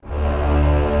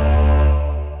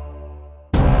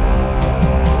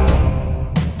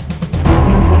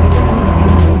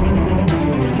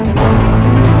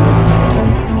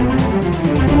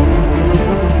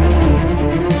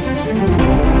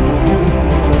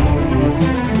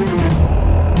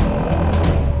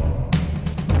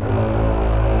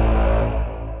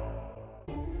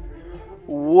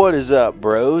What is up,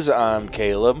 bros? I'm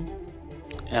Caleb.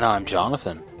 And I'm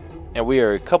Jonathan. And we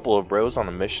are a couple of bros on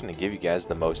a mission to give you guys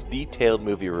the most detailed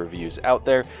movie reviews out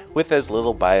there with as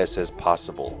little bias as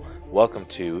possible. Welcome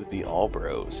to the All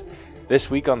Bros. This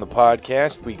week on the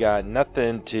podcast, we got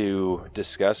nothing to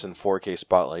discuss in 4K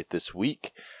Spotlight this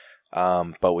week.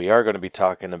 But we are going to be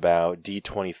talking about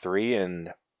D23 and,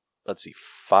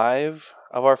 5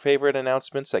 of our favorite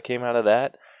announcements that came out of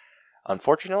that.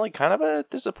 Unfortunately, kind of a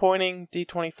disappointing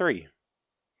D23.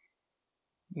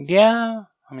 Yeah,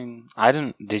 I mean, I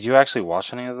didn't. Did you actually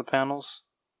watch any of the panels?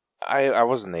 I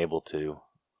wasn't able to.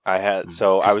 I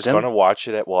was going to watch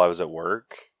it while I was at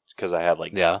work because I had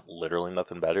literally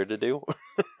nothing better to do.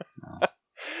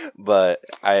 But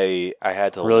I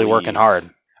had to really leave. Working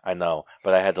hard. I know,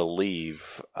 but I had to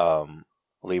leave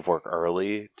work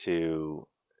early to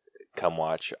come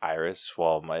watch Iris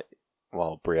while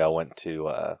Brielle went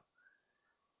to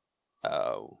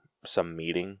some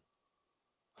meeting.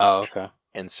 Oh, okay.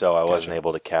 And so I wasn't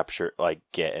able to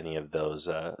get any of those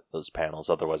panels.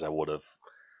 Otherwise, I would have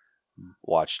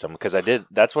watched them because I did.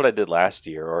 That's what I did last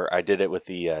year, or I did it with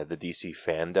the DC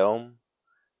Fandom,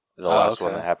 the last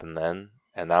one that happened then,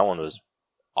 and that one was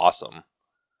awesome.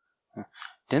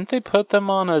 Didn't they put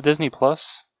them on Disney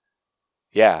Plus?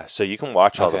 Yeah, so you can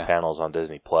watch all the panels on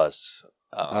Disney Plus.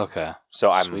 Okay. So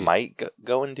sweet. I might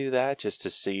go and do that just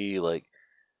to see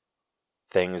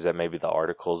things that maybe the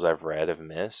articles I've read have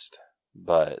missed.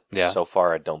 But so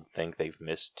far, I don't think they've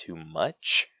missed too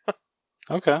much.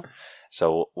 Okay.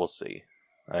 So we'll see.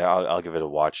 I'll give it a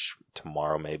watch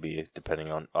tomorrow, maybe,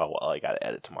 depending on... Oh, well, I gotta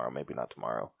edit tomorrow. Maybe not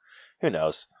tomorrow. Who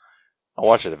knows? I'll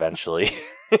watch it eventually.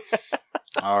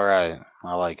 All right.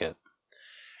 I like it.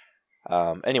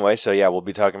 Anyway, so yeah, we'll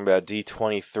be talking about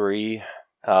D23.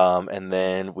 And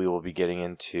then we will be getting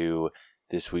into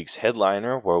this week's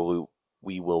headliner, where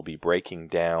we will be breaking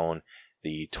down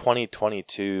the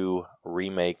 2022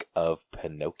 remake of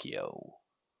Pinocchio.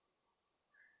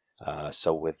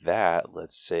 So with that,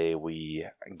 let's say we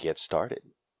get started.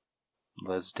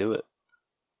 Let's do it.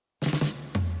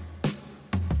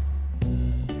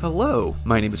 Hello,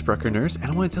 my name is Brucker Nurse, and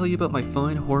I want to tell you about my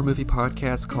fun horror movie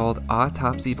podcast called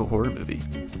Autopsy of a Horror Movie.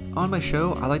 On my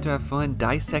show, I like to have fun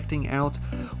dissecting out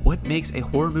what makes a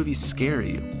horror movie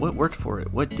scary, what worked for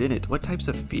it, what didn't, what types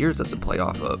of fears does it play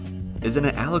off of. Is it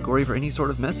an allegory for any sort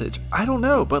of message? I don't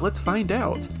know, but let's find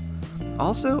out.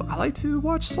 Also, I like to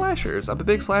watch slashers. I'm a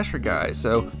big slasher guy,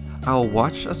 so I'll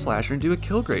watch a slasher and do a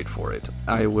kill grade for it.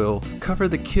 I will cover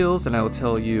the kills and I will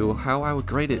tell you how I would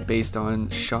grade it based on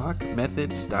shock,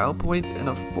 method, style points, and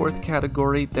a fourth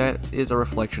category that is a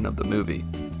reflection of the movie.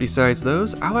 Besides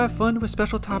those, I'll have fun with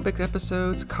special topic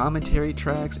episodes, commentary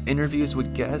tracks, interviews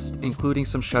with guests, including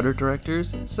some Shudder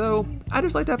directors, so I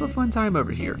just like to have a fun time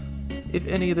over here. If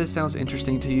any of this sounds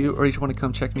interesting to you or you just want to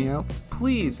come check me out,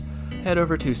 please head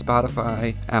over to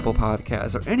Spotify, Apple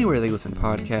Podcasts, or anywhere they listen to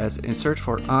podcasts and search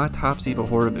for Autopsy of a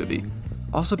Horror Movie.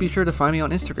 Also be sure to find me on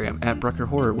Instagram at Brucker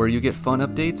Horror, where you get fun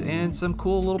updates and some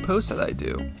cool little posts that I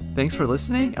do. Thanks for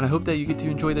listening, and I hope that you get to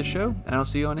enjoy the show, and I'll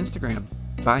see you on Instagram.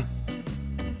 Bye.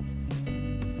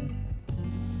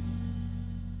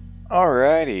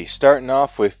 Alrighty, starting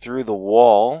off with Through the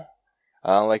Wall.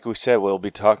 Like we said, we'll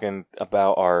be talking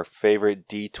about our favorite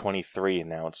D23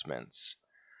 announcements.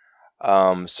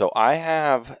 So I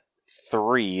have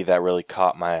 3 that really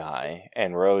caught my eye,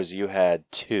 and Rose, you had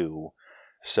 2.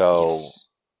 So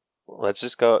let's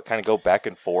just go back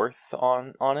and forth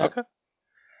on it.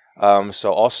 Okay.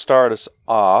 So I'll start us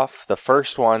off. The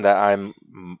first one that I'm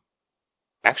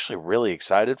actually really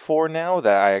excited for now,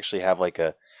 that I actually have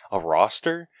a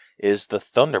roster, is the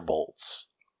Thunderbolts.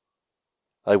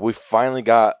 We finally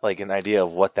got an idea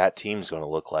of what that team's going to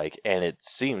look like, and it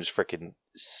seems freaking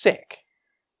sick.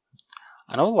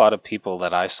 I know a lot of people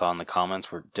that I saw in the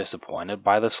comments were disappointed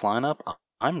by this lineup.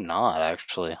 I'm not,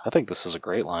 actually. I think this is a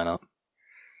great lineup.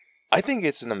 I think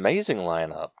it's an amazing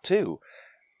lineup, too.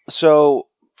 So,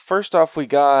 first off, we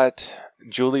got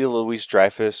Julia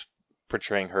Louis-Dreyfus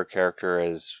portraying her character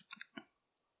as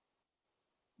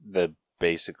the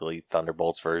basically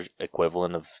Thunderbolts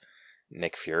equivalent of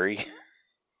Nick Fury.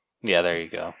 Yeah, there you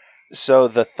go. So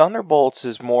the Thunderbolts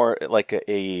is more like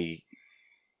a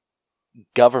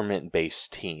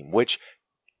government-based team, which,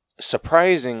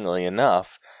 surprisingly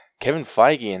enough, Kevin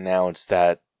Feige announced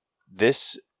that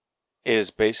this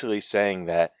is basically saying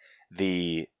that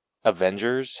the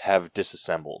Avengers have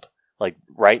disassembled.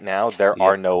 Right now, there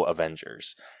are no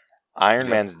Avengers. Iron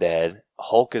Man's dead.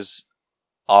 Hulk is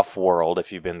off-world,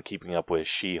 if you've been keeping up with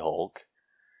She-Hulk,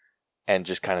 and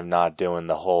just kind of not doing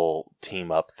the whole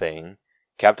team-up thing.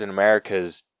 Captain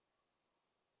America's,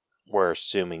 we're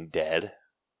assuming, dead,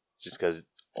 just because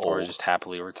Or just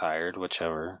happily retired,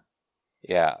 whichever.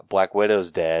 Yeah, Black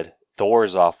Widow's dead.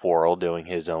 Thor's off world doing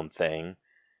his own thing.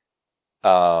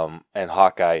 And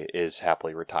Hawkeye is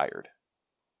happily retired.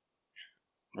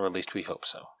 Or at least we hope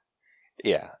so.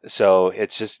 Yeah, so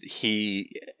it's just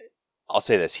I'll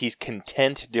say this, he's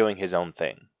content doing his own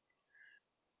thing.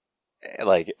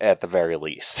 Like, at the very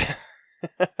least.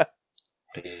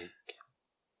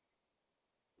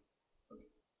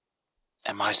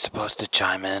 Am I supposed to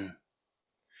chime in?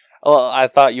 Well, I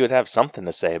thought you would have something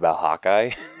to say about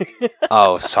Hawkeye.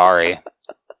 Oh, sorry.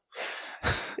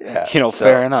 Yeah,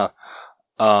 fair enough.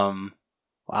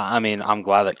 I mean, I'm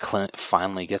glad that Clint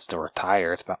finally gets to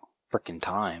retire. It's about freaking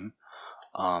time.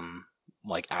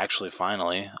 Actually,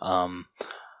 finally.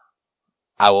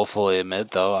 I will fully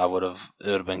admit, though, it would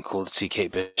have been cool to see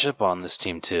Kate Bishop on this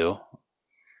team too.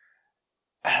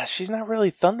 She's not really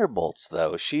Thunderbolts,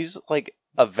 though. She's like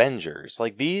Avengers.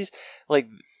 Like these, like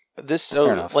this.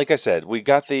 So, like I said, we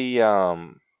got the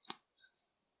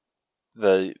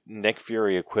Nick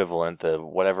Fury equivalent, the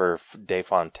whatever Dave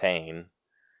Fontaine.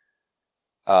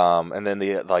 And then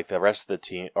the rest of the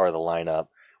team or the lineup,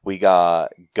 we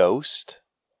got Ghost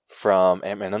from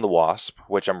Ant-Man and the Wasp,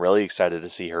 which I'm really excited to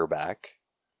see her back.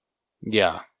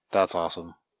 Yeah, that's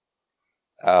awesome.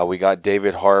 We got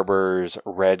David Harbour's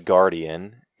Red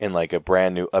Guardian in like a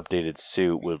brand new updated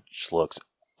suit, which looks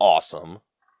awesome.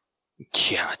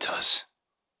 Yeah, it does.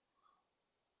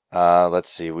 Let's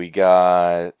see, we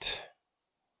got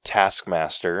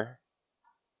Taskmaster,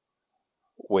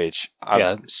 which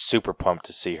I'm super pumped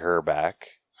to see her back.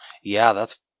 Yeah,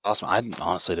 that's awesome. I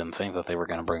honestly didn't think that they were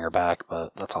going to bring her back,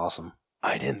 but that's awesome.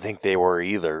 I didn't think they were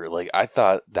either. Like, I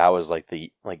thought that was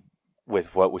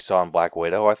with what we saw in Black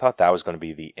Widow, I thought that was going to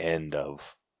be the end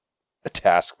of a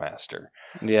Taskmaster.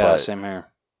 Yeah, but same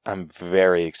here. I'm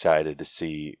very excited to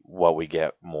see what we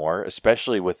get more,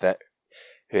 especially with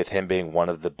him being one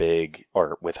of the big,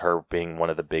 or with her being one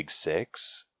of the big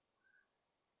six.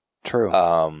 True.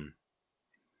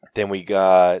 Then we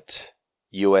got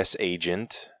U.S.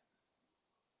 Agent,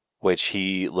 which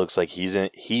he looks like he's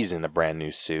in a brand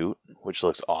new suit, which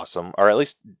looks awesome, or at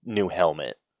least new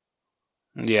helmet.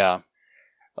 Yeah.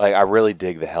 Like, I really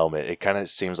dig the helmet. It kind of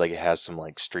seems like it has some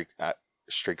like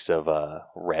streaks of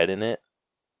red in it.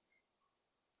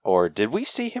 Or did we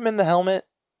see him in the helmet?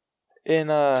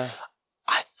 I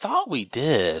thought we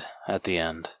did at the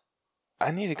end.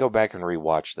 I need to go back and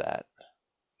rewatch that.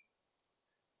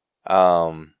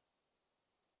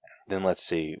 Then let's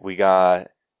see. We got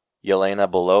Yelena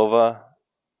Belova,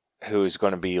 who's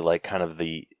going to be like kind of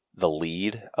the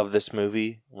lead of this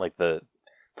movie, like the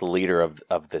leader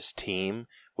of this team,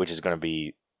 which is going to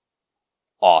be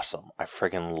awesome. I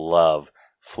freaking love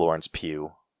Florence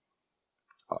Pugh.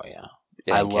 Oh yeah,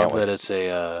 I love that it's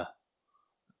a.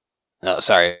 No,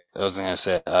 sorry, I was gonna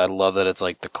say I love that it's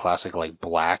like the classic like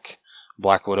Black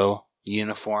Widow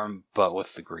uniform, but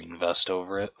with the green vest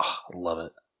over it. Oh, I love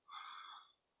it.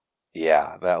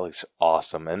 Yeah, that looks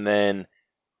awesome. And then,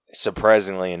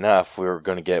 surprisingly enough, we were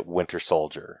going to get Winter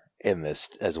Soldier in this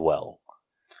as well.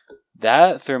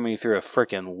 That threw me through a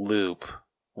freaking loop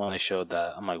when they showed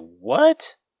that. I'm like,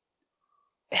 what?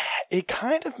 It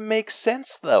kind of makes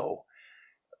sense, though.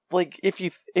 Like, if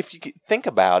you think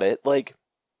about it, like,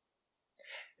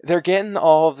 they're getting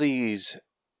all of these,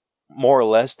 more or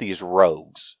less, these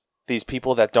rogues. These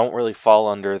people that don't really fall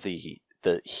under the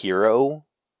hero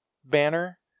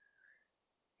banner.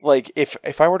 Like,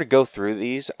 if I were to go through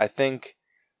these, I think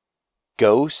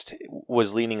Ghost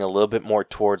was leaning a little bit more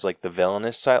towards, like, the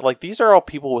villainous side. Like, these are all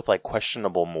people with, like,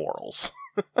 questionable morals.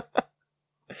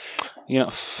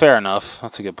 Fair enough.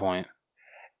 That's a good point.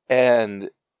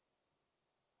 And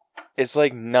it's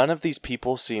like none of these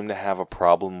people seem to have a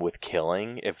problem with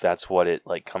killing, if that's what it,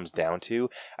 like, comes down to.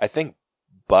 I think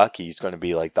Bucky's going to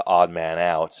be, like, the odd man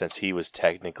out, since he was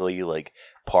technically, like,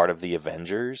 part of the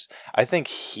Avengers. I think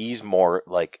he's more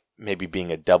like maybe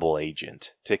being a double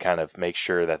agent to kind of make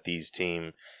sure that this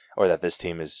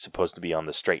team is supposed to be on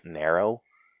the straight and narrow.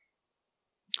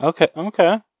 Okay.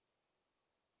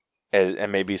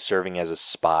 And maybe serving as a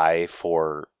spy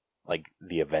for like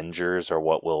the Avengers, or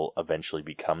what will eventually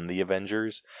become the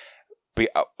Avengers. But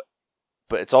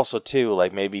it's also too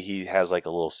like maybe he has like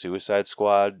a little Suicide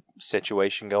Squad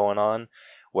situation going on,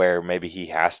 where maybe he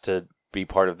has to be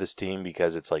part of this team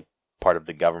because it's like part of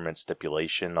the government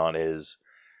stipulation on his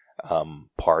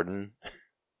pardon.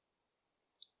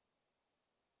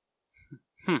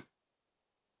 I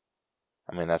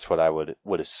mean, that's what I would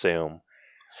assume.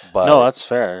 But no, that's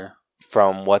fair.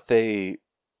 From what they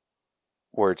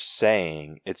were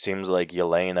saying, it seems like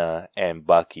Yelena and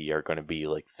Bucky are going to be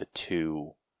like the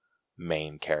two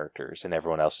main characters, and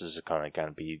everyone else is kind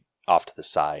of be off to the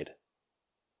side.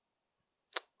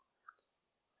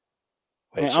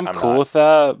 I'm cool with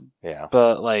that. Yeah,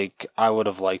 but like I would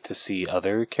have liked to see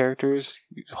other characters.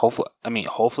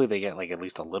 Hopefully they get like at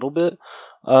least a little bit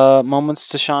moments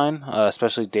to shine,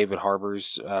 especially David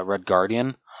Harbour's Red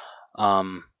Guardian.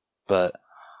 But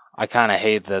I kind of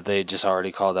hate that they just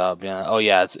already called out, being like, oh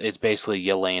yeah, it's basically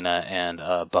Yelena and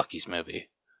Bucky's movie.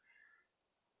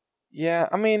 Yeah,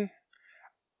 I mean,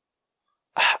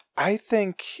 I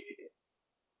think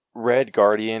Red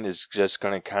Guardian is just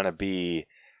going to kind of be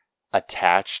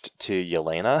attached to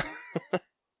Yelena.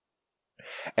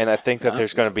 And I think that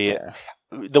there's going to be...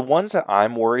 The ones that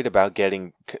I'm worried about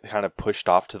getting kind of pushed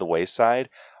off to the wayside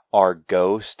are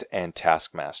Ghost and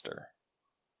Taskmaster.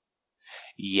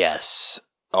 Yes.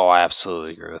 Oh, I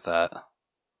absolutely agree with that.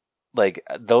 Like,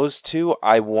 those two,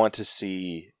 I want to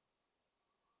see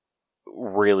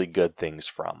really good things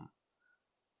from.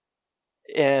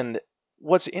 And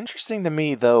what's interesting to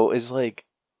me, though, is like...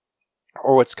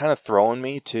 Or what's kind of throwing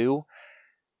me, too...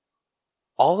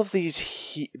 All of these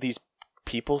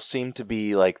people seem to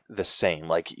be, like, the same.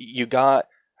 Like, you got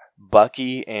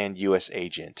Bucky and U.S.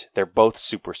 Agent. They're both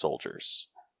super soldiers.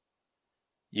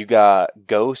 You got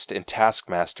Ghost and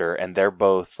Taskmaster, and they're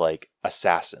both, like,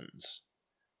 assassins.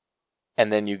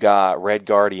 And then you got Red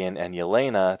Guardian and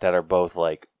Yelena that are both,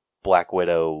 like, Black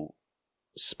Widow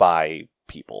spy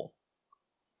people.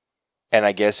 And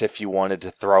I guess if you wanted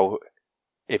to throw...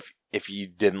 If you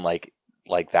didn't like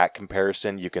that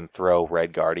comparison, you can throw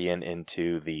Red Guardian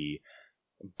into the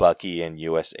Bucky and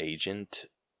U.S. Agent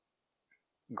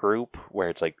group, where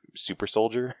it's like super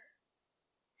soldier.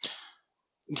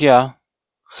 Yeah.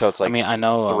 So it's like, I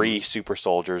know 3 super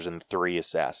soldiers and 3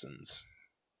 assassins.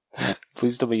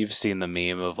 Please tell me you've seen the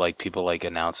meme of like people like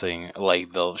announcing,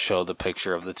 like they'll show the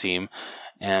picture of the team,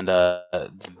 and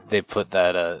they put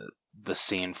that the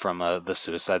scene from the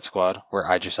Suicide Squad where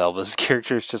Idris Elba's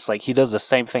character is just like, he does the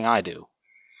same thing I do.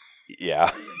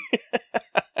 Yeah.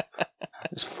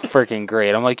 It's freaking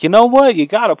great. I'm like, you know what? You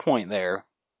got a point there.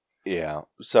 Yeah.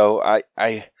 So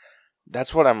I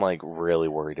that's what I'm like really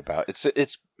worried about.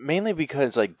 It's mainly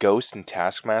because like Ghost and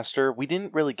Taskmaster, we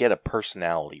didn't really get a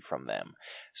personality from them.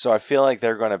 So I feel like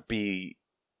they're going to be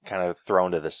kind of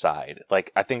thrown to the side.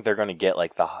 Like I think they're going to get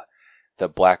like the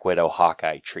Black Widow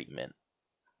Hawkeye treatment.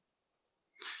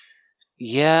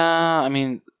 Yeah, I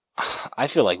mean, I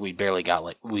feel like we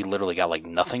literally got like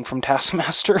nothing from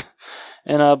Taskmaster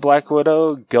in Black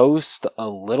Widow, Ghost a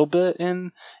little bit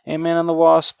in Ant-Man and the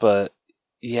Wasp, but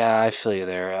yeah, I feel you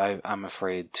there. I'm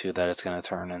afraid too that it's going to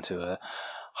turn into a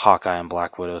Hawkeye and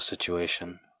Black Widow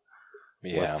situation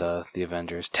with the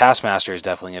Avengers. Taskmaster is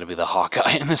definitely going to be the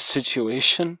Hawkeye in this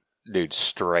situation. Dude,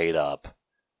 straight up.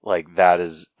 Like, that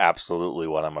is absolutely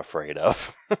what I'm afraid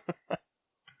of.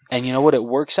 And you know what? It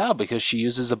works out because she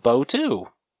uses a bow too.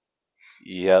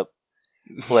 Yep.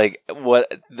 Like,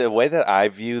 the way that I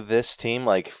view this team,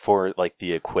 like, for, like,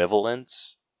 the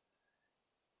equivalents,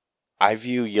 I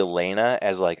view Yelena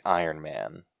as, like, Iron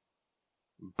Man.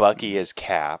 Bucky as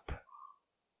Cap.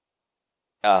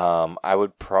 I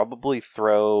would probably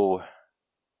throw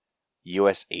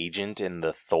U.S. Agent in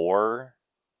the Thor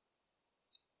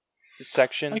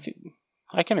section.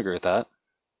 I can agree with that.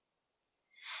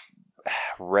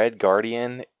 Red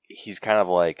Guardian, he's kind of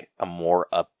like a more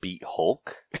upbeat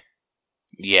Hulk.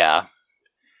 Yeah.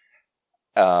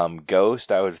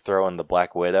 Ghost, I would throw in the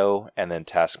Black Widow, and then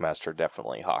Taskmaster,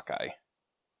 definitely Hawkeye.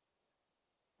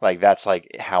 Like, that's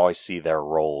like how I see their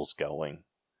roles going.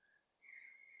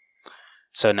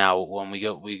 So now, when we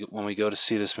go to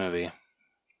see this movie,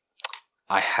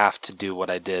 I have to do what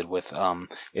I did with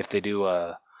if they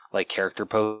do like character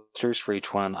posters for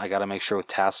each one, I gotta make sure with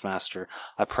Taskmaster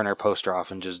I print our poster off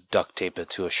and just duct tape it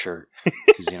to a shirt,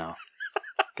 because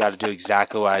gotta do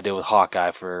exactly what I did with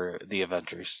Hawkeye for the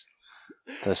Avengers.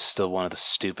 That's still one of the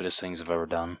stupidest things I've ever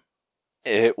done.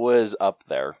 It was up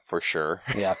there for sure.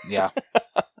 Yeah.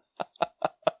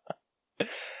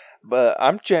 But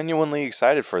I'm genuinely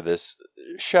excited for this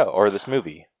show or this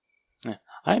movie. Yeah,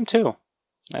 I am too.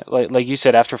 Like you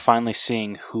said, after finally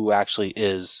seeing who actually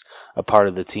is a part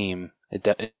of the team, it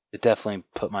definitely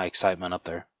put my excitement up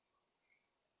there.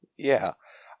 Yeah.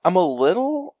 I'm a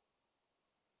little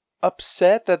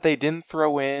upset that they didn't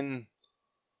throw in,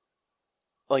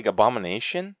 like,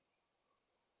 Abomination.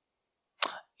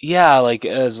 Yeah, like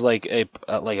as like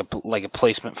a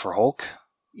placement for Hulk.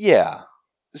 Yeah.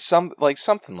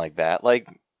 Something like that. Like,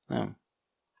 yeah.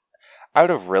 I would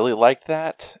have really liked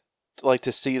that. Like,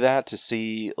 to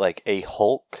see like a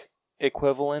Hulk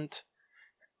equivalent.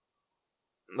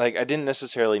 like, I didn't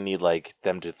necessarily need, like,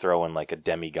 them to throw in, like, a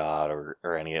demigod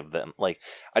or any of them. Like,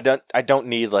 I don't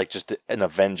need, like, just an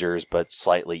Avengers, but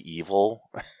slightly evil.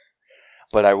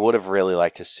 But I would have really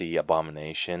liked to see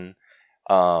Abomination.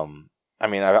 I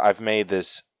mean, I've made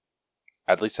this,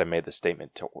 at least I made the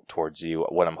statement towards you.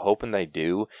 What I'm hoping they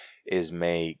do is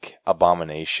make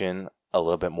Abomination a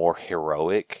little bit more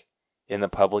heroic in the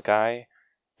public eye,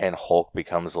 and Hulk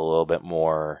becomes a little bit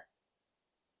more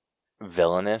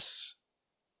villainous.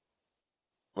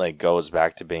 Like, goes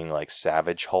back to being, like,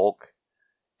 Savage Hulk,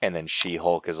 and then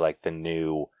She-Hulk is, like, the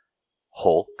new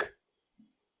Hulk.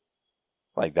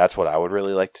 Like, that's what I would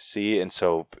really like to see, and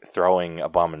so throwing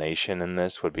Abomination in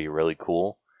this would be really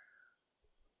cool.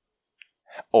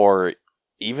 Or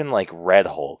even, like, Red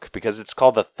Hulk, because it's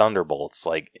called the Thunderbolts.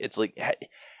 Like, it's like,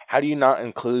 how do you not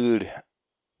include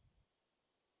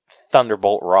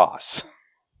Thunderbolt Ross?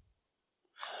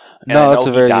 No, that's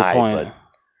a very good point. But,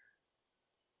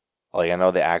 like, I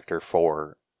know the actor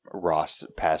for Ross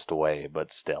passed away,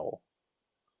 but still.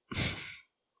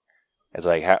 It's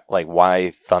like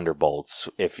why Thunderbolts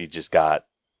if you just got,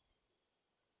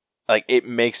 like, it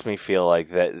makes me feel like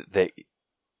that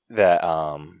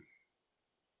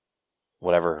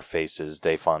whatever her face is,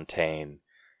 Dave Fontaine,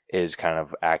 is kind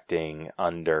of acting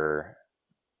under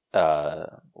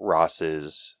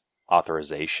Ross's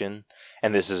authorization,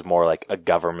 and this is more like a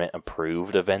government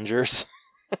approved Avengers.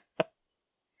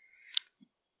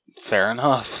 Fair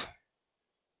enough.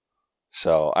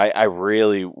 So I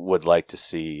really would like to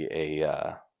see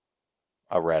a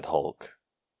Red Hulk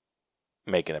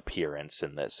make an appearance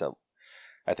in this. So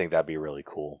I think that'd be really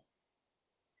cool.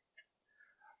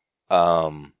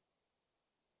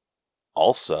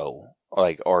 Also,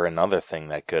 like, or another thing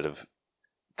that could have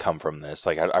come from this,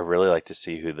 like, I really like to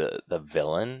see who the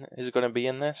villain is going to be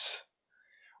in this,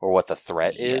 or what the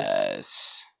threat is.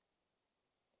 Yes.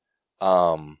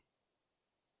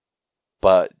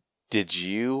 But did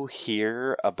you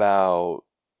hear about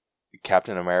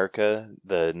Captain America,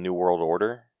 the New World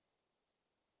Order?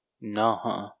 No,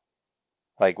 huh?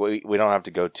 Like, we don't have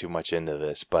to go too much into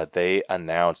this, but they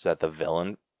announced that the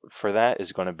villain for that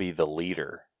is going to be the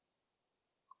Leader.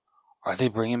 Are they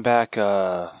bringing back,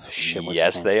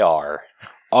 Yes, they are.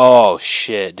 Oh,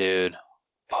 shit, dude.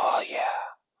 Oh, yeah.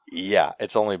 Yeah,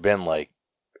 it's only been, like,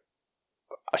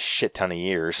 a shit ton of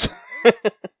years.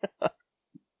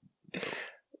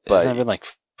 But hasn't it been, like,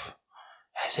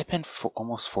 has it been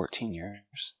almost 14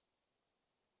 years?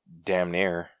 Damn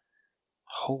near.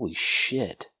 Holy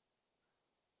shit.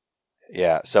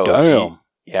 Yeah, so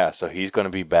damn. So he's going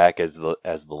to be back as the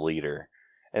Leader,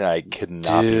 and I could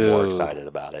not be more excited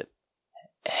about it.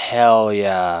 Hell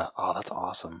yeah. Oh, that's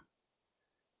awesome.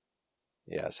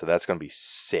 Yeah, so that's going to be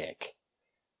sick.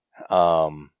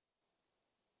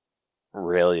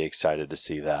 Really excited to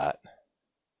see that.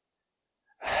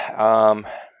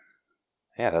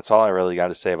 Yeah, that's all I really got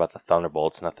to say about the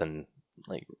Thunderbolts. Nothing,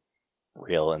 like,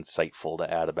 real insightful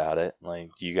to add about it. Like,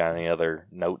 you got any other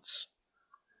notes?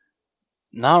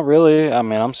 Not really. I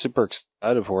mean, I'm super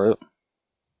excited for it.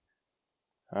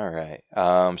 All right.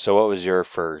 So what was your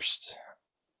first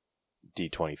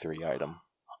D23 item?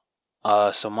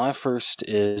 So my first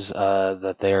is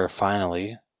that they are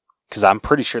finally, because I'm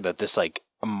pretty sure that this, like,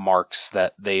 marks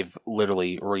that they've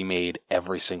literally remade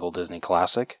every single Disney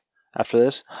classic after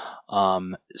this.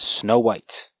 Snow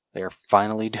White. They're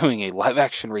finally doing a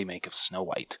live-action remake of Snow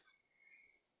White.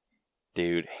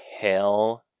 Dude,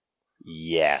 hell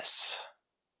yes.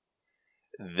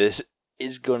 This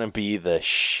is gonna be the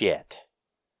shit.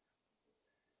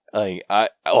 Like,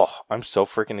 I'm so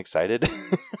freaking excited.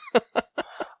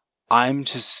 I'm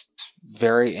just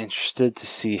very interested to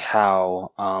see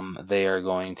how they are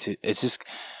going to. It's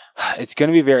going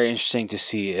to be very interesting to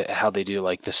see how they do,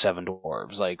 like, the Seven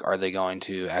Dwarves. Like, are they going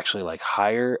to actually, like,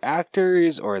 hire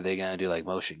actors, or are they going to do, like,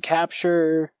 motion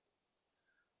capture?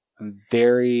 I'm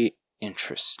very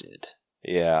interested.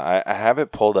 Yeah, I have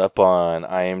it pulled up on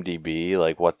IMDb,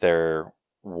 like, what they're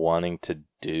wanting to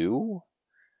do.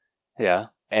 Yeah.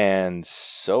 And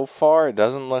so far, it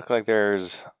doesn't look like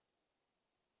there's...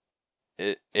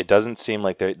 It doesn't seem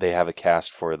like they have a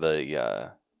cast for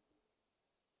the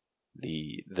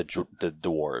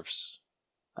dwarves.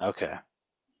 Okay.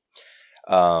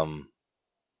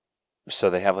 So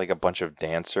they have, like, a bunch of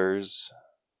dancers,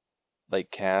 like,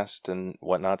 cast and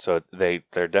whatnot. So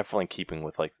they're definitely keeping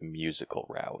with, like, the musical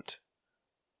route.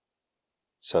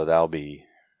 So that'll be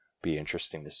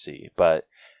interesting to see. But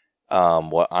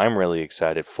what I'm really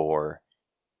excited for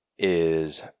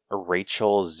is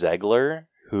Rachel Zegler,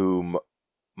 who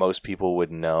most people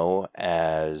would know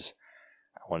as,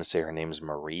 I want to say her name is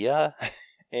Maria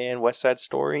in West Side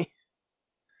Story.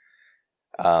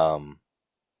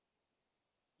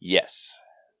 Yes.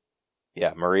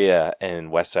 Yeah, Maria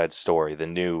in West Side Story, the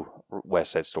new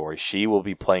West Side Story, she will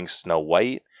be playing Snow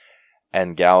White,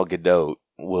 and Gal Gadot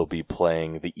will be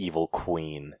playing the evil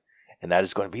queen. And that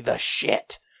is going to be the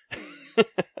shit.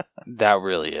 That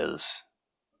really is.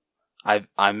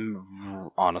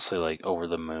 I'm honestly like over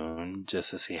the moon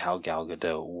just to see how Gal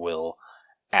Gadot will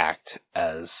act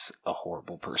as a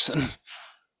horrible person.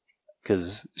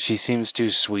 Because she seems too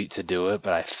sweet to do it,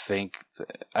 but I think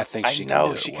she can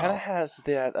do it. She kind of has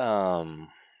that.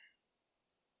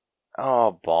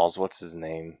 Oh balls! What's his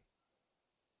name?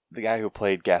 The guy who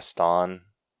played Gaston.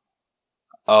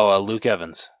 Oh, Luke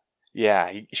Evans.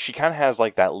 Yeah, she kind of has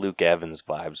like that Luke Evans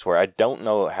vibes, where I don't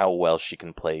know how well she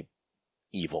can play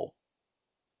evil.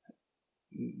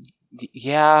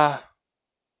 Yeah.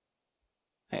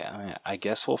 Yeah, I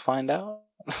guess we'll find out.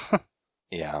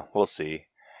 Yeah, we'll see.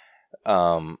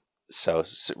 So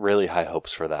really high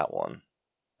hopes for that one.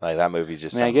 Like that movie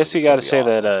just. I guess you got to say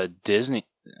awesome. That Disney.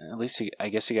 At least I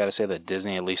guess you got to say that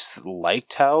Disney at least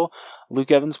liked how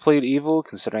Luke Evans played evil,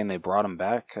 considering they brought him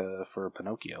back for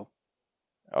Pinocchio.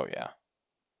 Oh yeah.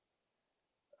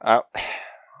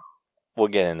 We'll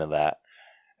get into that.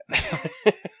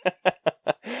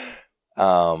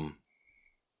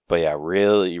 But yeah,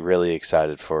 really, really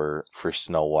excited for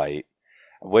Snow White.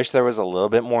 I wish there was a little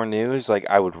bit more news. Like,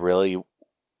 I would really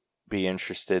be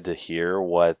interested to hear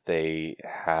what they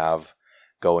have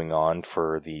going on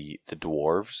for the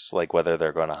dwarves. Like, whether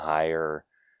they're going to hire,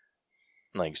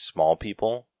 like, small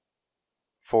people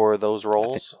for those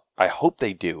roles. I hope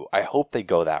they do. I hope they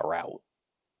go that route.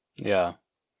 Yeah.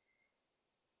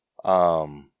 But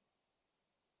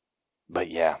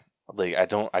yeah, like, I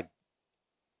don't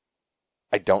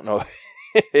know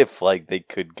if like they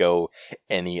could go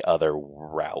any other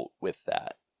route with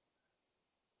that,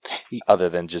 other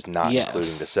than just not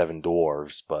including the 7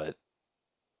 dwarves. But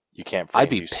you can't. I'd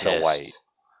be pissed. Snow White.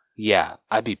 Yeah,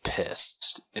 I'd be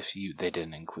pissed if they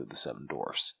didn't include the 7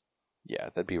 dwarves. Yeah,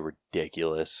 that'd be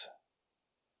ridiculous.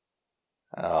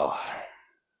 Oh.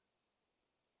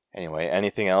 Anyway,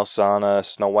 anything else on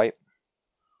Snow White?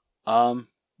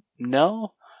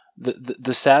 No.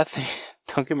 The sad thing,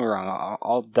 don't get me wrong,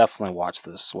 I'll definitely watch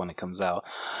this when it comes out.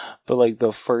 But like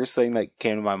the first thing that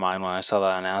came to my mind when I saw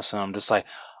that announcement, I'm just like,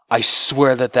 I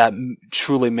swear that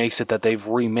truly makes it that they've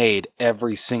remade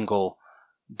every single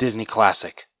Disney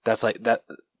classic. That's like that.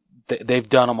 They've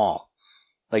done them all.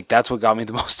 Like that's what got me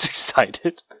the most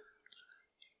excited.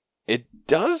 It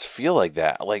does feel like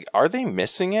that. Like, are they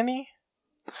missing any?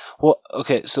 Well,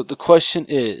 okay. So the question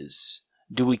is,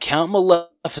 do we count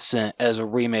Maleficent as a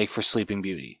remake for Sleeping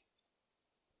Beauty?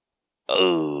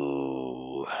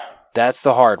 Oh. That's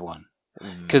the hard one.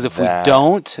 Because if we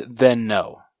don't, then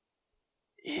no.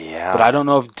 Yeah. But I don't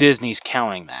know if Disney's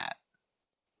counting that.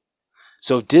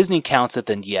 So if Disney counts it,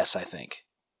 then yes, I think.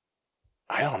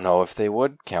 I don't know if they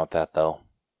would count that, though.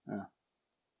 Yeah.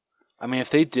 I mean, if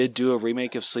they did do a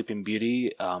remake of Sleeping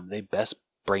Beauty, they best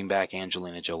bring back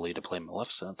Angelina Jolie to play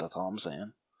Maleficent. That's all I'm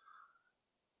saying.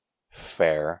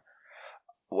 Fair.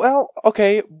 Well,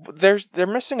 okay, they're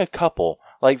missing a couple.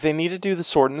 Like, they need to do The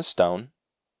Sword in the Stone.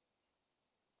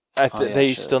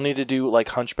 They still need to do, like,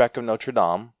 Hunchback of Notre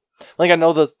Dame. Like, I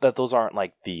know that those aren't,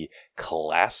 like, the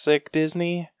classic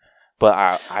Disney,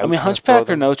 but I mean, Hunchback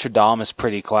of Notre Dame is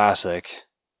pretty classic.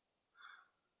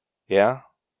 Yeah?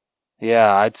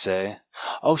 Yeah, I'd say.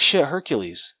 Oh, shit,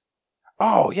 Hercules.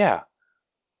 Oh, yeah.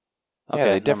 Okay,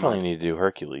 yeah, they definitely need to do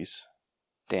Hercules.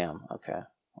 Damn, okay.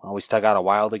 Well, we still got a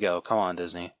while to go. Come on,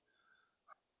 Disney.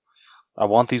 I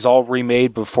want these all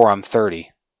remade before I'm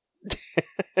 30.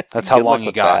 That's how long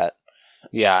you got. That.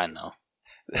 Yeah, I know.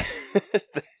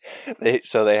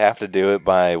 So they have to do it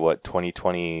by, what,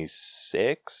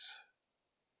 2026?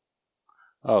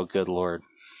 Oh, good lord.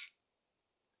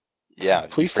 Yeah.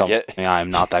 Please tell me I'm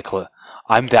not that close.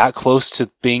 I'm that close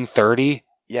to being 30?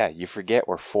 Yeah, you forget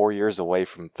we're 4 years away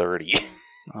from 30.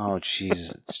 Oh,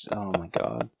 Jesus. Oh, my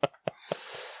God.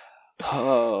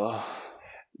 Oh.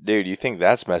 Dude, you think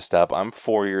that's messed up? I'm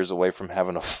 4 years away from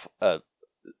having a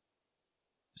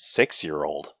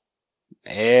 6-year-old.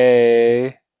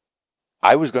 Hey.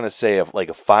 I was going to say like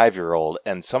a 5-year-old,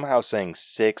 and somehow saying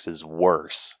 6 is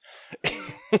worse.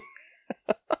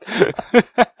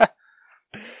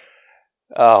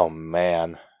 Oh,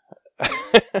 man.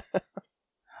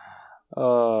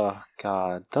 Oh,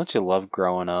 God. Don't you love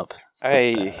growing up?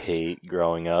 I hate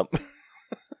growing up.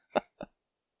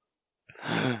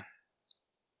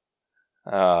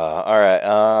 All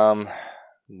right.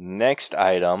 Next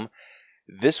item.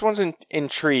 This one's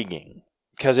intriguing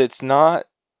because it's not.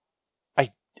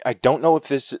 I don't know if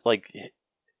this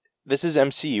is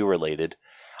MCU related,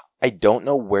 I don't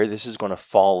know where this is going to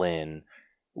fall in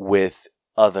with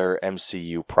other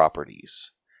MCU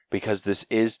properties, because this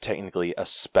is technically a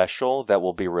special that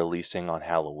will be releasing on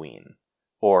Halloween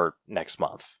or next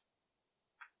month.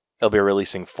 It'll be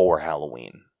releasing for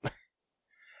Halloween.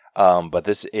 But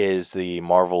this is the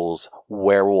Marvel's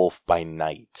Werewolf by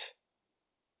Night,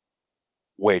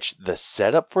 which the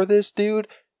setup for this, dude,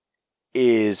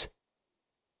 is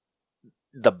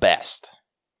the best.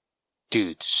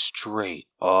 Dude, straight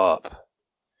up.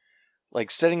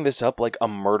 Like, setting this up like a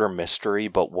murder mystery,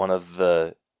 but one of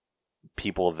the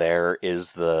people there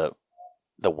is the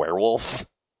werewolf.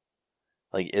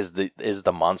 Like, is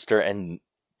the monster and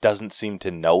doesn't seem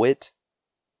to know it.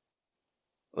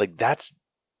 Like, that's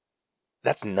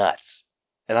nuts.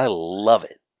 And I love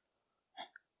it.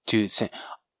 Dude,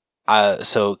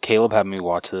 so Caleb had me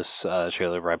watch this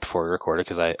trailer right before we recorded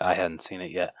because I hadn't seen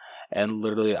it yet. And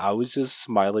literally, I was just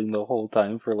smiling the whole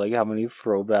time for like how many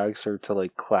throwbacks are to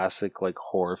like classic like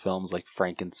horror films like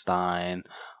Frankenstein,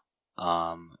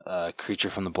 Creature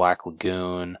from the Black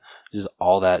Lagoon, just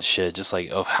all that shit. Just like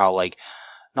of how like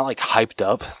not like hyped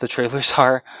up the trailers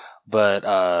are, but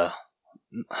how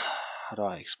do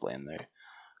I explain there?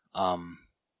 How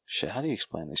do you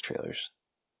explain these trailers?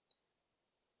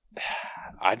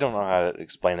 I don't know how to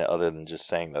explain it other than just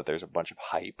saying that there's a bunch of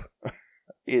hype.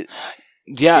 That's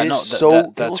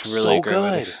really so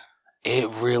good. It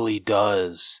really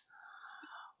does.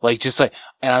 Like, just like,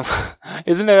 and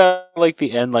isn't it like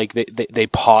the end? Like they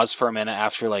pause for a minute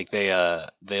after like they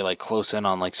like close in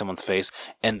on like someone's face,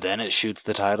 and then it shoots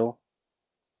the title.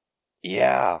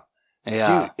 Yeah,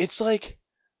 dude, it's like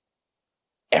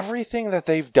everything that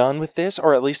they've done with this,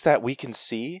 or at least that we can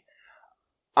see,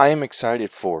 I am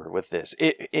excited for with this.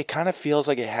 It kind of feels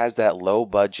like it has that low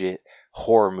budget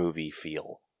horror movie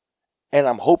feel. And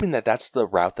I'm hoping that that's the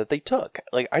route that they took.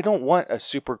 Like, I don't want a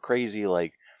super crazy,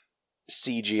 like,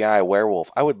 CGI werewolf.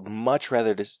 I would much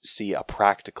rather just see a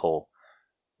practical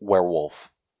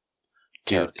werewolf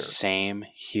character. Dude, same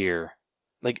here.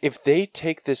 Like, if they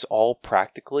take this all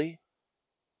practically,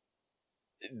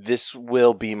 this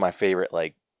will be my favorite,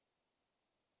 like,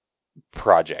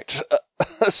 project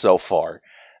so far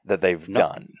that they've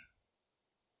done.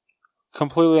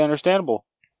 Completely understandable.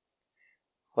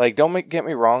 Like, get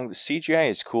me wrong, the CGI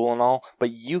is cool and all,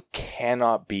 but you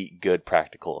cannot beat good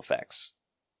practical effects.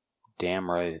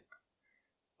 Damn right.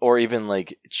 Or even,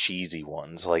 like, cheesy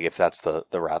ones, like, if that's the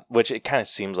route, which it kind of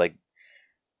seems like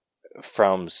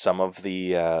from some of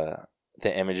the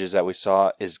images that we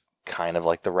saw is kind of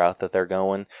like the route that they're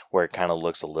going, where it kind of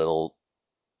looks a little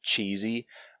cheesy,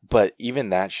 but even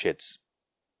that shit's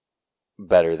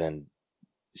better than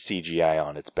CGI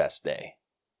on its best day.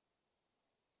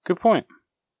 Good point.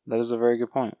 That is a very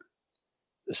good point.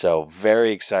 So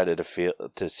very excited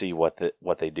to see what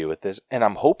they do with this, and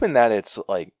I'm hoping that it's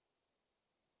like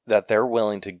that they're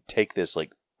willing to take this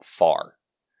like far,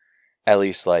 at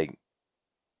least like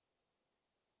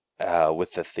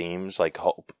with the themes, like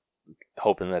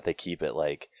hoping that they keep it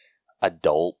like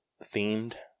adult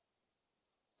themed,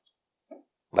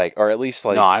 like, or at least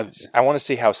like I want to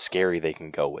see how scary they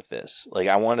can go with this. Like,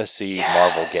 I want to see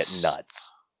Marvel get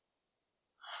nuts.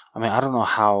 I mean, I don't know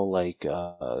how like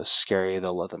scary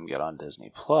they'll let them get on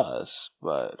Disney Plus,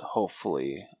 but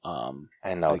hopefully,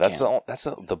 I know that's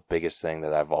the biggest thing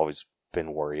that I've always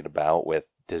been worried about with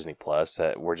Disney Plus,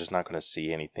 that we're just not going to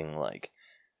see anything like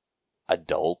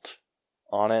adult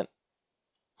on it.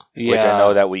 Yeah. Which I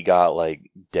know that we got like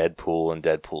Deadpool and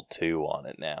Deadpool 2 on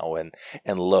it now,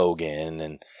 and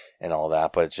Logan and all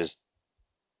that, but it's just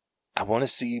I want to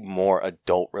see more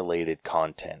adult related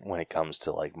content when it comes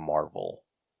to like Marvel.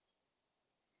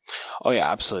 Oh yeah,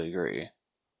 absolutely agree.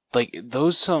 Like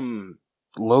those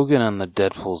Logan and the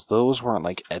Deadpools, those weren't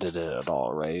like edited at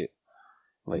all, right?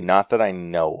 Like, not that I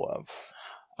know of.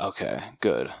 Okay,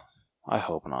 good. I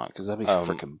hope not, because that'd be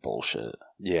freaking bullshit.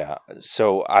 Yeah.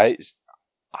 So I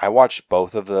watched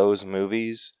both of those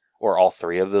movies, or all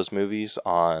three of those movies,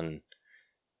 on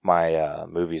my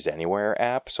Movies Anywhere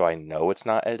app, so I know it's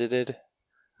not edited.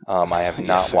 I have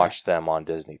not watched them on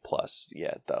Disney Plus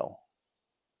yet, though.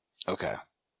 Okay.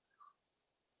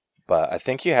 But I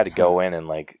think you had to go in and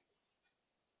like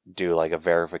do like a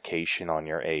verification on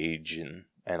your age and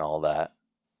all that.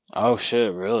 Oh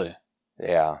shit, really?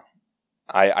 Yeah.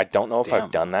 I don't know if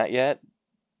I've done that yet.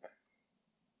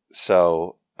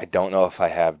 So I don't know if I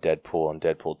have Deadpool and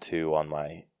Deadpool 2 on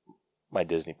my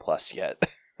Disney Plus yet.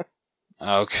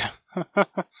 Okay.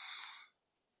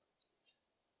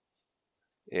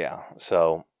 Yeah,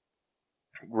 so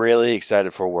really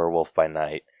excited for Werewolf by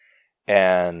Night.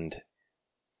 And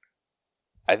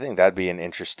I think that'd be an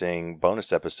interesting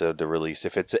bonus episode to release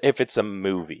if it's a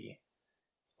movie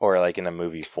or like in a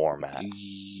movie format.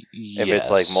 Yes. If it's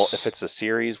like if it's a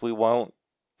series, we won't.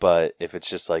 But if it's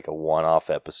just like a one-off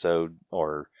episode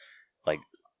or like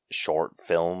short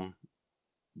film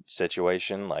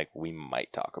situation, like we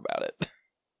might talk about it.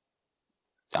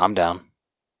 I'm down.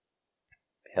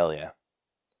 Hell yeah.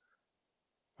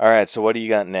 All right, so what do you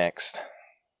got next?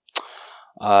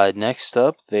 Next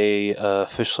up, they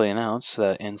officially announced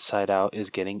that Inside Out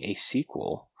is getting a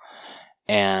sequel.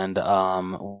 And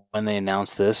when they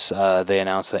announced this, they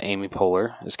announced that Amy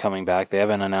Poehler is coming back. They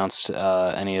haven't announced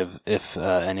any of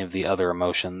the other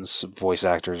Emotions voice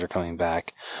actors are coming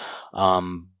back.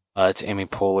 But Amy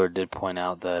Poehler did point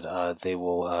out that they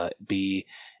will be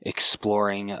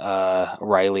exploring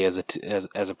Riley as a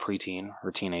preteen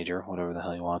or teenager, whatever the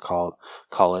hell you want to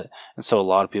call it. And so a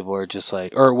lot of people are just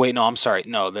like, or wait, no, I'm sorry,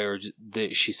 no,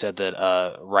 she said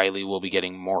that Riley will be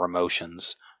getting more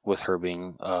emotions with her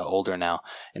being older now,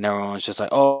 and everyone was just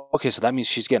like, oh, okay, so that means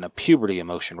she's getting a puberty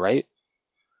emotion, right?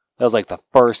 That was like the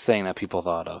first thing that people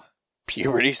thought of.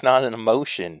 Puberty's not an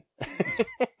emotion.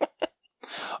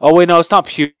 Oh wait, no, it's not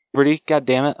puberty. God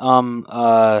damn it.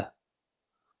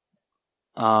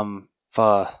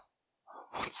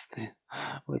 What's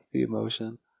the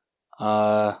emotion?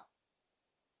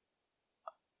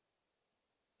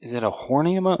 Is it a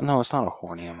horny emotion? No, it's not a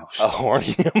horny emotion. A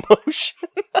horny emotion?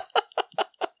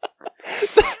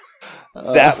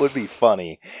 That would be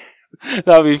funny.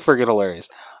 That would be freaking hilarious.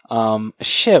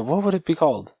 Shit, what would it be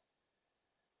called?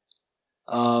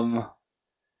 God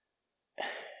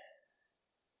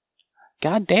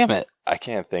damn it. I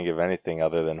can't think of anything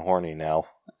other than horny now.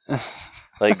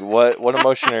 Like, what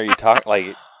emotion are you talking?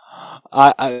 Like,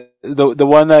 the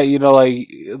one that, you know, like,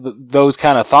 those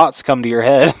kind of thoughts come to your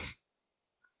head.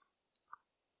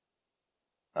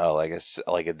 Oh, like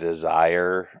a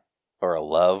desire or a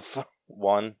love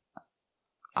one?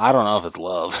 I don't know if it's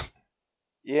love.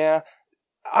 Yeah.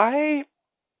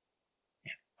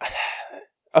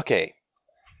 Okay.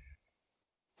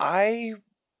 I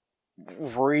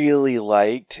really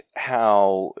liked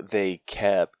how they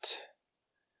kept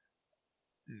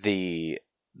the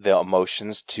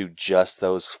emotions to just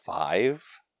those 5.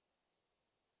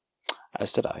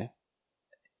 As did I.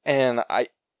 And I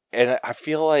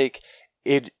feel like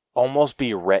it'd almost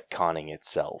be retconning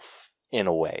itself in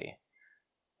a way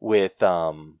with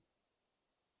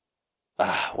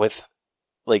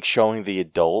like showing the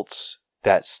adults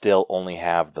that still only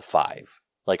have the 5,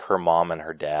 like her mom and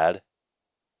her dad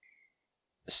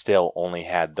still only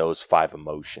had those 5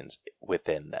 emotions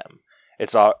within them.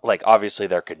 It's like, obviously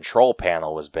their control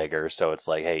panel was bigger, so it's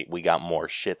like, hey, we got more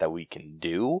shit that we can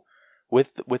do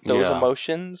with those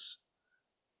emotions,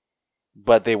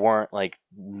 but they weren't like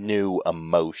new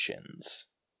emotions.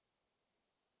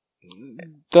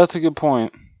 That's a good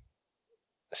point.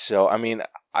 So, I mean,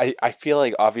 I feel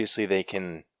like obviously they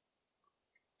can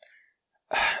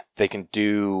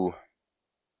do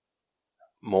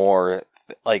more,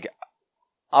 like,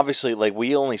 obviously, like,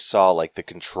 we only saw, like, the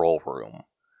control room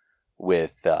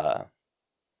with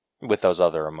those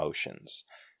other emotions.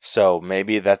 So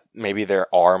maybe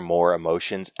there are more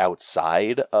emotions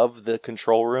outside of the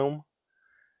control room.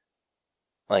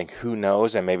 Like, who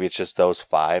knows? And maybe it's just those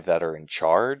 5 that are in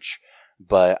charge.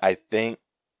 But I think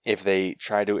if they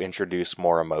try to introduce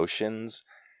more emotions,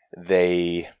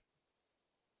 they're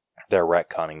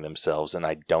retconning themselves, and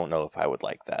I don't know if I would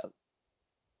like that.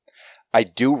 I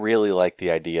do really like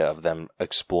the idea of them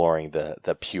exploring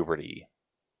the puberty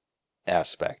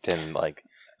aspect and like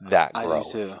that growth.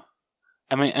 I do too.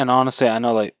 I mean, and honestly, I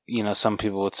know, like, you know, some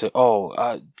people would say,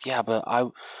 "Oh, yeah, but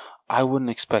I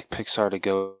wouldn't expect Pixar to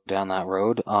go down that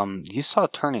road." You saw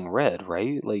Turning Red,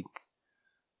 right? Like,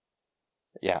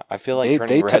 yeah, I feel like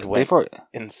Turning Red went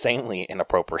insanely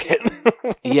inappropriate.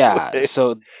 Yeah,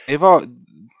 so they've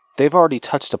already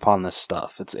touched upon this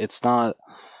stuff. It's not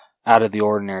out of the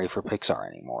ordinary for Pixar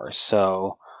anymore.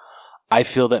 So I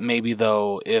feel that maybe,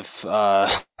 though, if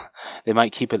they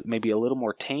might keep it maybe a little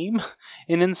more tame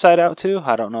in Inside Out too.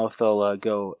 I don't know if they'll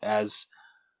go as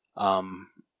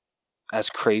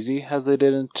crazy as they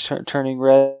did in Turning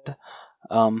Red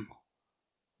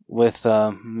with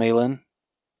Malin.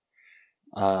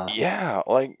 Yeah,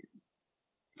 like,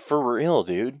 for real,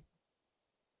 dude.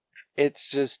 It's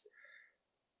just,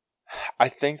 I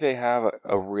think they have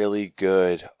a really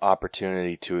good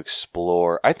opportunity to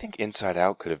explore. I think Inside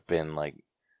Out could have been like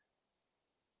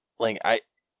I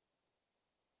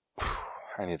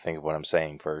need to think of what I'm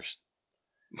saying first.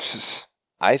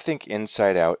 I think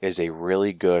Inside Out is a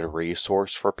really good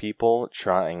resource for people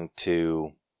trying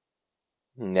to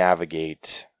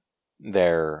navigate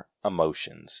their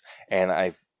emotions. And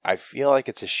I feel like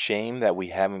it's a shame that we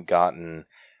haven't gotten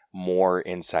more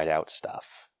Inside Out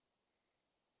stuff.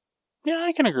 Yeah,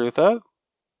 I can agree with that.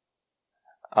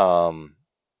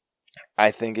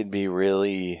 I think it'd be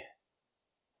really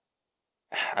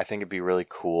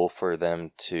cool for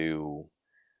them to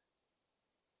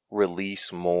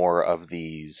release more of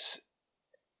these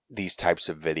types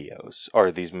of videos,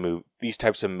 or these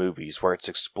types of movies where it's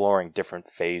exploring different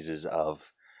phases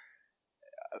of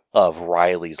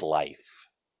Riley's life.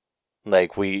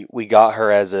 Like we got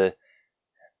her as a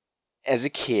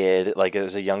kid, like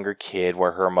as a younger kid,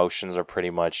 where her emotions are pretty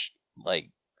much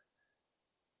like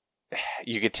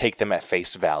you could take them at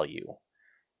face value.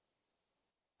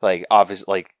 Like obviously,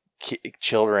 like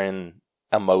children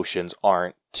emotions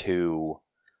aren't too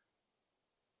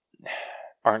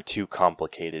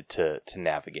complicated to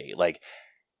navigate. Like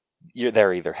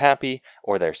they're either happy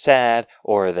or they're sad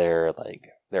or they're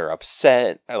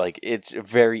upset. Like it's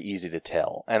very easy to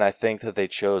tell. And I think that they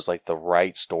chose like the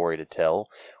right story to tell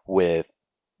with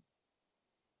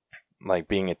like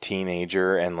being a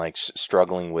teenager and like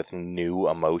struggling with new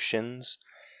emotions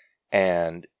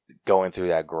and going through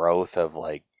that growth of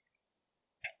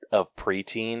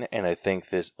preteen. And I think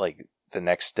this, like the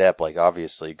next step, like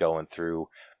obviously going through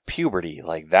puberty,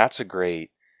 like that's a great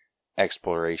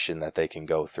exploration that they can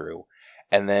go through.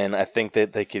 And then I think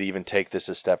that they could even take this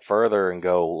a step further and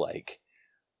go like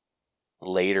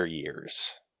later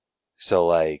years. So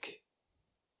like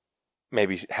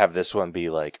maybe have this one be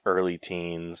like early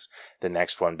teens, the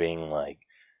next one being like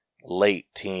late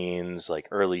teens, like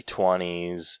early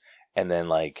 20s, and then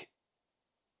like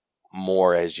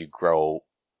more as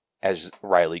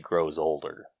Riley grows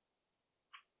older.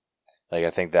 Like I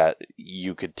think that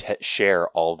you could share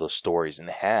all those stories and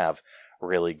have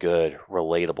really good,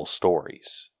 relatable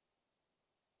stories.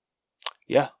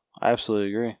 Yeah, I absolutely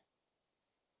agree.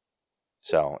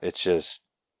 So it's just,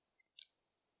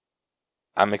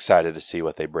 I'm excited to see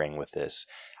what they bring with this.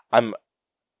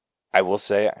 I will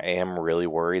say I am really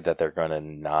worried that they're going to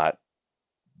not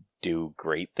do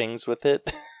great things with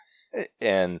it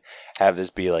and have this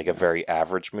be like a very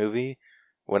average movie,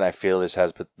 when I feel this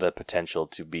has the potential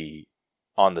to be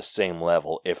on the same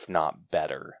level, if not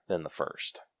better, than the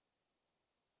first.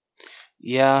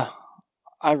 Yeah,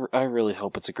 I really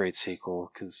hope it's a great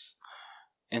sequel, because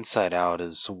Inside Out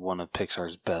is one of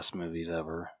Pixar's best movies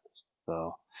ever.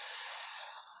 So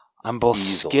I'm both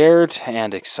scared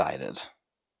and excited.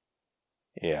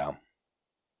 Yeah.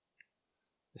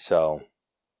 So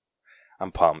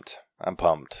I'm pumped.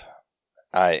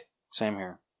 Same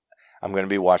here. I'm going to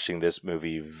be watching this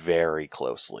movie very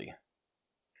closely.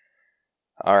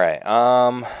 All right.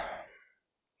 All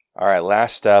right.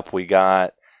 Last up, we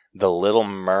got The Little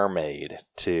Mermaid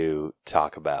to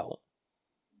talk about.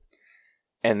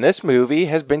 And this movie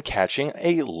has been catching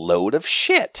a load of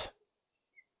shit.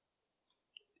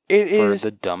 It is for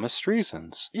the dumbest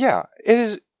reasons. Yeah, it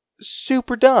is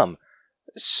super dumb.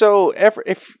 So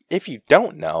if you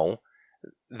don't know,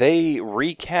 they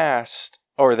cast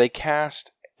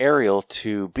Ariel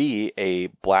to be a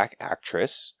black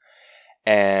actress,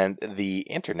 and the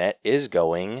internet is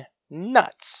going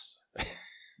nuts.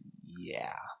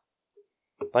 Yeah.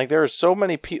 Like there are so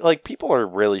many people, like people are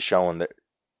really showing that,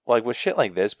 like with shit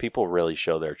like this, people really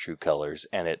show their true colors,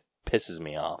 and it pisses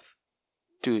me off.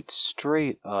 Dude,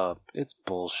 straight up, it's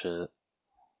bullshit.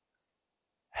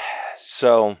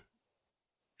 So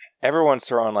everyone's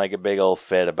throwing like a big old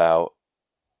fit about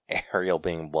Ariel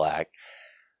being black.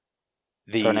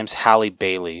 So her name's Halle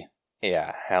Bailey.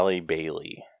 Yeah, Halle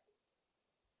Bailey.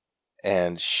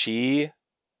 And she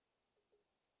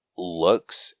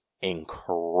looks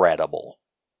incredible.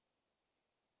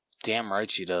 Damn right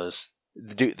she does.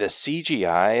 Dude, the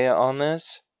CGI on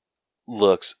this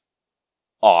looks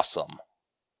awesome.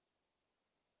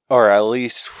 Or at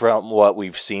least from what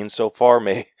we've seen so far.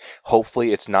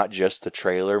 Hopefully it's not just the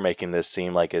trailer making this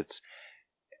seem like it's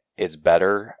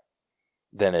better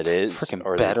than it is.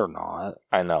 Freaking better not.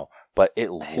 I know. But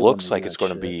it looks like it's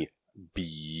going to be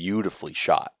beautifully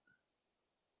shot.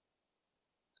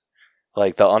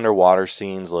 Like, the underwater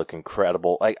scenes look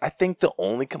incredible. Like, I think the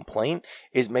only complaint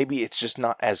is maybe it's just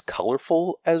not as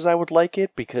colorful as I would like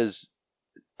it, because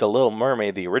the Little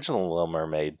Mermaid, the original Little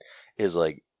Mermaid, is,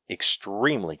 like,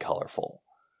 extremely colorful.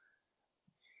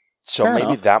 So Fair maybe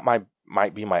enough. that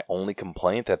might be my only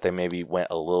complaint, that they maybe went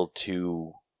a little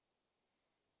too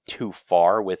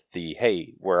far with the,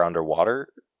 hey, we're underwater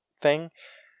thing.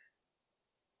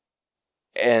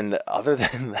 And other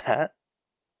than that,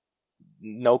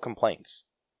 no complaints.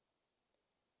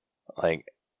 Like,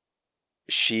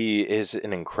 she is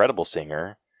an incredible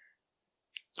singer.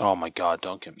 Oh my god,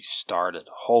 don't get me started.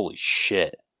 Holy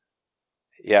shit.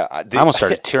 Yeah. I almost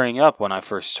started tearing up when I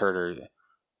first heard her.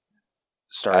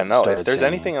 I know. If there's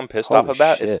singing. anything I'm pissed off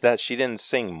about, it's that she didn't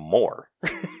sing more.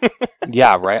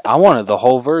 Yeah, right? I wanted the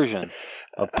whole version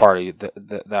of Party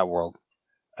That World.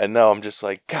 I know. I'm just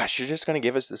like, gosh, you're just going to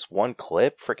give us this one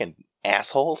clip? Freaking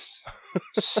assholes.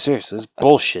 Seriously, this is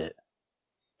bullshit.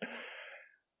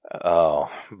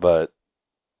 Oh, but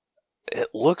it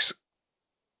looks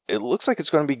like it's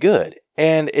going to be good.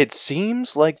 And it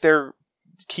seems like they're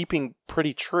keeping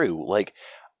pretty true. Like,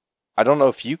 I don't know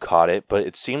if you caught it, but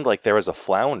it seemed like there was a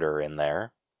flounder in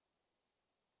there.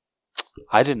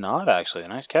 I did not, actually.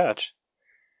 Nice catch.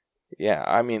 Yeah,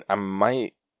 I mean, I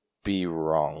might be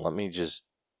wrong. Let me just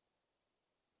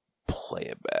play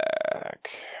it back.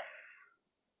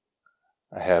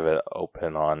 I have it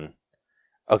open on...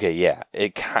 Okay, yeah.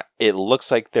 It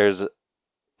looks like there's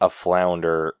a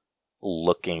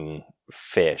flounder-looking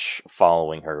fish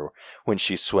following her when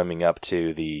she's swimming up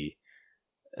to the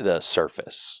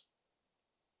surface.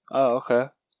 Oh, okay.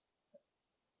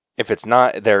 If it's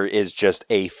not, there is just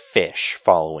a fish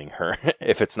following her.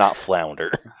 If it's not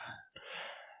flounder.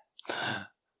 I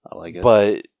like it.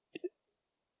 But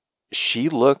she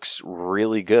looks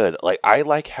really good. Like, I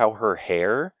like how her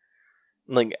hair...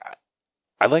 Like,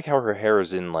 I like how her hair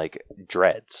is in, like,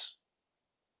 dreads.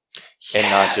 Yes! And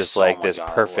not just, like, this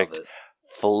perfect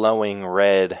flowing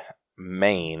red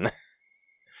mane.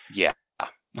 Yeah.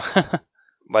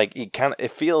 Like,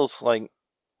 it feels like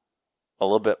a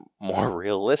little bit more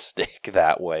realistic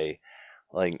that way.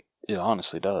 Like, it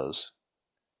honestly does.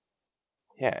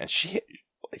 Yeah, and she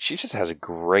just has a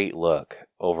great look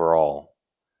overall.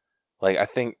 Like, I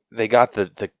think they got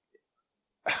the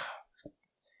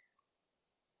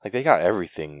like, they got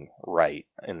everything right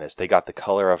in this. They got the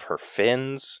color of her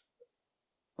fins,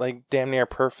 like, damn near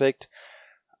perfect.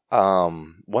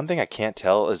 One thing I can't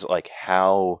tell is, like,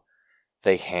 how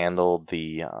they handled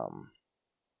the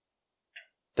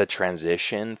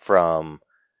transition from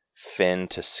fin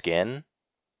to skin.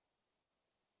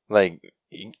 Like,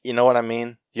 you know what I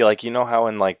mean? You know how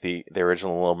in, like, the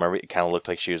original Little Mermaid, it kind of looked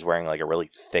like she was wearing, like, a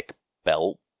really thick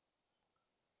belt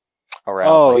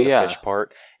around the fish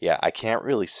part? Yeah, I can't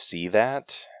really see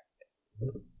that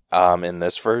in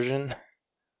this version.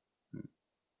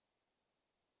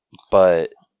 But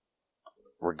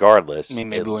regardless... I mean,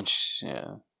 maybe when she...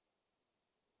 Yeah.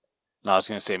 No, I was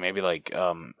going to say, maybe, like,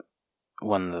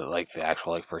 when the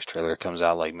actual, like, first trailer comes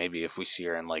out, like, maybe if we see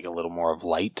her in, like, a little more of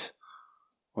light,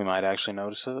 we might actually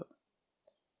notice it.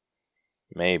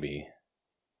 Maybe.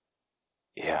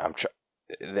 Yeah,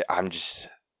 I'm just...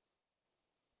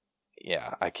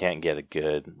 Yeah, I can't get a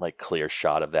good, like, clear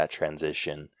shot of that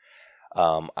transition.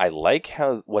 I like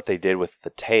what they did with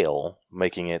the tail,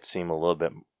 making it seem a little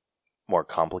bit more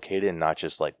complicated and not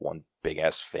just, like, one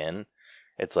big-ass fin.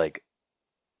 It's, like,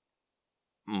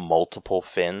 multiple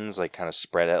fins, like, kind of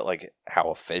spread out, like, how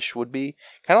a fish would be.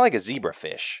 Kind of like a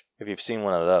zebrafish, if you've seen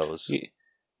one of those.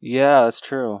 Yeah, that's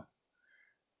true.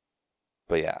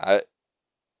 But yeah,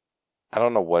 I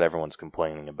don't know what everyone's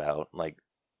complaining about. Like,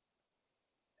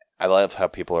 I love how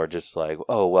people are just like,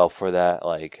 oh, well, for that,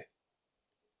 like,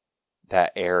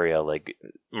 that area, like,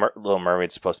 Little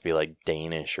Mermaid's supposed to be, like,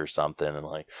 Danish or something, and,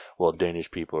 like, well,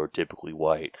 Danish people are typically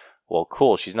white. Well,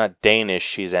 cool, she's not Danish,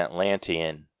 she's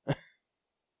Atlantean.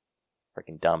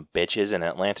 Freaking dumb bitches, and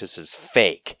Atlantis is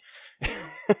fake. It's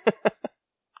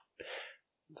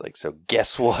like, so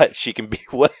guess what? She can be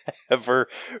whatever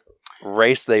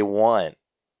race they want.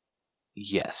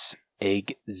 Yes,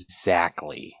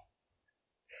 exactly.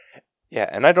 Yeah,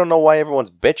 and I don't know why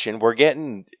everyone's bitching. We're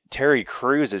getting Terry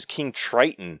Crews as King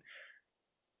Triton.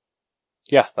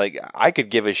 Yeah. Like, I could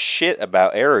give a shit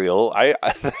about Ariel. I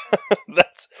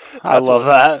love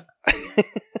that.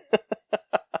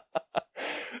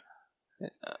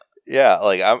 Yeah,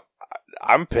 like,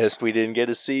 I'm pissed we didn't get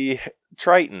to see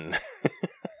Triton.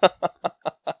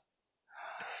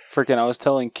 Freaking, I was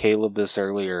telling Caleb this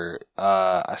earlier.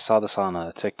 I saw this on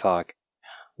a TikTok.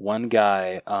 One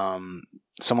guy,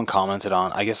 someone commented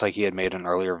on, I guess, like, he had made an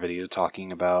earlier video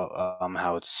talking about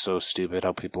how it's so stupid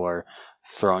how people are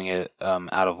throwing it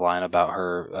out of line about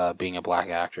her being a black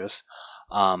actress.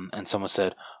 And someone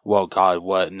said, well, God,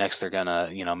 what, next they're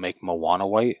gonna, make Moana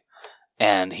white?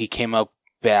 And he came up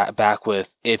back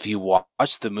with, if you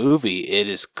watch the movie, it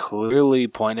is clearly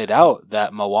pointed out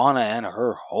that Moana and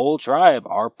her whole tribe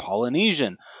are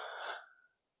Polynesian.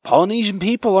 Polynesian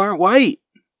people aren't white.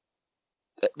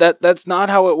 That's not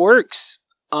how it works.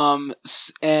 And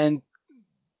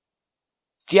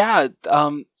yeah,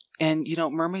 and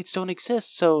mermaids don't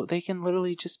exist, so they can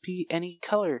literally just be any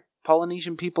color.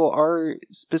 Polynesian people are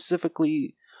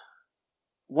specifically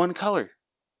one color.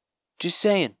 Just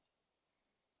saying.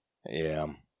 Yeah.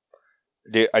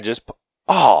 Dude,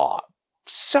 oh,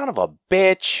 son of a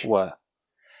bitch.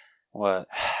 What?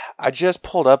 I just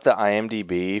pulled up the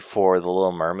IMDb for The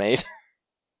Little Mermaid.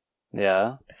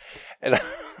 Yeah. And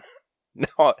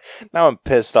now I'm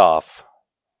pissed off.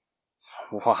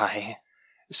 Why?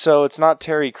 So it's not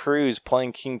Terry Crews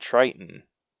playing King Triton.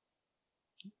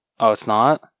 Oh, it's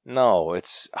not? No,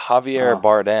 it's Javier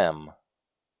Bardem.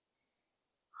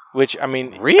 Which, I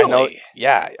mean... Really?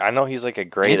 I know he's like a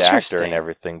great actor and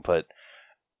everything, but...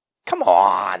 Come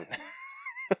on!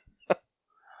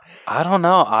 I don't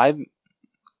know. I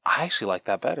actually like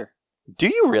that better. Do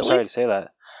you really? I'm sorry to say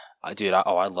that. Dude,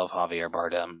 I love Javier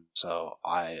Bardem, so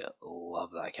I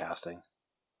love that casting.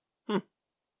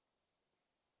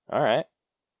 Alright.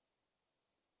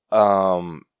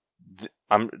 I'm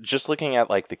just looking at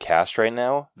like the cast right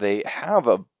now. They have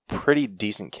a pretty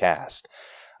decent cast.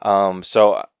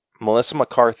 So Melissa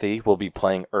McCarthy will be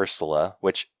playing Ursula,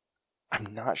 which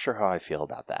I'm not sure how I feel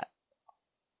about that.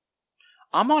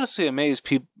 I'm honestly amazed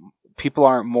people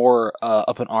aren't more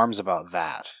up in arms about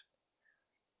that.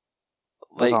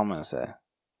 That's all I'm going to say.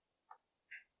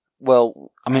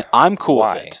 Well, I mean, I'm cool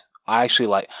with it. I actually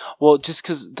like... Well, just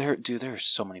because there are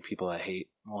so many people that hate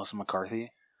Melissa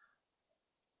McCarthy.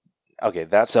 Okay,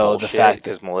 that's so bullshit, the fact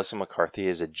because Melissa McCarthy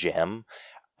is a gem.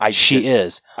 She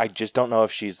is. I just don't know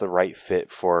if she's the right fit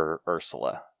for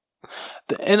Ursula.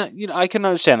 And I can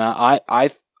understand that.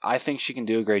 I think she can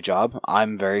do a great job.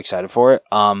 I'm very excited for it.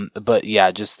 But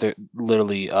yeah, just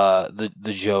literally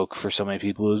the joke for so many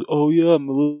people is, oh yeah,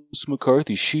 Melissa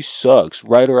McCarthy, she sucks.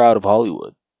 Write her out of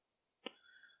Hollywood.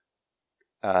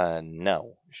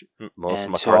 No. Melissa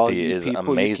McCarthy is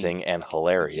amazing and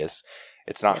hilarious.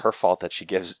 It's not her fault that she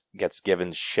gets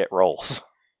given shit roles.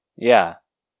 Yeah.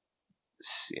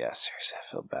 Yeah, seriously,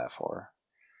 I feel bad for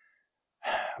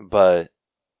her. But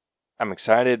I'm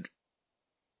excited.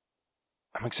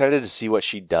 I'm excited to see what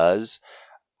she does.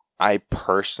 I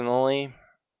personally,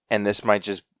 and this might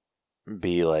just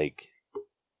be like,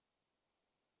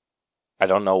 I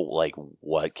don't know like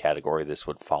what category this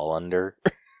would fall under.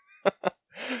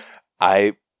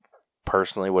 I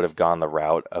personally would have gone the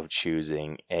route of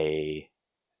choosing a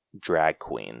drag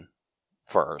queen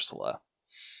for Ursula.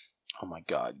 Oh my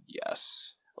god,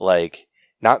 yes. Like,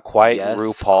 not quite yes,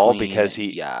 RuPaul, queen, because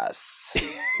he... Yes.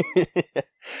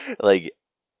 like,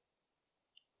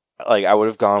 I would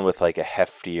have gone with, like, a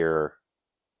heftier...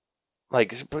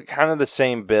 Like, kind of the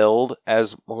same build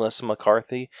as Melissa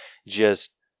McCarthy,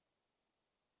 just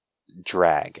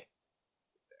drag.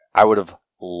 I would have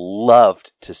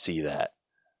loved to see that.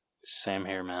 Same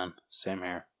here, man. Same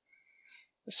here.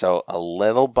 So, a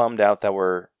little bummed out that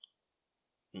we're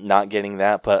not getting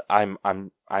that, but I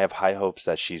have high hopes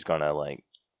that she's gonna like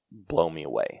blow me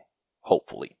away.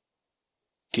 Hopefully.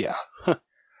 Yeah.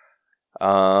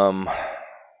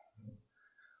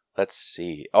 Let's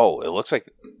see. Oh, it looks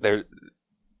like they're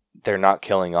not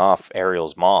killing off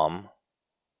Ariel's mom.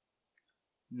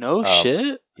 No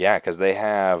shit? Yeah, because they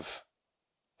have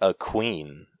a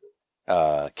queen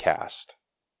cast.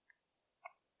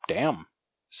 Damn.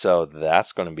 So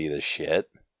that's gonna be the shit.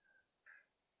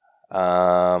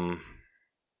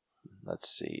 Let's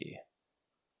see.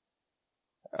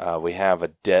 We have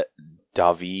a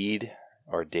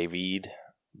David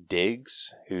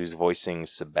Diggs, who's voicing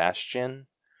Sebastian.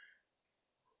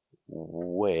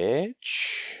 What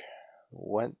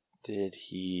did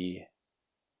he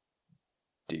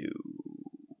do?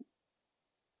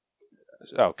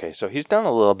 Okay, so he's done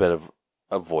a little bit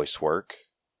of voice work.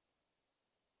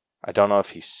 I don't know if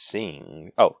he's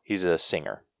singing. Oh, he's a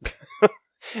singer.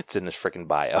 It's in his freaking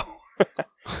bio.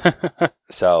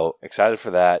 So, excited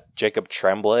for that. Jacob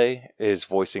Tremblay is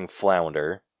voicing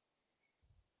Flounder.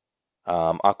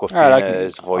 Aquafina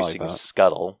is voicing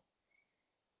Scuttle.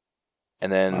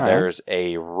 And then there's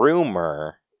a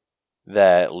rumor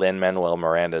that Lin-Manuel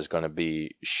Miranda is going to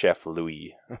be Chef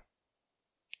Louis.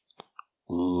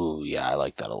 Ooh, yeah, I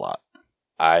like that a lot.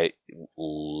 I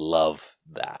love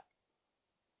that.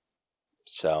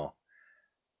 So,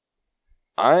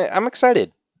 I'm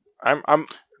excited. I'm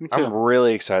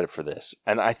really excited for this,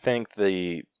 and I think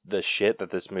the shit that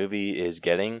this movie is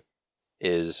getting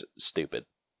is stupid.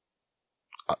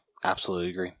 I absolutely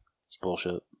agree. It's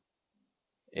bullshit.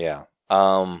 Yeah.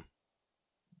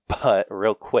 But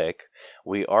real quick,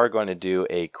 we are going to do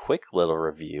a quick little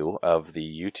review of the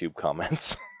YouTube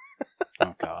comments.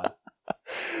 Oh God.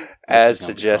 As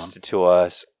suggested to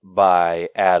us by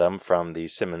Adam from the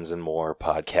Simmons and More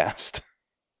podcast.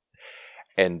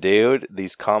 And dude,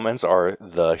 these comments are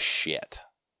the shit.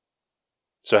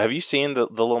 So have you seen the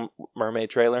Little Mermaid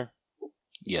trailer?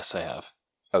 Yes, I have.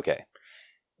 Okay.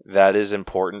 That is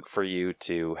important for you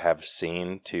to have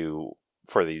seen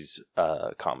for these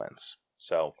comments.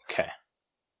 So, okay.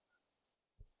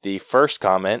 The first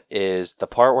comment is the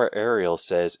part where Ariel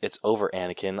says, "It's over,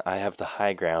 Anakin. I have the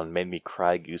high ground." Made me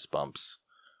cry goosebumps.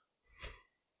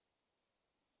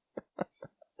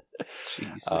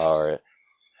 Jesus. All right.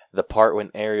 The part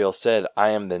when Ariel said, "I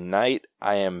am the knight,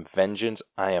 I am vengeance,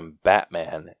 I am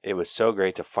Batman." It was so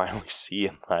great to finally see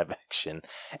in live action.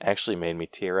 Actually made me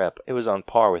tear up. It was on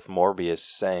par with Morbius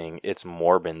saying, "It's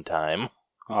Morbin time."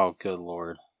 Oh, good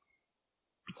lord.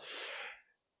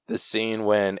 The scene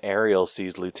when Ariel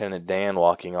sees Lieutenant Dan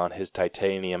walking on his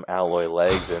titanium alloy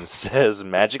legs and says,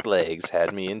 "Magic legs,"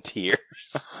 had me in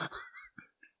tears.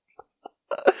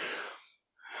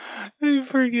 He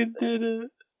freaking did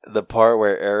it. The part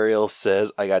where Ariel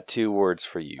says, "I got 2 words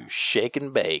for you, shake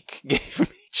and bake," gave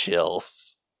me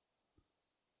chills.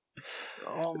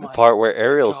 Oh my the part where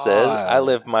Ariel God. says, "I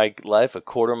live my life a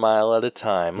quarter mile at a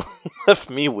time," left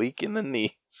me weak in the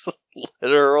knees.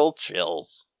 Literal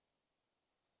chills.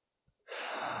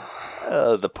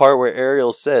 The part where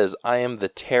Ariel says, "I am the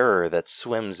terror that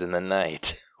swims in the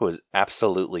night," was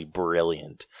absolutely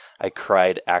brilliant. I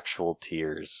cried actual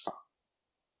tears.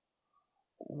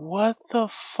 What the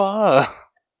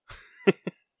fuck?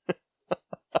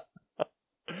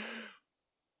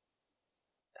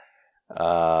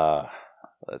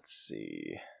 Let's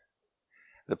see.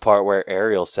 The part where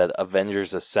Ariel said,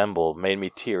 "Avengers Assemble," made me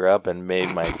tear up and made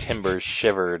my timbers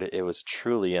shivered. It was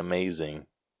truly amazing.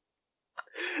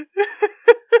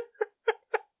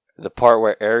 The part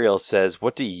where Ariel says,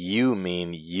 "What do you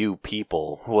mean, you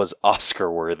people?" was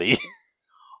Oscar worthy.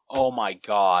 Oh my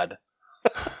God.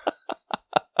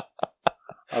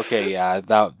 Okay, yeah,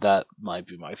 that might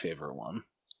be my favorite one.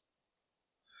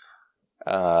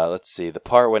 Let's see. The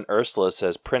part when Ursula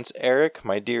says, "Prince Eric,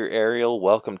 my dear Ariel,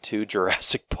 welcome to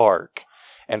Jurassic Park,"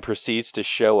 and proceeds to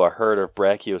show a herd of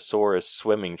Brachiosaurus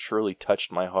swimming truly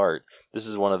touched my heart. This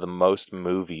is one of the most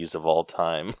movies of all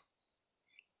time.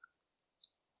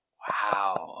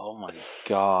 Wow. Oh my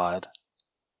God.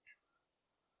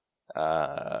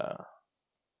 The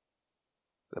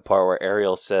part where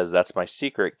Ariel says, "That's my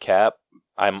secret, Cap.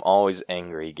 I'm always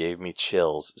angry," gave me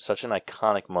chills. Such an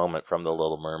iconic moment from The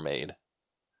Little Mermaid.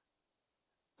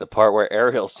 The part where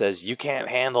Ariel says, "You can't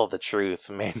handle the truth,"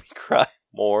 made me cry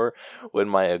more when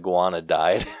my iguana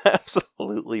died.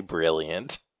 Absolutely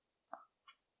brilliant.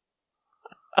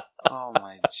 Oh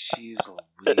my jeez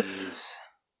Louise.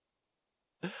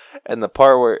 And the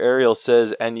part where Ariel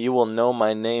says, "And you will know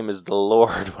my name is the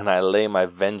Lord when I lay my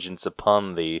vengeance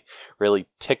upon thee," really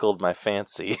tickled my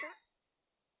fancy.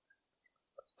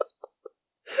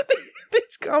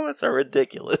 These comments are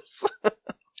ridiculous.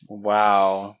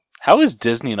 Wow. How has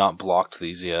Disney not blocked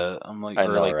these yet? I'm like,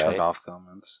 turned off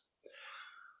comments.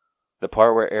 The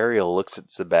part where Ariel looks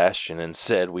at Sebastian and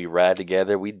said, "We ride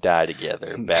together, we die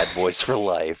together. Bad boys for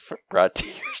life," brought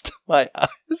tears to my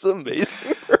eyes.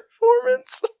 Amazing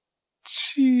performance.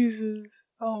 Jesus.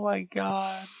 Oh my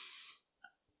God.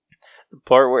 The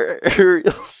part where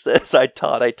Ariel says, I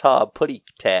taught, putty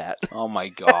tat." Oh my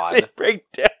God. They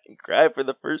break down and cry for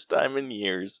the first time in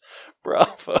years.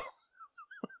 Bravo.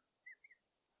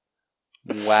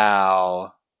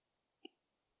 Wow.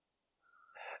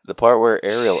 The part where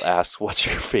Ariel asks, "What's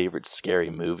your favorite scary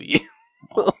movie?"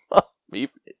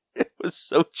 It was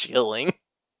so chilling.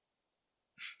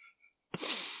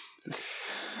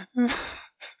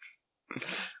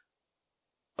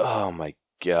 Oh my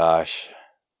gosh.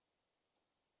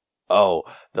 Oh,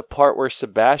 the part where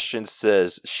Sebastian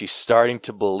says she's starting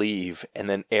to believe, and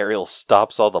then Ariel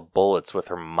stops all the bullets with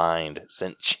her mind,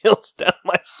 sent chills down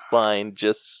my spine.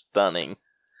 Just stunning.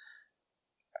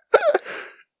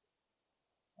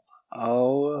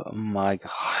 Oh my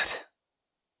God.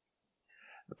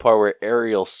 The part where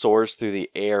Ariel soars through the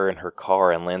air in her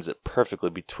car and lands it perfectly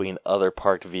between other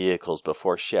parked vehicles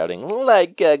before shouting,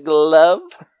 "Like a glove."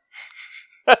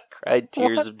 I cried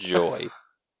tears of joy.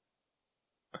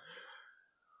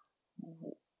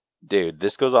 Dude,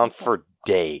 this goes on for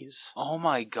days. Oh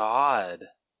my God.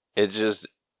 It just,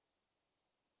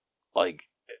 like,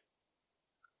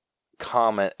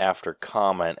 comment after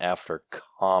comment after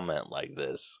comment like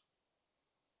this.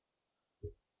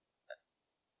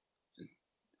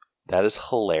 That is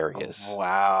hilarious. Oh,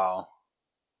 wow.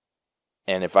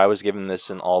 And if I was giving this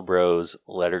an All Bros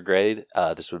letter grade,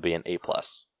 this would be an A+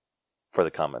 for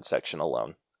the comment section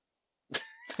alone.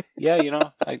 Yeah, you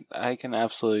know, I can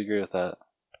absolutely agree with that.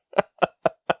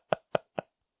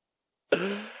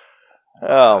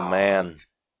 Oh, man.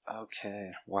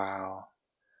 Okay, wow.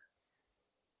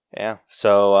 Yeah,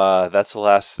 so that's the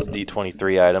last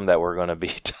D23 item that we're going to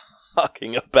be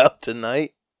talking about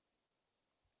tonight.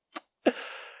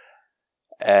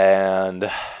 And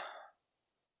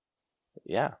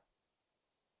yeah.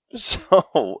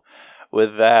 So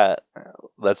with that,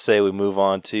 let's say we move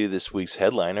on to this week's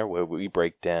headliner where we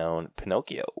break down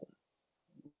Pinocchio.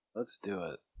 Let's do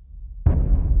it.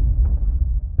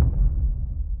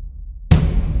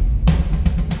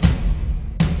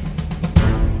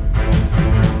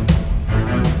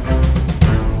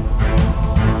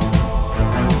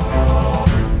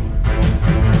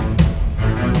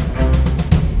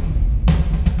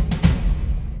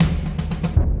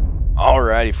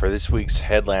 Alrighty, for this week's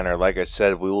headliner, like I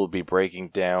said, we will be breaking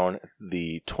down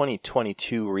the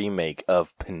 2022 remake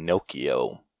of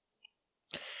Pinocchio.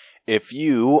 If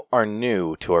you are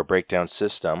new to our breakdown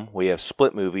system, we have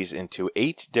split movies into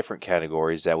 8 different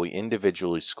categories that we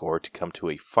individually score to come to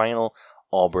a final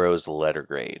All Bros letter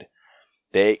grade.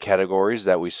 The 8 categories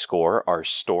that we score are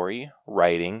story,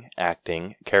 writing,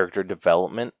 acting, character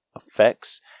development,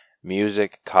 effects,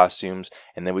 music, costumes,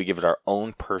 and then we give it our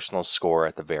own personal score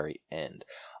at the very end.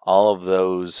 All of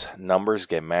those numbers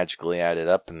get magically added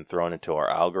up and thrown into our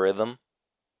algorithm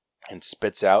and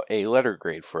spits out a letter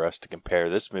grade for us to compare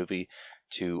this movie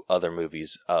to other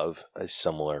movies of a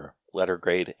similar letter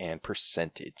grade and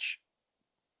percentage.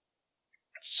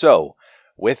 So,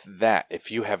 with that,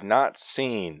 if you have not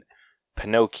seen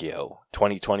Pinocchio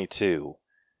 2022,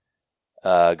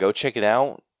 go check it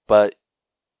out, but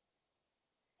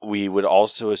we would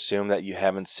also assume that you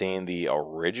haven't seen the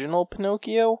original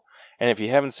Pinocchio. And if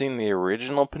you haven't seen the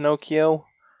original Pinocchio,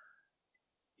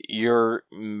 you're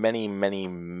many, many,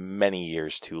 many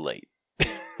years too late.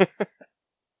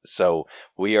 So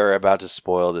we are about to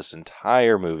spoil this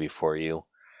entire movie for you.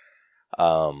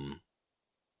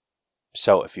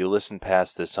 So if you listen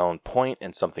past this own point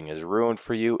and something is ruined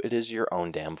for you, it is your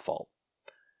own damn fault.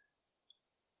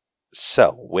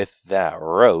 So with that,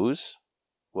 Rose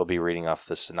will be reading off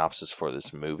the synopsis for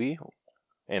this movie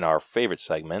in our favorite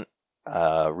segment,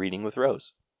 Reading with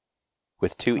Rose.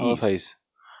 With 2 E's.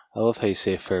 I love how you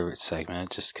say favorite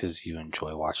segment just because you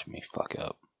enjoy watching me fuck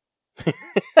up.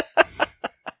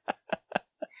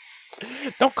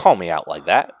 Don't call me out like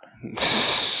that.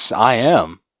 I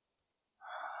am.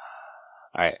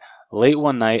 Alright. Late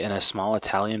one night in a small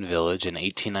Italian village in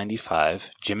 1895,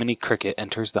 Jiminy Cricket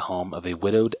enters the home of a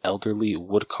widowed elderly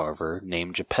woodcarver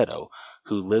named Geppetto,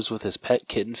 who lives with his pet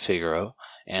kitten Figaro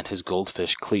and his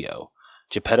goldfish Cleo.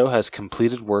 Geppetto has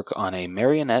completed work on a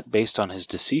marionette based on his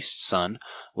deceased son,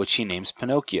 which he names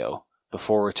Pinocchio.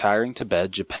 Before retiring to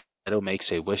bed, Geppetto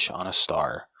makes a wish on a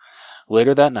star.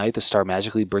 Later that night, the star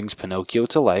magically brings Pinocchio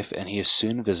to life, and he is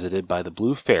soon visited by the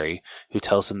Blue Fairy, who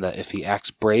tells him that if he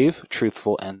acts brave,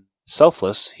 truthful, and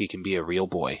selfless, he can be a real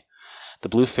boy. The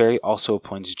Blue Fairy also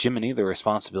appoints Jiminy the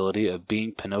responsibility of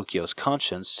being Pinocchio's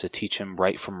conscience to teach him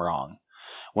right from wrong.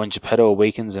 When Geppetto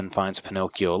awakens and finds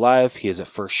Pinocchio alive, he is at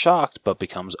first shocked, but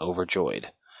becomes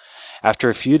overjoyed. After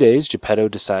a few days, Geppetto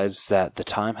decides that the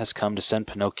time has come to send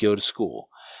Pinocchio to school.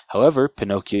 However,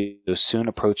 Pinocchio is soon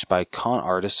approached by con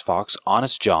artist fox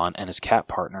Honest John and his cat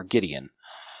partner Gideon.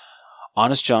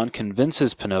 Honest John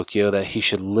convinces Pinocchio that he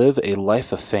should live a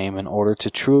life of fame in order to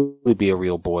truly be a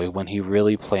real boy, when he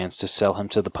really plans to sell him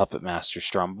to the puppet master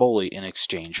Stromboli in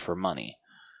exchange for money.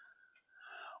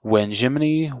 When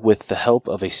Jiminy, with the help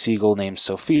of a seagull named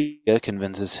Sophia,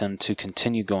 convinces him to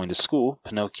continue going to school,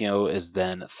 Pinocchio is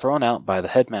then thrown out by the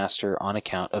headmaster on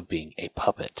account of being a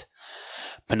puppet.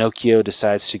 Pinocchio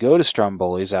decides to go to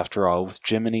Stromboli's after all, with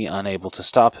Jiminy unable to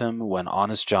stop him when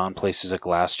Honest John places a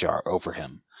glass jar over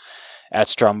him. At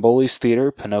Stromboli's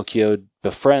theater, Pinocchio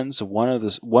befriends one of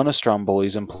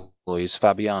Stromboli's employees,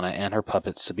 Fabiana, and her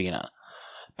puppet Sabina.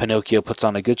 Pinocchio puts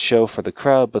on a good show for the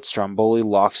crowd, but Stromboli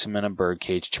locks him in a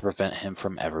birdcage to prevent him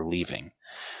from ever leaving.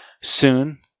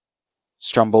 Soon,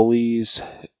 Stromboli's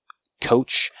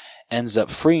coach ends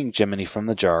up freeing Jiminy from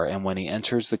the jar, and when he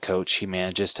enters the coach, he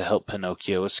manages to help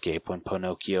Pinocchio escape when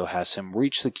Pinocchio has him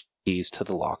reach the keys to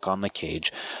the lock on the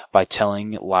cage by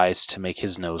telling lies to make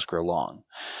his nose grow long.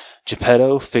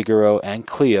 Geppetto, Figaro, and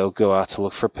Cleo go out to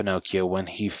look for Pinocchio when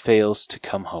he fails to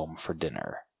come home for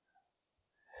dinner.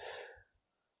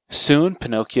 Soon,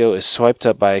 Pinocchio is swiped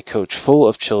up by a coach full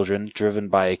of children, driven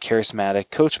by a charismatic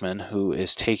coachman who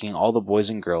is taking all the boys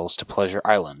and girls to Pleasure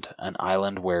Island, an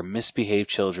island where misbehaved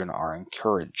children are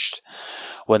encouraged.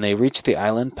 When they reach the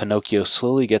island, Pinocchio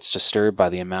slowly gets disturbed by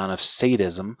the amount of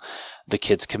sadism the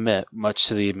kids commit, much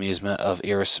to the amusement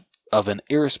of an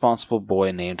irresponsible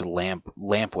boy named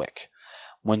Lampwick.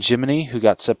 When Jiminy, who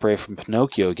got separated from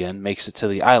Pinocchio again, makes it to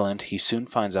the island, he soon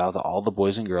finds out that all the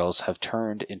boys and girls have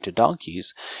turned into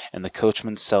donkeys, and the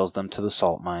coachman sells them to the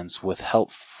salt mines with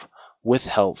help with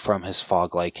help from his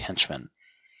fog-like henchmen.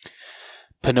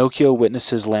 Pinocchio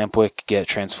witnesses Lampwick get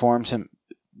transformed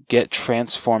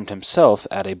himself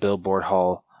at a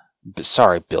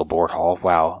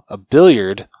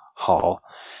billiard hall,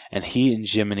 and he and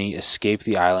Jiminy escape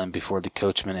the island before the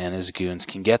coachman and his goons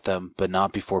can get them, but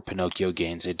not before Pinocchio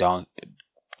gains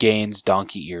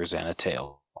donkey ears and a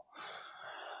tail.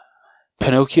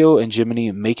 Pinocchio and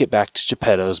Jiminy make it back to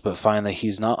Geppetto's, but find that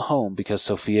he's not home because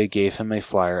Sophia gave him a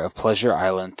flyer of Pleasure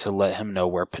Island to let him know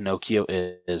where Pinocchio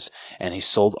is, and he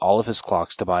sold all of his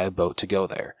clocks to buy a boat to go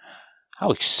there. How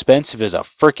expensive is a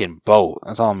freaking boat?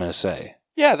 That's all I'm going to say.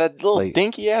 Yeah, that little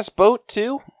dinky-ass boat,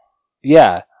 too?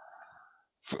 Yeah.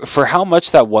 For how much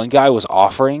that one guy was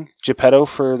offering Geppetto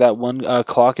for that one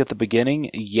clock at the beginning,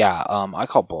 yeah, I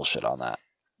call bullshit on that.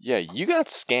 Yeah, you got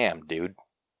scammed, dude.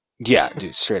 Yeah,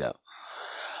 dude, straight up.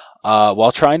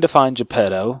 While trying to find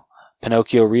Geppetto,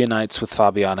 Pinocchio reunites with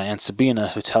Fabiana and Sabina,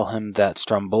 who tell him that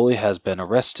Stromboli has been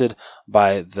arrested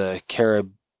by the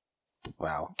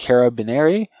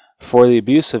Carabinieri for the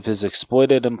abuse of his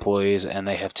exploited employees, and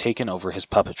they have taken over his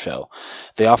puppet show.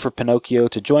 They offer Pinocchio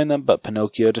to join them, but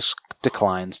Pinocchio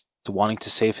declines, wanting to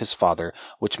save his father,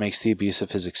 which makes the abuse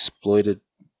of his exploited...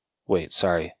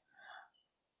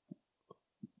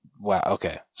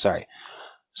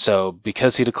 So,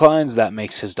 because he declines, that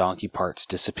makes his donkey parts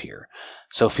disappear.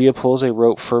 Sophia pulls a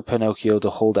rope for Pinocchio to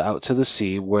hold out to the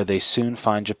sea, where they soon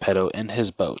find Geppetto in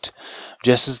his boat.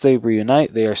 Just as they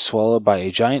reunite, they are swallowed by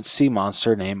a giant sea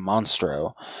monster named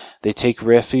Monstro. They take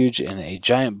refuge in a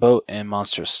giant boat in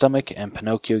Monstro's stomach, and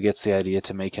Pinocchio gets the idea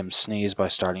to make him sneeze by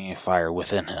starting a fire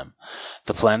within him.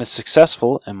 The plan is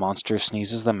successful, and Monstro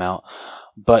sneezes them out,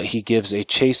 but he gives a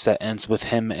chase that ends with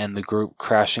him and the group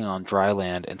crashing on dry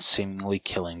land and seemingly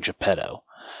killing Geppetto.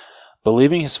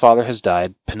 Believing his father has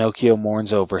died, Pinocchio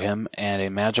mourns over him, and a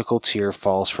magical tear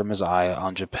falls from his eye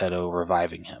on Geppetto,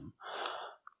 reviving him.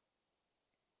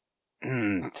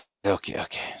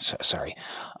 Sorry.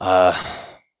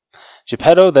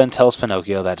 Geppetto then tells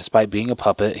Pinocchio that despite being a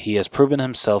puppet, he has proven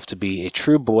himself to be a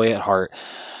true boy at heart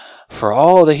for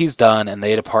all that he's done, and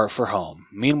they depart for home.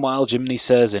 Meanwhile, Jiminy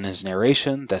says in his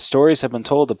narration that stories have been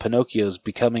told of Pinocchio's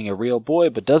becoming a real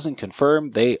boy, but doesn't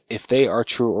confirm if they are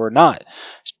true or not,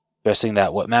 stressing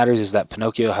that what matters is that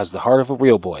Pinocchio has the heart of a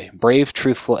real boy, brave,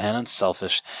 truthful, and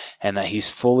unselfish, and that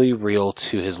he's fully real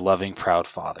to his loving, proud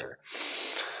father.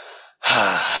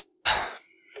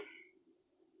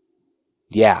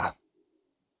 Yeah.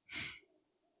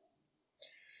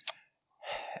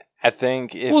 I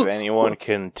think if anyone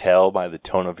can tell by the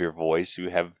tone of your voice, you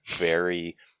have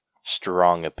very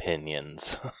strong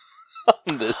opinions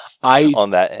on this, on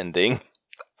that ending.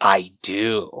 I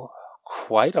do.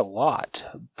 Quite a lot.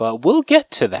 But we'll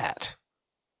get to that.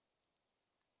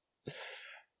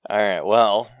 Alright,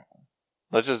 well,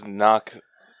 let's just knock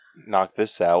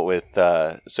this out with,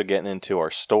 so getting into our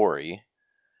story.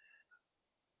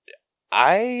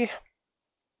 I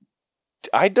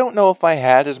don't know if I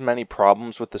had as many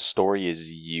problems with the story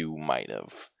as you might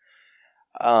have.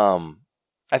 I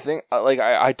think,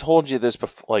 I told you this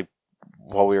before,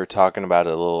 while we were talking about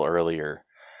it a little earlier.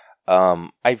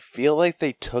 I feel like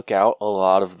they took out a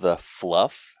lot of the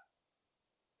fluff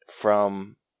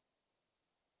from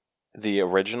the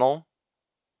original.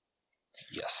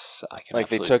 Yes, I can.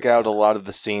 They took out a lot of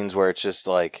the scenes where it's just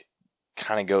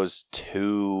kind of goes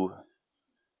to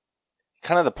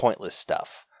kind of the pointless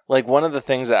stuff. One of the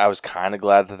things that I was kind of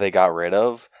glad that they got rid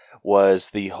of was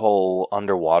the whole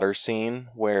underwater scene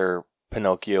where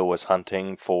Pinocchio was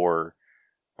hunting for,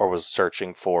 or was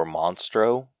searching for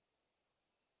Monstro.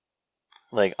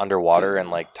 Underwater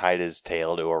and, tied his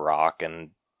tail to a rock and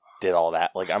did all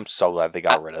that. I'm so glad they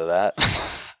got rid of that.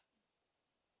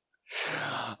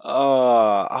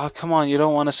 Come on, you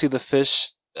don't want to see the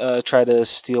fish try to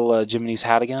steal Jiminy's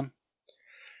hat again?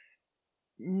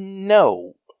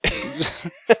 No.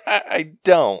 I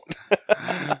don't.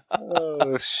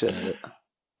 Oh shit.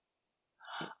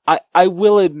 I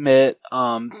will admit,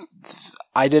 I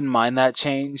didn't mind that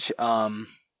change.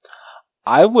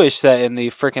 I wish that in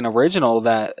the freaking original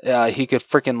that he could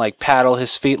freaking paddle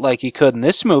his feet like he could in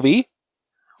this movie.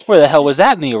 Where the hell was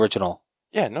that in the original?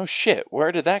 Yeah, no shit.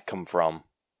 Where did that come from?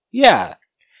 Yeah.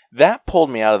 That pulled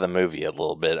me out of the movie a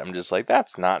little bit. I'm just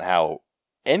that's not how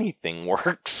anything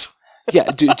works.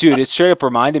 Yeah, dude, it straight up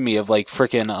reminded me of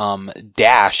freaking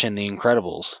Dash in The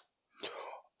Incredibles.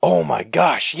 Oh my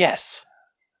gosh, yes.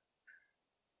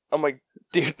 I'm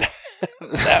dude,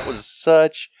 that was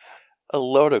such a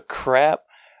load of crap.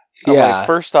 I'm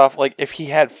first off, if he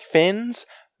had fins,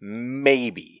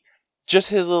 maybe.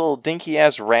 Just his little dinky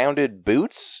ass rounded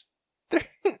boots?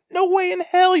 No way in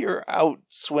hell you're out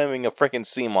swimming a freaking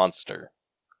sea monster.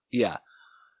 Yeah.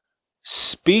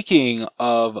 Speaking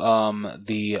of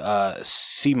the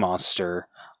sea monster,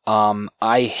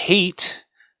 I hate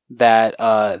that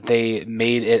they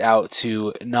made it out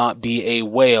to not be a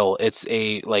whale. It's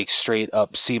a like straight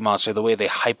up sea monster. The way they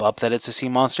hype up that it's a sea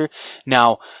monster.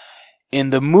 Now, in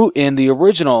the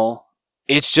original,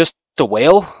 it's just a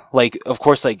whale. Like, of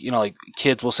course, like, you know, like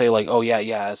kids will say like, oh yeah,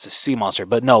 it's a sea monster,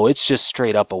 but no, it's just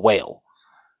straight up a whale.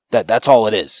 That's all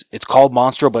it is. It's called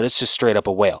Monstro, but it's just straight up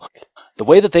a whale. The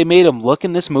way that they made him look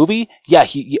in this movie,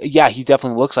 he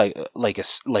definitely looks like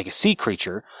a sea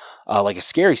creature, like a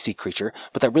scary sea creature.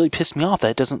 But that really pissed me off.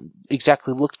 That it doesn't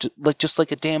exactly look just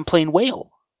like a damn plain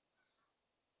whale.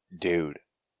 Dude,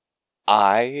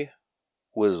 I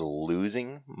was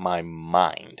losing my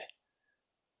mind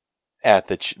at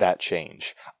that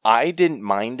change. I didn't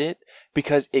mind it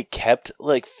because it kept,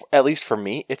 like, at least for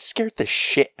me, it scared the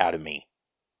shit out of me.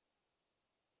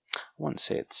 I wouldn't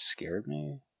say it scared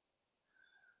me.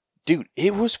 Dude,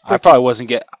 it was I probably wasn't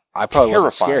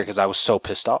terrifying. scared because I was so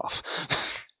pissed off.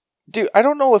 Dude, I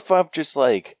don't know if I'm just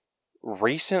like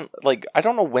recent, like, I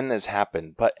don't know when this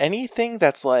happened, but anything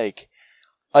that's like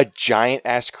a giant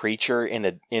ass creature in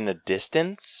a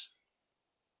distance,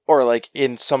 or like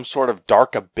in some sort of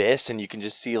dark abyss and you can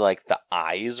just see like the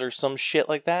eyes or some shit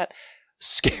like that,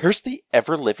 scares the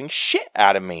ever living shit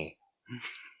out of me.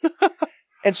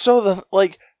 And so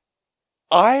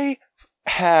I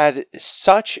had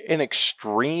such an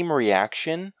extreme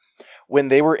reaction when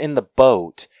they were in the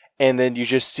boat and then you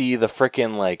just see the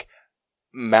frickin' like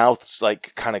mouths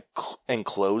like kind of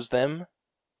enclose them.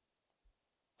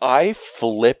 I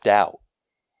flipped out.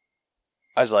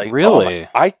 I was like, really?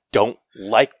 I don't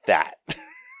like that.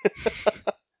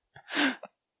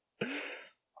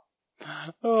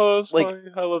 Oh, that's like, funny.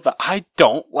 I love that. I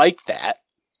don't like that.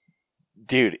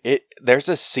 Dude, there's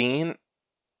a scene.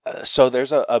 So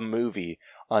there's a movie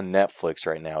on Netflix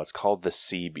right now. It's called The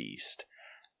Sea Beast.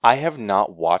 I have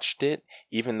not watched it,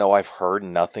 even though I've heard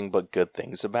nothing but good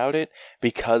things about it,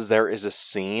 because there is a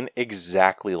scene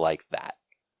exactly like that.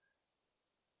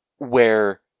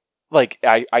 Where, like,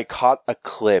 I caught a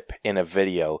clip in a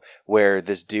video where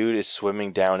this dude is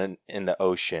swimming down in the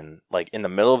ocean, like in the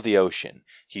middle of the ocean.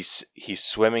 He's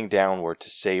swimming downward to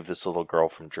save this little girl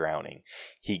from drowning.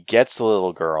 He gets the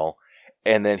little girl,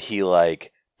 and then he,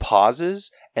 like,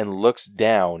 pauses and looks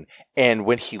down, and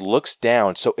when he looks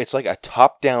down, so it's like a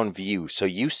top-down view, so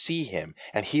you see him,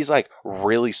 and he's like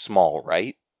really small,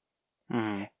 right?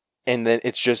 Mm-hmm. And then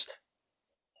it's just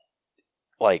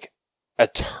like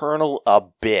eternal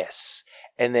abyss,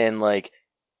 and then like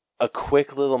a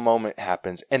quick little moment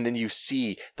happens, and then you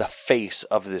see the face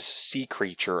of this sea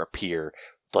creature appear,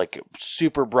 like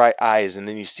super bright eyes, and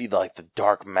then you see the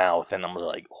dark mouth, and I'm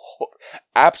like, oh,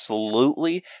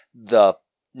 absolutely the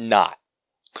not.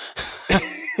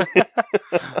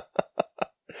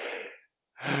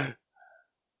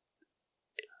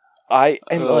 I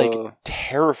am like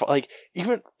terrified. Like,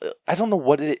 even I don't know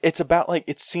what it's about. Like,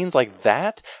 it's scenes like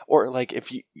that, or like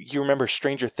if you remember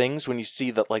Stranger Things when you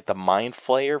see the like the mind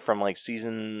flayer from like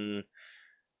season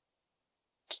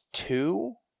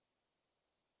 2.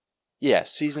 Yeah,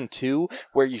 season 2,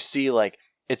 where you see like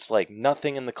it's like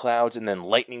nothing in the clouds, and then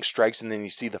lightning strikes, and then you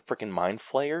see the freaking mind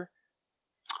flayer.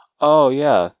 Oh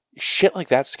yeah, shit like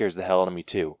that scares the hell out of me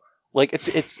too. Like it's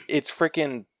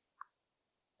freaking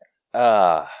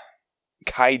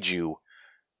kaiju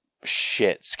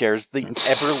shit scares the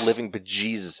ever living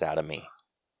bejesus out of me.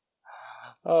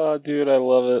 Oh, dude, I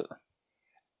love it.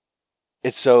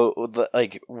 It's so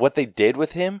like what they did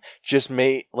with him just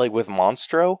made like with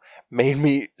Monstro made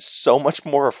me so much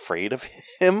more afraid of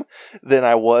him than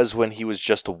I was when he was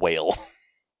just a whale.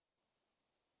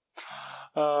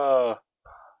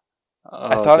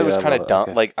 I thought it was kind of dumb.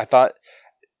 Okay. Like, I thought,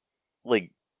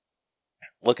 like,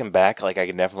 looking back, like, I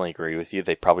can definitely agree with you.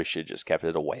 They probably should have just kept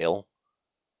it a whale.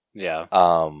 Yeah.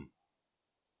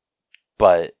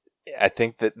 But I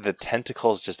think that the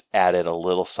tentacles just added a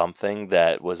little something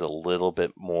that was a little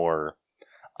bit more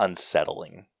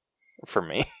unsettling for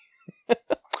me.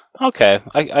 Okay.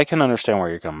 I can understand where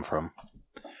you're coming from.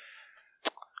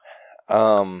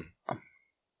 I'm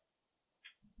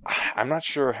not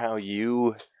sure how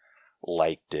you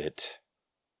liked it.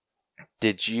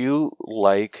 Did you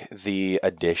like the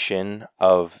addition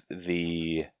of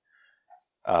the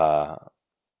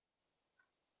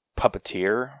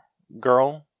puppeteer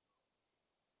girl?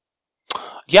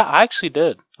 Yeah, I actually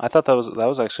did. I thought that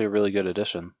was actually a really good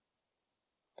addition.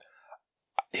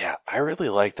 Yeah, I really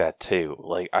like that too.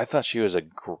 Like, I thought she was a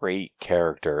great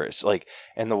character. It's like,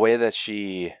 and the way that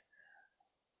she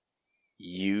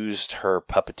used her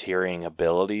puppeteering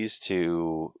abilities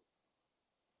to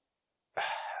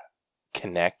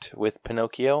connect with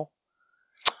Pinocchio.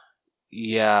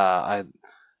 Yeah,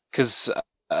 because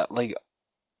like,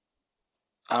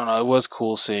 I don't know, it was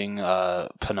cool seeing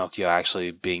Pinocchio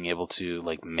actually being able to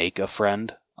like make a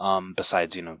friend.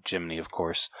 Besides, Jiminy, of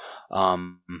course.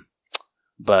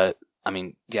 But I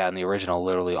mean, yeah, in the original,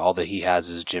 literally all that he has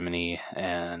is Jiminy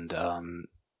and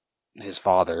his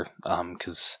father.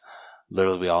 Because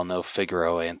literally we all know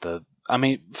Figaro ain't the. I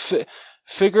mean,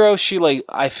 Figaro,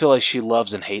 I feel like she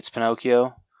loves and hates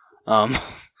Pinocchio.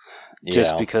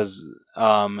 Just because.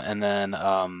 And then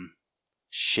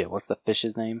shit, what's the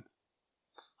fish's name?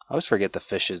 I always forget the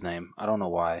fish's name. I don't know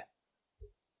why.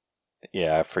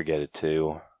 Yeah, I forget it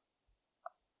too.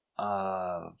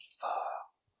 I'm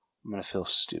gonna feel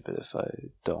stupid if I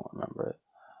don't remember it.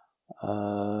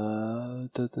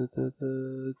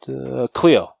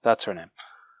 Cleo, that's her name.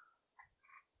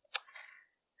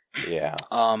 Yeah.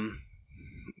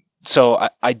 So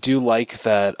I do like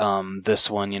that. This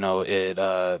one,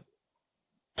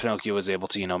 Pinocchio was able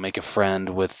to, make a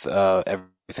friend with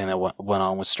everything that went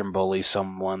on with Stromboli.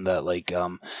 Someone that, like,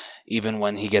 even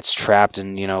when he gets trapped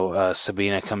and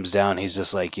Sabina comes down, he's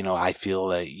just like, I feel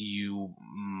that you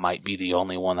might be the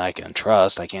only one I can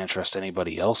trust. I can't trust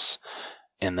anybody else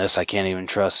in this. I can't even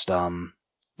trust. Oh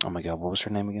my god, what was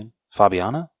her name again?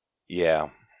 Fabiana? Yeah.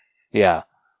 Yeah.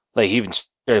 Like, he even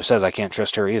straight up says I can't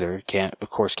trust her either. Can't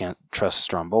trust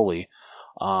Stromboli.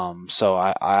 So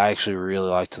I actually really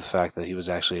liked the fact that he was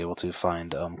actually able to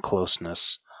find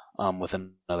closeness with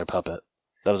another puppet.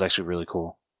 That was actually really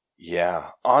cool. Yeah,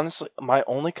 honestly, my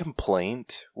only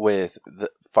complaint with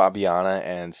Fabiana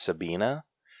and Sabina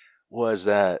was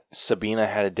that Sabina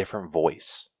had a different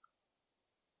voice,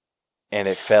 and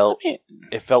it felt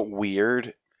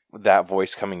weird, that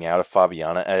voice coming out of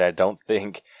Fabiana, and I don't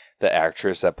think the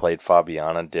actress that played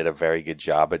Fabiana did a very good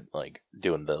job at like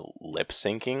doing the lip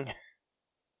syncing.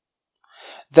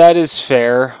 That is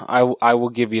fair. I will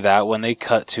give you that. When they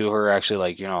cut to her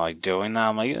actually doing that,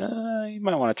 I'm like, you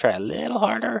might want to try a little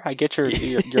harder. I get you're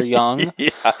young.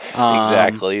 Yeah,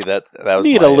 exactly. That was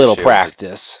need a little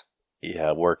practice.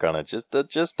 Yeah, work on it. Just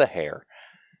the hair.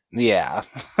 Yeah.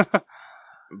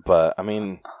 But I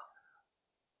mean,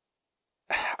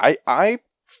 I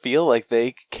feel like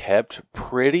they kept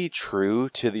pretty true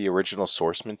to the original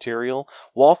source material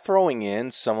while throwing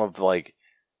in some of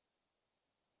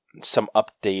some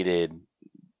updated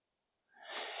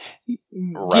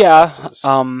references.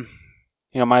 Yeah.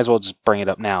 Might as well just bring it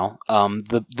up now.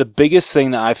 The biggest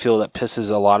thing that I feel that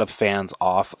pisses a lot of fans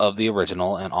off of the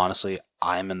original, and honestly,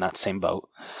 I'm in that same boat.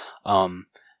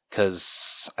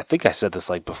 Because I think I said this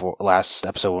like before last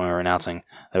episode when we were announcing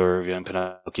that we were reviewing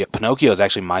Pinocchio. Pinocchio is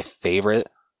actually my favorite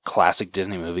classic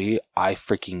Disney movie. I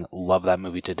freaking love that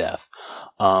movie to death.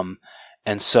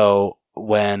 And so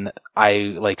when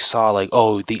I saw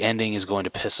the ending is going to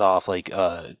piss off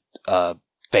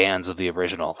fans of the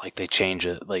original, they change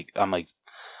it. I'm like,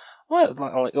 what?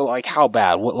 How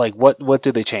bad? What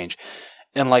did they change?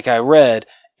 And I read,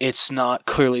 it's not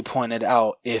clearly pointed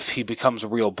out if he becomes a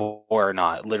real boy or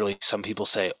not. Literally, some people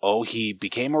say, oh, he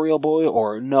became a real boy,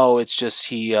 or no, it's just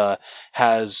he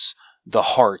has the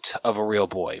heart of a real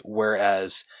boy.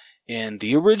 Whereas in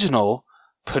the original,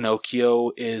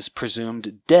 Pinocchio is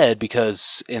presumed dead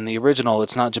because in the original,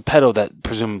 it's not Geppetto that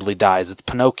presumably dies, it's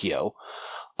Pinocchio.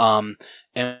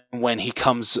 And when he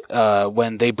comes,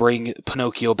 when they bring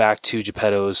Pinocchio back to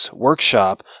Geppetto's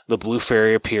workshop, the Blue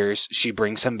Fairy appears, she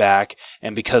brings him back,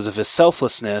 and because of his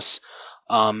selflessness,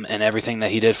 and everything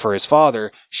that he did for his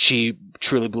father, she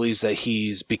truly believes that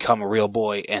he's become a real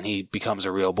boy, and he becomes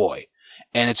a real boy.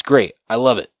 And it's great. I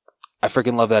love it. I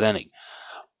freaking love that ending.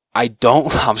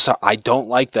 I'm sorry, I don't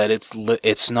like that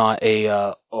it's not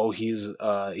a,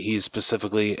 he's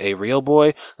specifically a real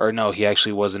boy, or no, he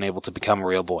actually wasn't able to become a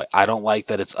real boy. I don't like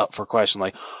that it's up for question,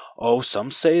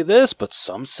 some say this, but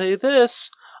some say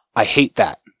this. I hate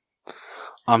that.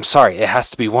 I'm sorry, it has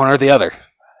to be one or the other.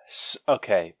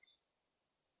 Okay.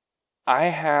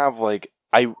 I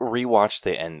rewatched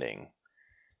the ending,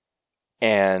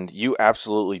 and you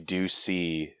absolutely do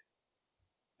see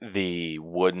the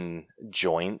wooden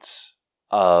joints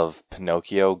of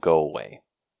Pinocchio go away.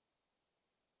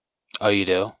 Oh, you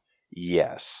do?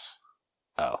 Yes.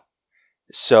 Oh.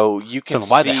 So you can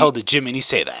why the hell did Jiminy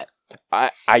say that?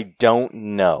 I don't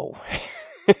know.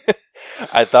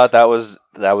 I thought that was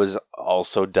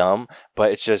also dumb,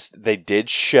 but it's just they did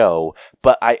show,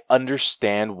 but I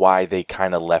understand why they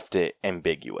kind of left it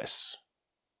ambiguous.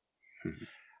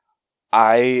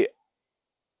 I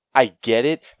get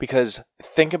it, because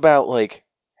think about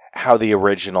how the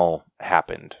original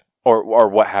happened. or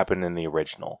what happened in the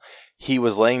original. He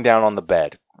was laying down on the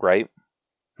bed, right?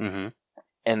 Mm-hmm.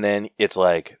 And then it's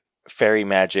like fairy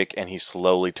magic, and he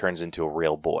slowly turns into a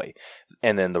real boy.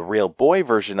 And then the real boy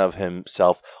version of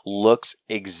himself looks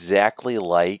exactly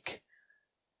like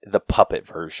the puppet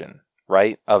version,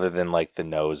 right? Other than like the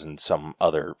nose and some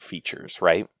other features,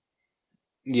 right?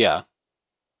 Yeah.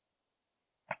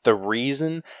 The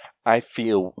reason I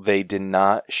feel they did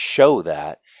not show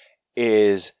that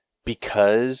is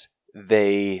because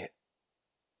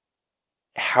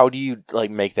how do you like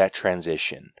make that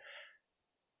transition?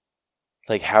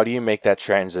 Like, how do you make that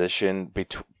transition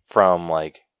from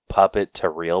like puppet to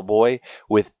real boy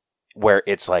where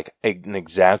it's like an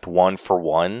exact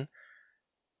 1-for-1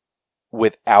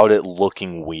 without it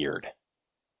looking weird?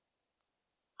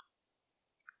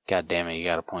 God damn it, you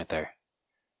got a point there.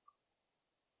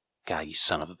 God, you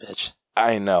son of a bitch.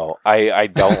 I know. I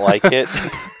don't like it.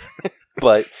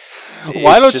 But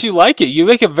why don't you like it? You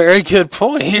make a very good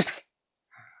point.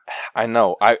 I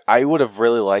know. I would have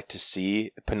really liked to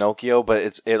see Pinocchio,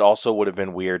 but it also would have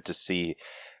been weird to see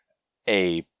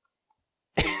a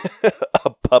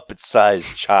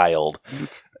puppet-sized child.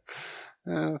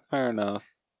 Fair enough.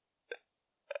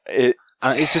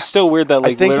 It's just still weird that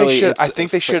like literally. I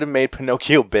think they should have made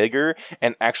Pinocchio bigger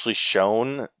and actually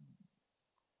shown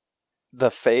the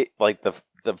face, like the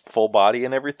full body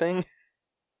and everything.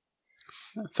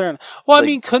 Fair enough. Well, I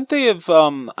mean, couldn't they have?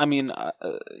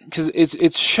 Because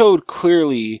it's showed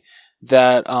clearly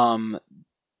that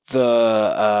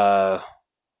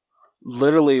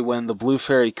literally when the blue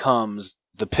fairy comes,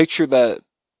 the picture that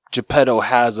Geppetto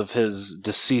has of his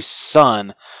deceased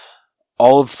son,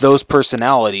 all of those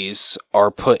personalities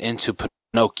are put into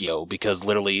Pinocchio because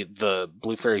literally the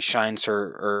blue fairy shines her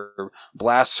or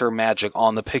blasts her magic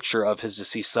on the picture of his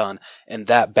deceased son, and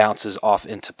that bounces off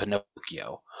into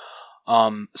Pinocchio.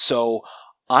 So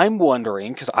I'm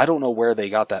wondering, because I don't know where they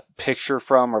got that picture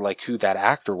from or like who that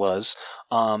actor was.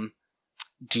 Do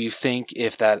you think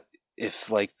if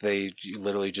like they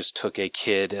literally just took a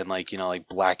kid and like, you know, like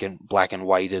black and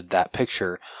whited that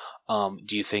picture,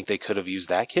 do you think they could have used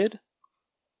that kid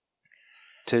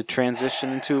to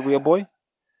transition into a real boy?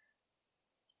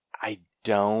 I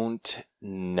don't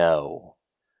know,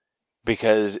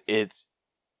 because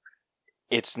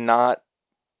it's not.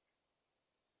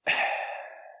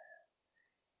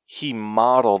 He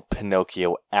modeled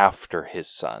Pinocchio after his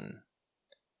son.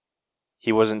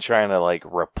 He wasn't trying to like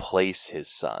replace his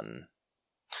son.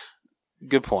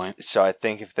 Good point. So I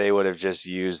think if they would have just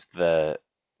used the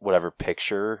whatever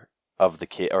picture of the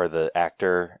kid or the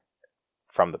actor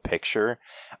from the picture,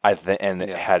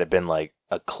 it had it been like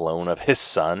a clone of his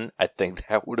son, I think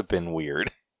that would have been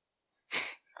weird.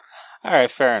 All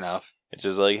right, fair enough. It's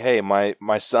just like, hey, my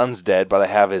son's dead, but I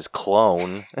have his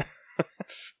clone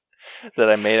that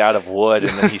I made out of wood,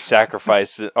 and then he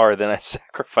sacrificed it, or then I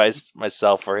sacrificed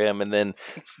myself for him, and then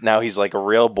now he's like a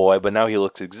real boy, but now he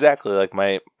looks exactly like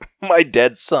my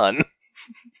dead son.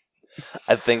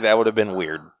 I think that would have been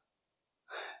weird.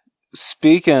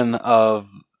 Speaking of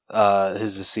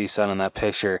his deceased son in that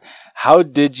picture, how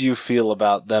did you feel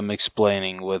about them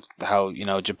explaining with how, you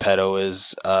know, Geppetto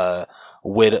is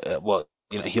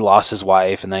he lost his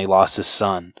wife and then he lost his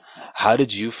son? How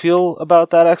did you feel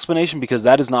about that explanation? Because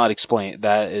that is not explained.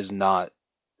 That is not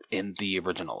in the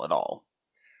original at all.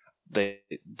 They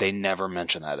never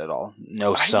mention that at all.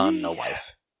 No son, no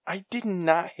wife. I did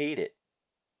not hate it.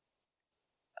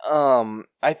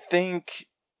 I think,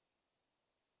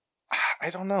 I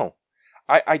don't know.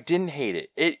 I didn't hate it.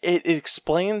 It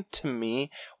explained to me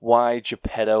why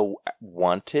Geppetto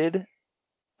wanted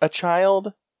a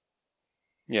child.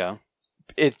 Yeah.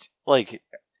 It's like,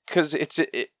 because it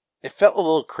felt a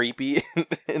little creepy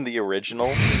in the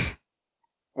original,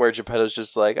 where Geppetto's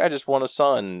just like, I just want a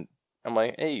son. I'm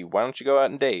like, hey, why don't you go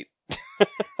out and date?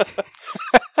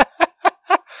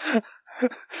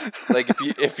 Like,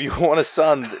 if you want a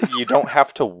son, you don't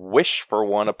have to wish for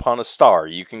one upon a star.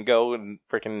 You can go and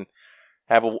freaking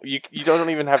have you don't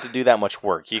even have to do that much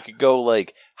work. You could go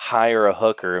like hire a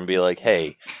hooker and be like,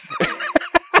 hey.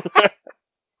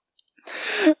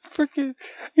 Freaking,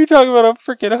 you're talking about a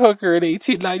freaking hooker in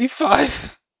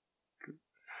 1895.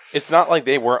 It's not like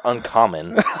they were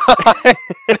uncommon. I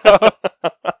know.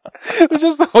 It's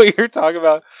just the way you're talking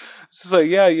about. It's just like,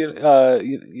 yeah,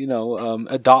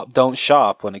 adopt, don't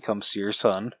shop when it comes to your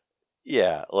son.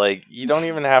 Yeah, like you don't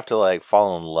even have to like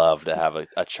fall in love to have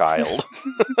a child.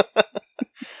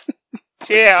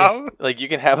 Damn. Like you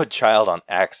can have a child on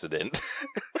accident.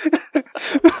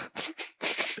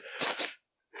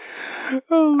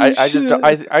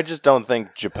 I just don't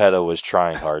think Geppetto was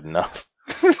trying hard enough.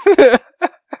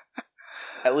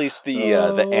 At least the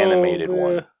animated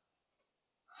one.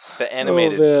 The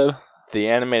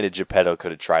animated Geppetto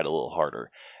could have tried a little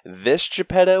harder. This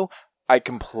Geppetto, I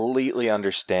completely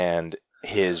understand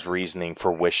his reasoning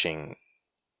for wishing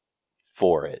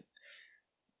for it.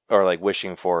 Or like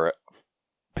wishing for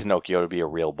Pinocchio to be a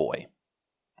real boy.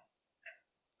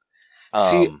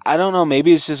 See, I don't know,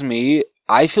 maybe it's just me.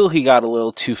 I feel he got a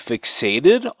little too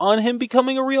fixated on him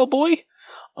becoming a real boy.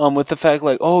 With the fact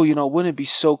like, oh, you know, wouldn't it be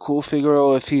so cool,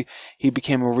 Figaro, if he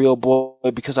became a real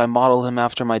boy because I modeled him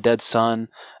after my dead son.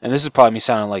 And this is probably me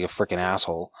sounding like a freaking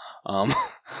asshole.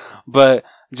 But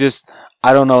just,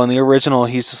 I don't know, in the original,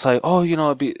 he's just like, oh, you know,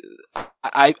 it'd be...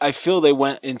 I feel they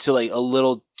went into like a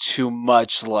little too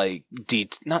much like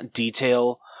not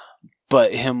detail,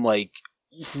 but him like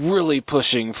really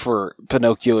pushing for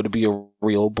Pinocchio to be a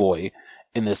real boy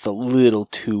in this a little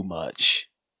too much.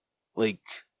 Like,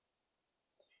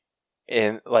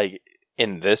 and like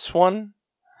in this one,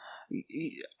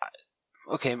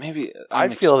 okay, maybe I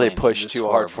feel they pushed too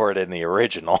hard for it in the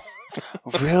original.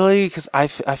 Really? Because I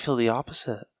feel the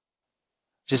opposite.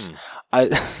 Just I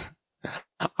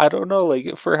don't know,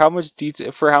 like for how much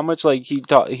detail, for how much like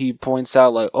he points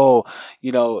out like, oh,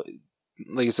 you know,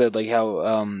 like I said, like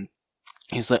how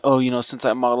he's like, oh, you know, since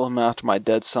I modeled him after my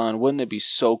dead son, wouldn't it be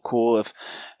so cool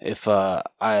if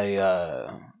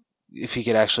he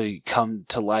could actually come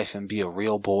to life and be a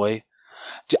real boy?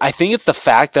 I think it's the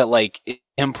fact that like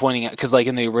him pointing out, because like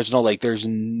in the original, like there's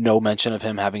no mention of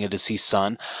him having a deceased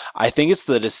son. I think it's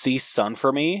the deceased son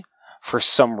for me. For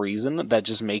some reason, that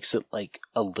just makes it like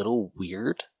a little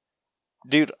weird.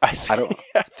 Dude, I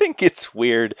think it's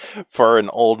weird for an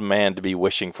old man to be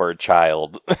wishing for a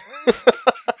child.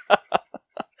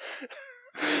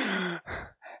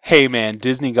 Hey man,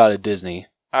 Disney got a Disney.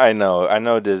 I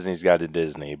know Disney's got a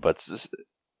Disney, but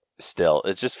still,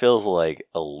 it just feels like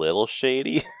a little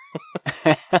shady.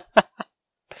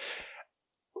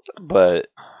 But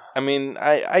I mean,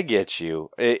 I get you.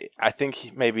 I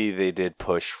think maybe they did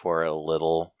push for a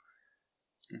little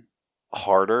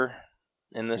harder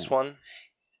in this one.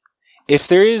 If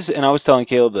there is, and I was telling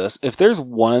Caleb this, if there's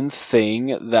one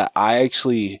thing that I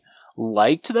actually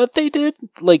liked that they did,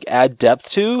 like, add depth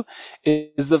to,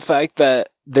 is the fact that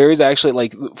there is actually,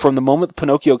 like, from the moment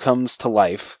Pinocchio comes to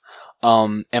life,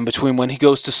 and between when he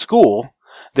goes to school,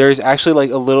 there's actually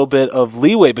like a little bit of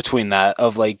leeway between that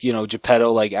of like, you know,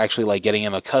 Geppetto like actually like getting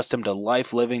him accustomed to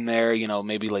life living there, you know,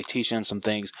 maybe like teaching him some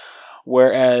things.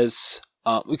 Whereas,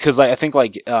 because I think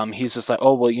like, he's just like,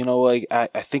 oh, well, you know, like, I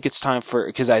think it's time for,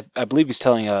 because I believe he's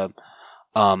telling,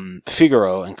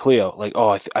 Figaro and Cleo, like,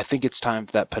 oh, I think it's time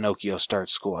that Pinocchio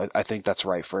starts school. I think that's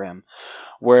right for him.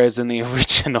 Whereas in the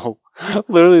original,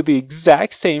 literally the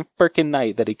exact same freaking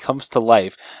night that he comes to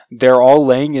life, they're all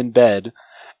laying in bed.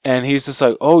 And he's just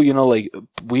like, oh, you know, like,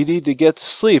 we need to get to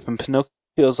sleep. And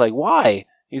Pinocchio's like, why?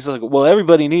 He's like, well,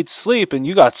 everybody needs sleep and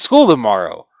you got school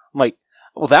tomorrow. I'm like,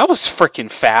 well, that was freaking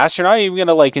fast. You're not even going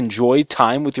to, like, enjoy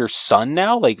time with your son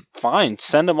now? Like, fine,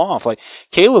 send him off. Like,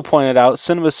 Caleb pointed out,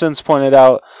 CinemaSins pointed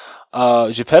out,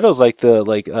 Geppetto's like the,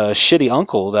 like, shitty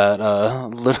uncle that,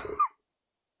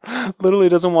 literally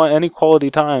doesn't want any quality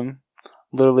time.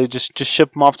 Literally just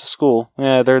ship him off to school.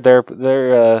 Yeah,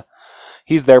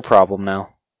 he's their problem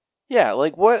now. Yeah,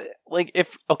 like what, like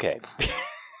if, okay,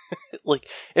 like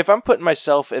if I'm putting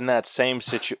myself in that same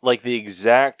like the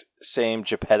exact same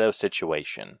Geppetto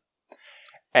situation,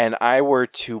 and I were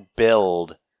to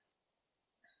build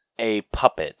a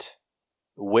puppet,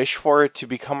 wish for it to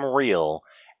become real,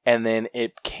 and then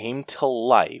it came to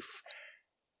life,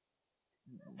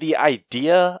 the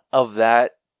idea of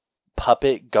that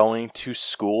puppet going to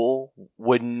school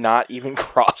would not even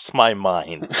cross my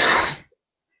mind.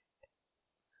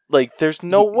 Like, there's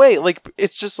no way. Like,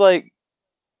 it's just like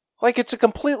it's a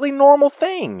completely normal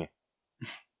thing.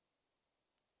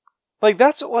 Like,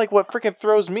 that's like what freaking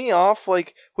throws me off.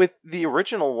 Like with the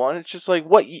original one, it's just like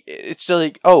what? It's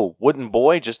like, oh, wooden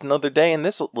boy, just another day in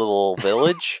this little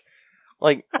village.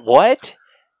 Like, what?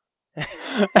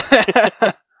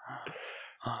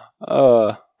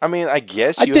 I mean, I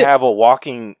guess you have a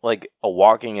walking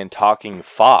and talking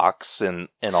fox and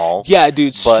all. Yeah,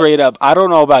 dude, straight up. I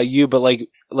don't know about you, but like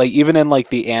even in like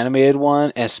the animated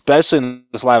one, especially in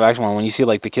this live action one, when you see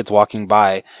like the kids walking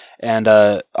by and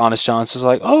Honest John's is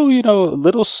like, oh, you know,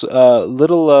 little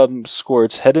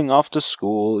squirts heading off to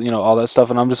school, you know, all that stuff,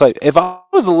 and I'm just like, if I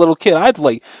was a little kid, I'd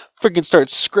like freaking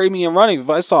start screaming and running if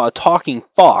I saw a talking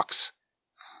fox.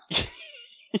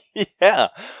 Yeah,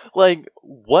 like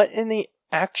what in the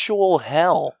actual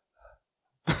hell?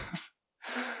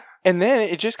 And then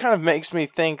it just kind of makes me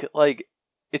think, like,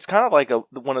 it's kind of like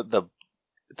one of the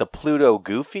the Pluto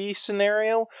Goofy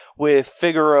scenario with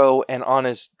Figaro and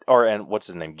what's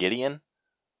his name, Gideon?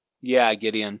 Yeah,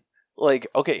 Gideon. Like,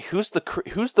 okay, who's the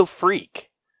freak?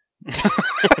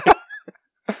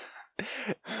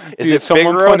 Is it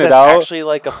Figaro that's actually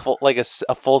like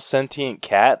a full sentient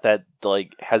cat that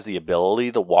like has the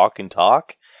ability to walk and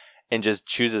talk and just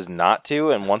chooses not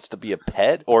to and wants to be a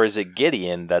pet, or is it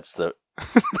Gideon that's the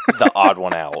odd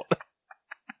one out?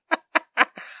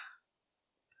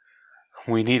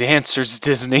 We need answers,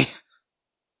 Disney.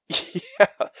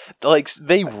 Yeah, like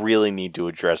they really need to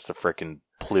address the frickin'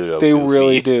 Pluto. They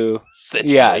really do. Situation.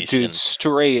 Yeah, dude,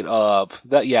 straight up.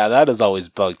 That has always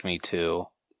bugged me too.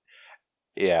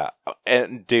 Yeah,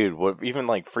 and dude, what even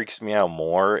like freaks me out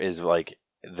more is like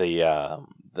the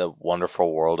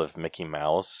Wonderful World of Mickey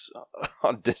Mouse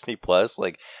on Disney Plus.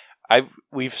 Like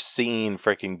we've seen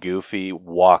freaking Goofy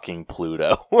walking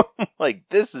Pluto. Like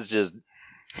this is just.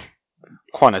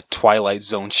 What kind of Twilight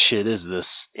Zone shit is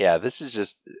this? Yeah, this is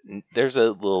just... There's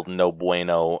a little no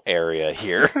bueno area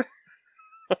here.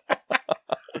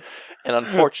 And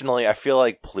unfortunately, I feel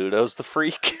like Pluto's the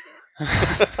freak.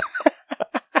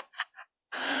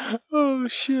 Oh,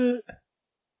 shit.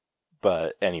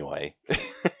 But anyway.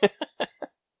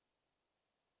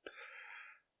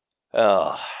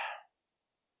 Oh.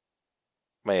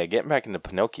 But yeah, getting back into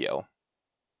Pinocchio.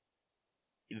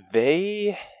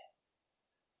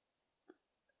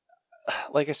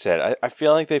 Like I said, I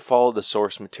feel like they followed the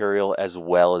source material as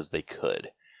well as they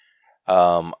could.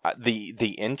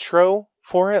 The intro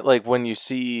for it, like when you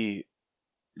see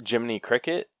Jiminy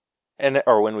Cricket,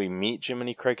 or when we meet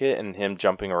Jiminy Cricket and him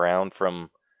jumping around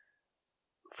from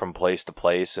place to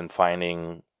place and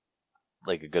finding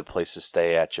like a good place to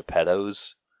stay at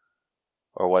Geppetto's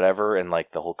or whatever, and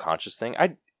like the whole conscious thing.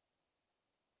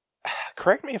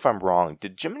 Correct me if I'm wrong.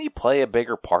 Did Jiminy play a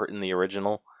bigger part in the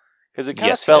original? Because it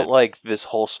kind of felt like this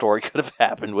whole story could have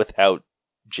happened without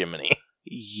Jiminy.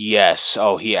 Yes.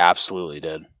 Oh, he absolutely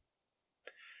did.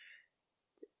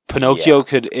 Pinocchio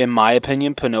could, in my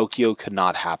opinion, Pinocchio could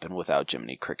not happen without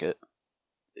Jiminy Cricket.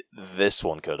 This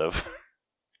one could have.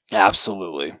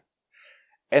 Absolutely.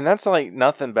 And that's like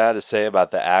nothing bad to say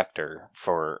about the actor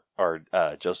for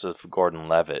Joseph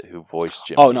Gordon-Levitt, who voiced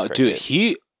Jiminy Oh, no, Cricket.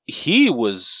 dude, he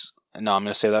was... No, I'm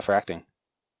going to say that for acting.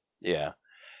 Yeah.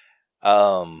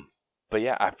 But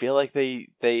yeah, I feel like they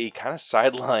kind of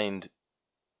sidelined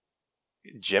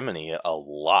Jiminy a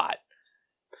lot.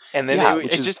 And then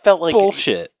it just felt like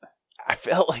bullshit. I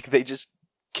felt like they just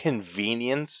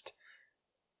convenienced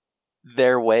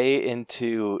their way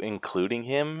into including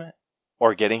him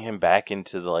or getting him back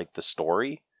into the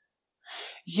story.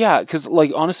 Yeah, because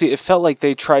like honestly, it felt like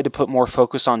they tried to put more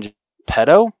focus on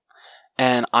Geppetto,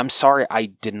 and I'm sorry, I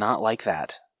did not like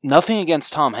that. Nothing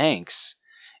against Tom Hanks.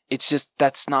 It's just,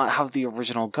 that's not how the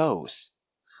original goes.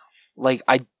 Like,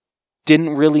 I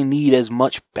didn't really need as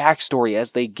much backstory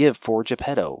as they give for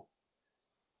Geppetto.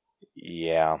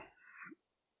 Yeah.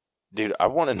 Dude, I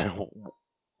want to know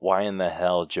why in the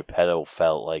hell Geppetto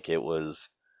felt like it was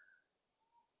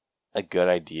a good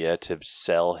idea to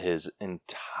sell his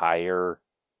entire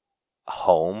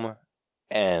home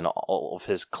and all of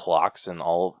his clocks and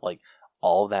all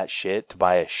of that shit to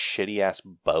buy a shitty ass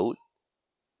boat.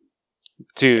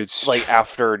 Dude, like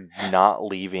after not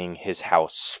leaving his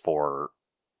house for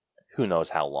who knows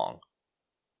how long.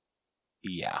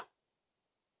 Yeah.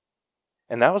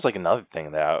 And that was like another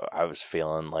thing that I was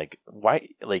feeling like, why,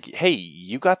 like, hey,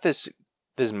 you got this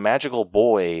magical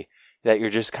boy that you're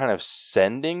just kind of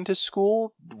sending to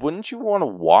school. Wouldn't you want to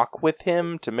walk with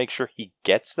him to make sure he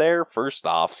gets there first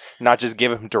off, not just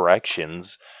give him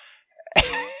directions?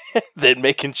 Then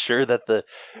making sure that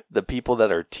the people that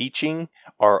are teaching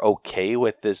are okay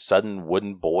with this sudden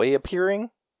wooden boy appearing?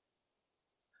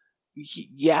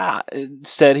 Yeah.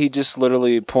 Instead, he just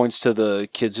literally points to the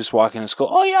kids just walking to school.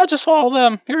 Oh yeah, just follow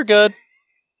them. You're good.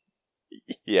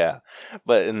 Yeah.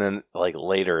 And then like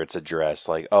later it's addressed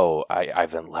like, oh, I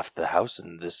haven't left the house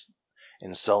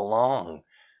in so long.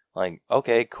 Like,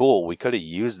 okay, cool. We could have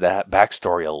used that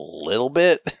backstory a little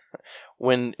bit.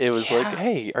 When it was like,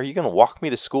 hey, are you going to walk me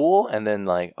to school? And then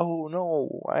like, oh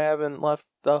no, I haven't left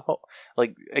the home.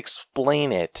 Like,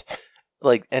 explain it.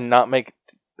 Like, and not make,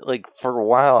 like, for a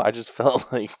while, I just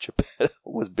felt like Geppetto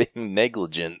was being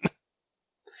negligent.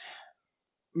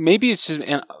 Maybe it's just,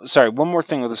 and sorry, one more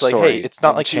thing with the story. Like, hey, it's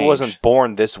not like he wasn't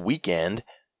born this weekend.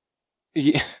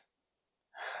 Yeah.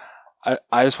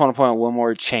 I just want to point out one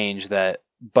more change that,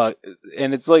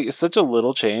 and it's like such a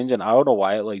little change, and I don't know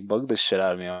why it like bugged the shit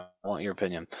out of me. I want your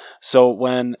opinion. So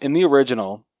in the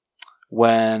original,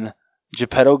 when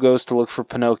Geppetto goes to look for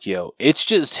Pinocchio. It's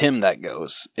just him that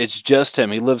goes. It's just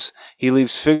him. He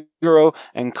leaves Figaro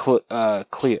and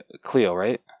Cleo,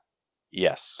 right?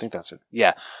 Yes. I think that's it.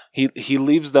 Yeah. He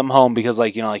leaves them home because,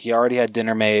 like, you know, like he already had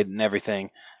dinner made and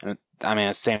everything. And I mean,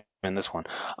 it's same in this one.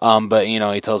 But, you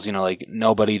know, he tells, you know, like,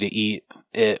 nobody to eat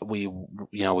it. We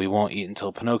won't eat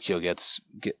until Pinocchio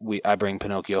I bring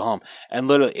Pinocchio home. And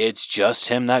literally, it's just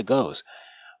him that goes.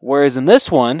 Whereas in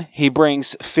this one, he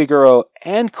brings Figaro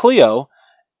and Cleo,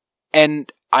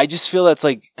 and I just feel that's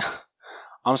like,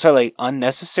 I'm sorry, like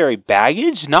unnecessary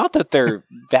baggage? Not that they're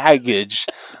baggage,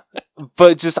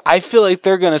 but just I feel like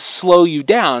they're going to slow you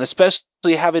down,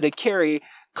 especially having to carry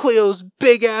Cleo's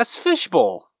big ass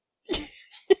fishbowl.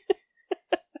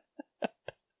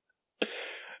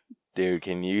 Dude,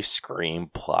 can you scream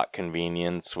plot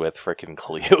convenience with frickin'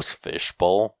 Cleo's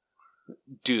fishbowl?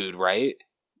 Dude, right?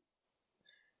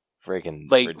 Freaking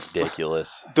like,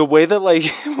 ridiculous. The way that, like,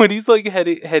 when he's, like,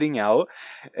 heading out,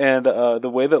 and the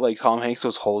way that, like, Tom Hanks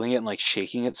was holding it and, like,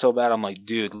 shaking it so bad, I'm like,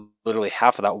 dude, literally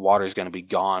half of that water is going to be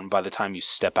gone by the time you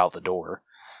step out the door.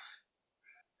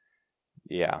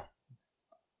 Yeah.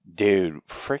 Dude,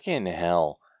 freaking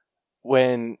hell.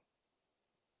 When...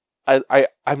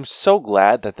 I'm so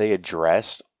glad that they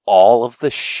addressed all of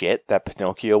the shit that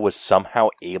Pinocchio was somehow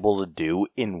able to do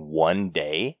in one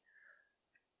day.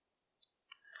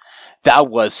 That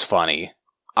was funny.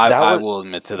 I will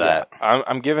admit to that. Yeah,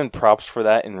 I'm giving props for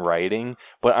that in writing,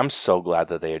 but I'm so glad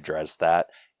that they addressed that.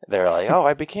 They're like, oh,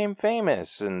 I became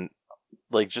famous. And,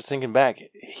 like, just thinking back,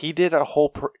 he did a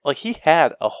whole... he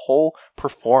had a whole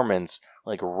performance,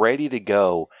 like, ready to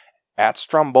go at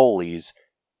Stromboli's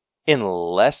in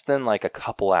less than, like, a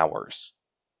couple hours.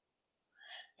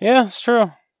 Yeah, it's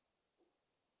true.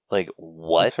 Like,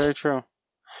 what? That's very true.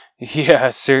 Yeah,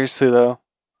 seriously, though.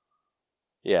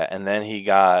 Yeah, and then he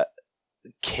got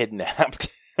kidnapped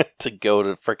to go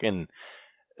to frickin'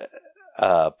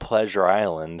 Pleasure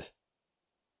Island.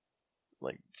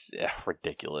 Like, yeah,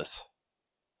 ridiculous.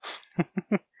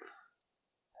 I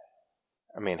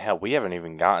mean, hell, we haven't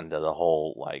even gotten to the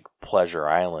whole, like, Pleasure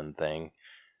Island thing.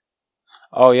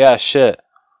 Oh, yeah, shit.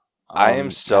 I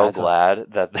am so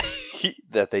glad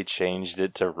that they changed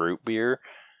it to root beer.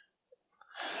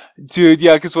 Dude,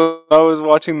 yeah, because when I was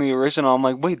watching the original, I'm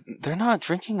like, wait, they're not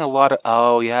drinking a lot of...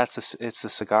 Oh, yeah, it's the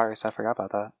cigars. I forgot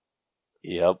about that.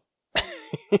 Yep.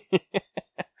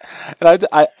 And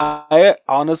I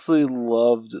honestly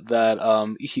loved that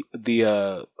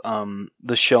the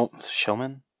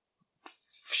showman?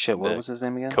 Shit, what was his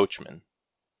name again?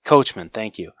 Coachman,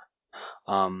 thank you.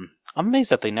 I'm amazed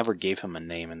that they never gave him a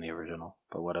name in the original,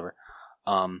 but whatever.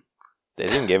 They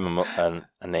didn't give him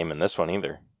a name in this one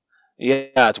either.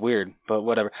 Yeah, it's weird, but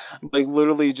whatever. Like,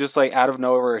 literally, just, like, out of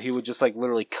nowhere, he would just, like,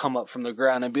 literally come up from the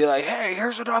ground and be like, hey,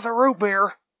 here's another root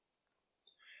beer.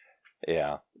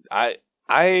 Yeah. I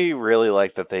really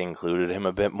like that they included him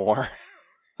a bit more.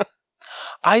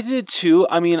 I did, too.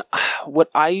 I mean,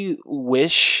 what I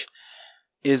wish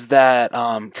is that,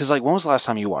 because, like, when was the last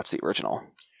time you watched the original?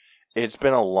 It's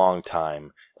been a long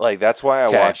time. Like, that's why I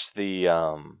watched the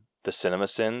Cinema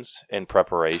Sins in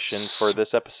preparation for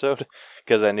this episode,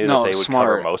 because I knew that they would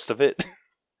cover most of it.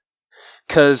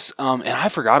 Because, and I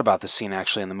forgot about this scene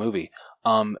actually in the movie.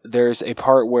 There's a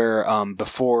part where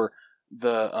before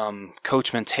the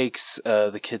coachman takes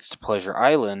the kids to Pleasure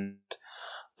Island,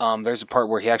 there's a part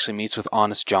where he actually meets with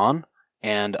Honest John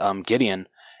and Gideon,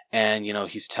 and, you know,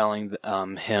 he's telling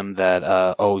him that,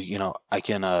 I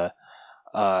can,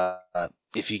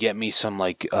 if you get me some,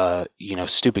 like,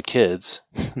 stupid kids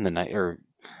in the night, or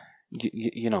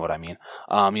you know what I mean.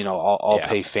 I'll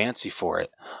pay fancy for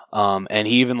it. And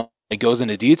he even, like, goes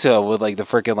into detail with, like, the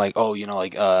freaking, like,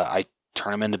 I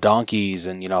turn them into donkeys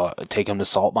and, take them to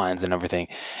salt mines and everything.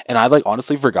 And I, like,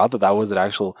 honestly forgot that was an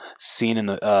actual scene in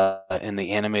the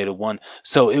animated one.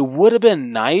 So it would have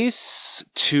been nice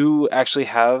to actually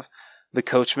have the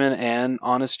coachman and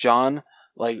Honest John,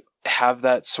 like, have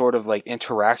that sort of, like,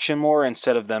 interaction more,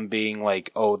 instead of them being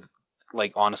like, oh,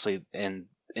 like, honestly, in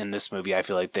this movie, I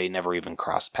feel like they never even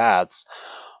crossed paths.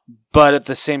 But at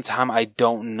the same time, I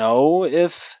don't know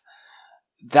if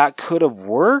that could have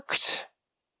worked.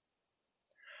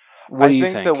 I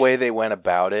think the way they went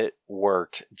about it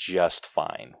worked just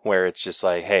fine, where it's just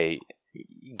like, hey,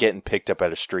 getting picked up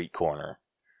at a street corner,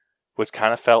 which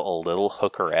kind of felt a little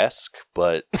Hooker-esque,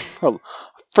 but a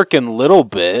freaking little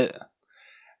bit.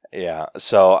 Yeah,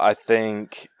 so I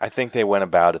think they went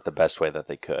about it the best way that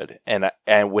they could, and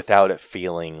without it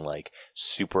feeling, like,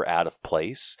 super out of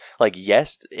place. Like,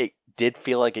 yes, it did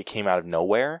feel like it came out of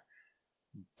nowhere,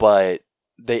 but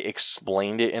they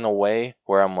explained it in a way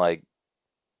where I'm like,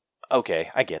 okay,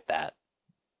 I get that.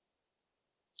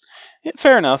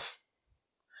 Fair enough.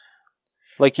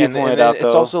 Like you pointed out, though,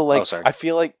 it's also like I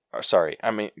feel like sorry. I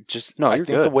mean, just no, I you're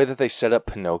think good. the way that they set up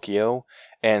Pinocchio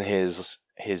and his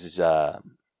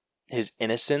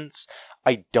innocence,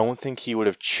 I don't think he would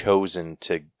have chosen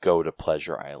to go to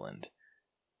Pleasure Island.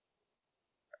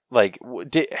 Like,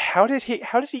 how did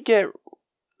he get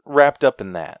wrapped up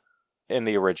in that in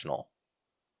the original?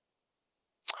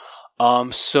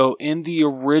 So in the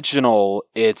original,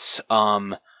 it's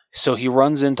so he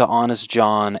runs into Honest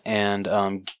John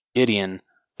and Gideon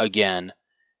again,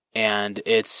 and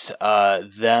it's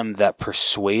them that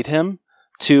persuade him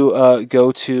to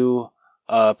go to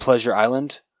Pleasure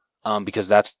Island, because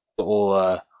that's what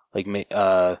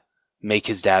will make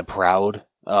his dad proud,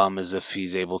 as if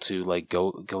he's able to like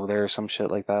go there or some shit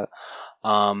like that.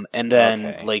 And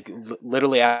then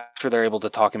literally after they're able to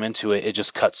talk him into it, it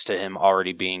just cuts to him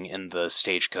already being in the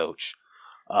stagecoach.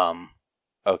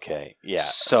 Okay, yeah.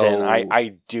 So then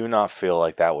I do not feel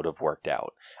like that would have worked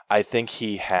out. I think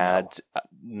he had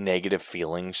negative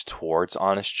feelings towards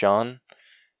Honest John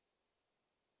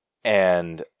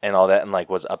and all that, and like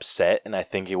was upset, and I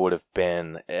think it would have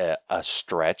been a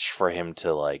stretch for him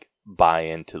to like buy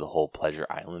into the whole Pleasure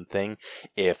Island thing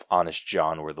if Honest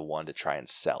John were the one to try and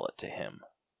sell it to him.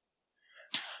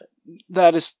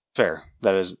 That is fair.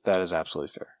 That is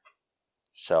absolutely fair.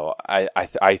 So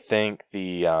I think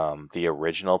the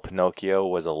original Pinocchio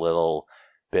was a little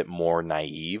bit more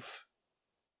naive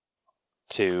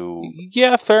to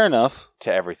fair enough,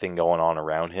 to everything going on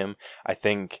around him. I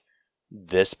think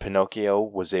this Pinocchio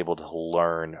was able to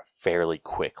learn fairly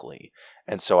quickly,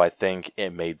 and so I think it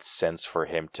made sense for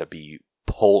him to be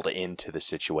pulled into the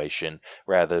situation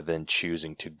rather than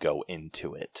choosing to go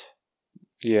into it.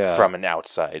 Yeah, from an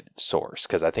outside source,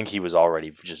 because I think he was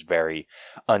already just very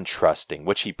untrusting,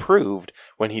 which he proved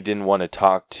when he didn't want to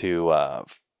talk to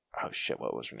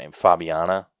what was her name?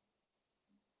 Fabiana.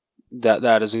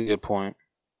 That is a good point.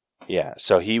 Yeah,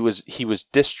 so he was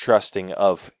distrusting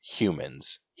of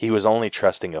humans. He was only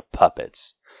trusting of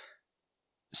puppets.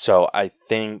 So I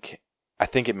think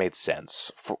it made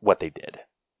sense for what they did.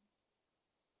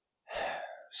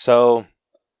 So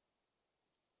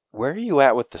where are you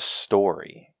at with the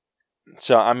story?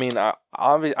 So, I mean,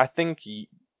 I think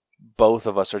both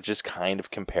of us are just kind of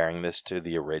comparing this to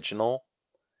the original.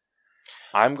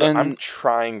 I'm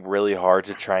trying really hard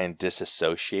to try and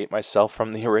disassociate myself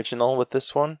from the original with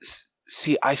this one.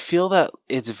 See, I feel that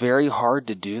it's very hard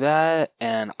to do that,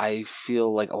 and I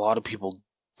feel like a lot of people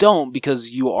don't, because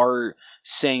you are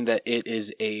saying that it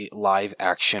is a live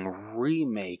action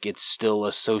remake. It's still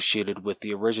associated with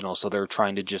the original, so they're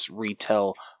trying to just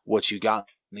retell what you got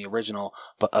in the original,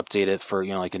 but update it for,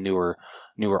 like a newer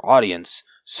audience.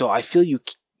 So I feel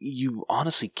you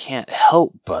honestly can't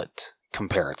help but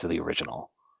compare it to the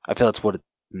original. I feel that's what it's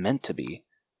meant to be.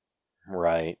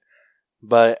 Right.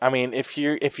 But I mean, if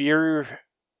you're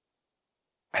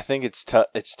I think it's tough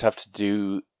to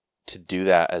do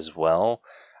that as well,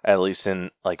 at least in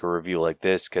like a review like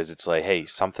this, because it's like, hey,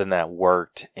 something that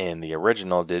worked in the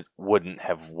original wouldn't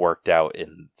have worked out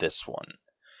in this one.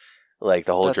 Like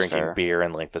the whole That's drinking fair. beer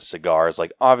and like the cigars,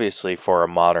 like obviously for a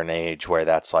modern age where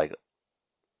that's like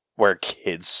where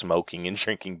kids smoking and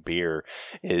drinking beer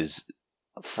is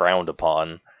frowned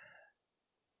upon,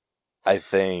 I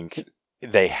think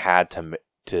they had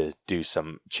to do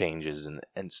some changes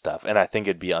and stuff, and I think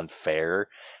it'd be unfair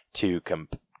to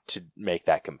make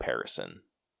that comparison.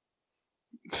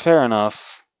 Fair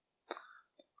enough.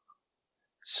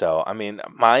 So I mean,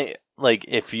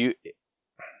 if you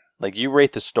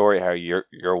rate the story how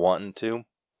you're wanting to,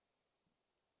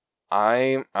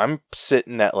 I'm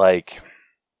sitting at like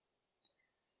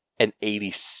an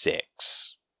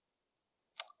 86.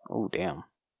 Oh damn!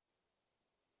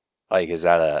 Like, is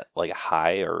that a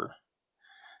high or?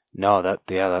 No,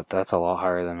 that's a lot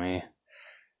higher than me.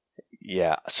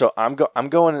 Yeah, so I'm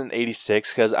going an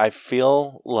 86 because I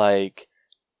feel like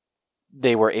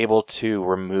they were able to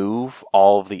remove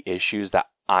all of the issues that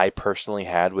I personally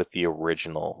had with the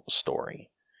original story.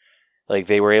 Like,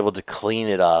 they were able to clean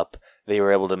it up. They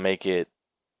were able to make it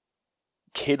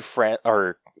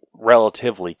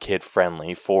relatively kid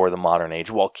friendly for the modern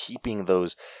age, while keeping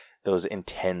those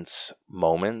intense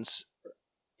moments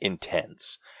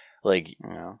intense. Like,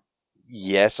 yeah.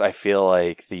 Yes, I feel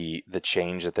like the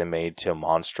change that they made to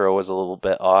Monstro was a little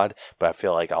bit odd, but I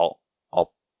feel like I'll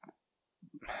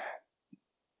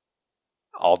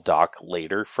dock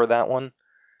later for that one.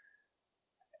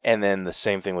 And then the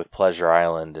same thing with Pleasure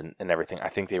Island and everything. I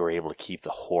think they were able to keep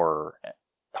the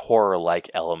horror-like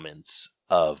elements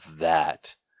of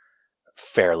that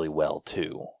fairly well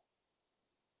too.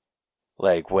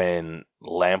 Like when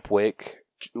Lampwick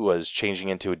changing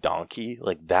into a donkey,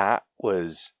 like that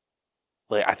was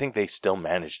like I think they still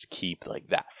managed to keep like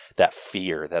that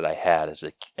fear that I had as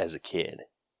a kid.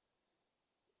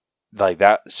 Like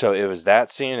that, so it was that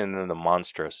scene and then the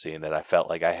Monstro scene that I felt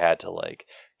like I had to like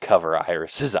cover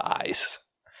Iris's eyes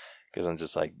because I'm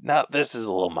just like, no, this is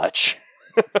a little much.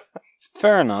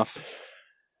 Fair enough.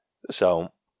 So,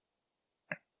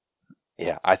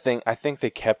 yeah, I think they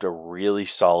kept a really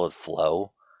solid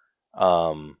flow.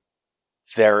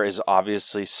 There is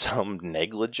obviously some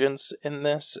negligence in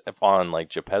this on like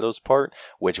Geppetto's part,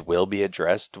 which will be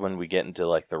addressed when we get into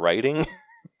like the writing.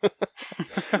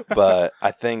 But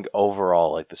I think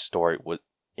overall, like the story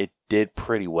it did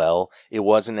pretty well. It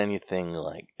wasn't anything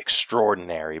like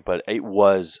extraordinary, but it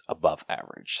was above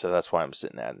average. So that's why I'm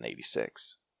sitting at an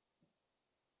 86.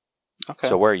 Okay.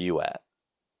 So where are you at?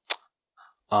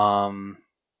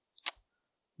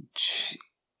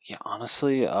 Yeah,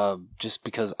 honestly, just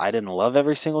because I didn't love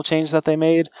every single change that they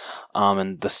made,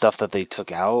 and the stuff that they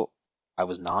took out, I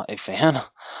was not a fan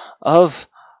of.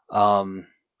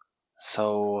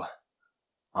 So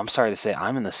I'm sorry to say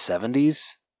I'm in the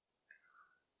 70s.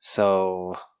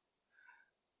 So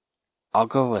I'll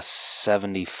go with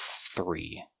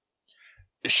 73.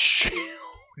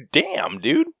 Damn,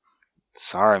 dude.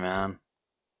 Sorry, man.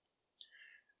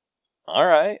 All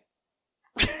right.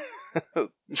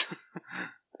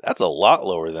 That's a lot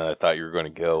lower than I thought you were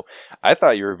going to go. I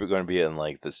thought you were going to be in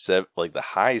like the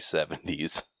high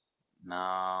 70s.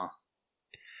 No.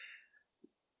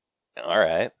 All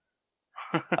right.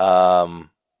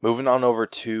 Moving on over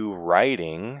to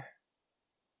writing.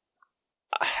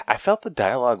 I felt the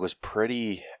dialogue was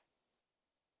pretty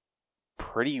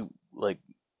like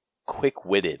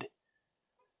quick-witted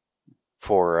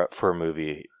for a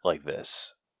movie like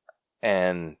this.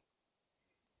 And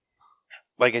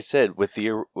like I said, with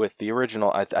the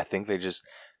original, I think they just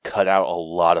cut out a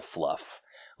lot of fluff.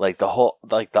 Like the whole,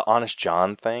 like the Honest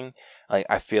John thing. Like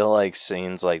I feel like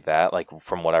scenes like that, like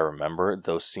from what I remember,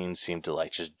 those scenes seem to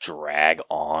like just drag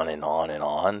on and on and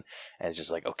on, and it's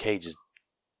just like, okay, just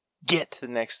get to the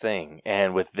next thing.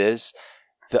 And with this,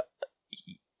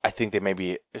 I think they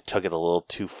maybe took it a little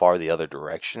too far the other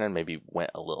direction and maybe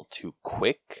went a little too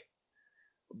quick.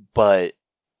 But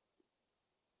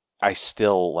I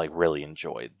still like really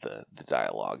enjoyed the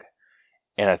dialogue.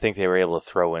 And I think they were able to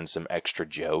throw in some extra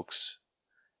jokes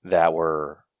that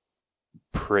were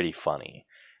pretty funny.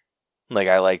 Like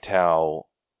I liked how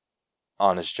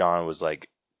Honest John was like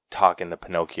talking to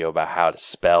Pinocchio about how to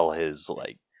spell his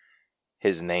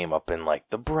name up in like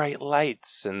the bright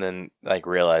lights, and then like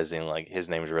realizing like his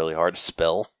name's really hard to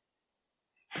spell.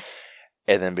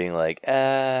 And then being like,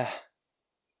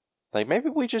 like, maybe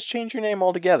we just change your name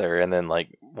altogether. And then,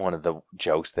 like, one of the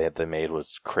jokes they made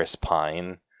was Chris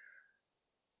Pine.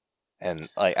 And,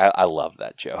 like, I love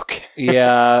that joke.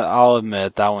 Yeah, I'll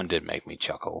admit, that one did make me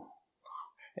chuckle.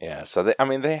 Yeah, so,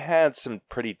 they had some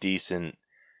pretty decent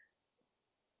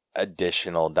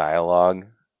additional dialogue.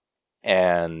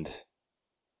 And,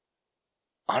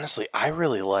 honestly, I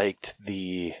really liked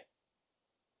the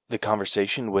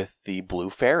conversation with the Blue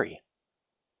Fairy.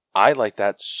 I like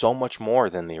that so much more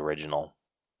than the original.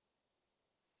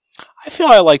 I feel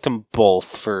I liked them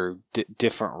both for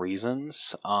different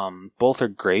reasons. Both are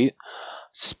great.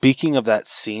 Speaking of that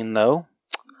scene, though,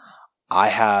 I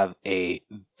have a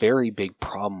very big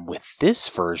problem with this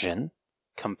version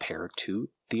compared to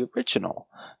the original.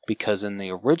 Because in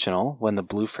the original, when the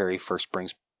Blue Fairy first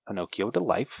brings Pinocchio to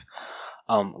life,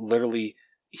 literally,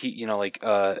 he,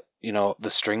 the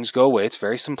strings go away. It's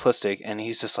very simplistic, and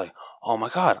he's just like, oh my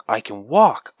god, I can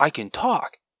walk, I can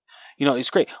talk. It's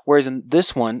great. Whereas in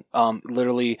this one,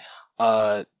 literally,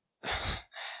 first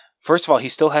of all, he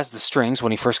still has the strings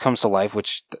when he first comes to life,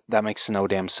 which that makes no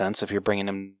damn sense. If you're bringing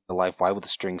him to life, why would the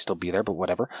strings still be there? But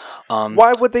whatever.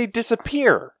 Why would they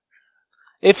disappear?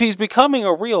 If he's becoming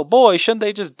a real boy, shouldn't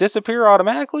they just disappear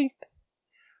automatically?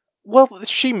 Well,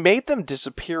 she made them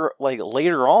disappear like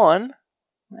later on.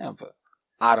 Yeah, but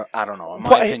I don't know. In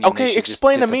my opinion, okay,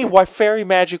 explain to me why fairy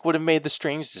magic would have made the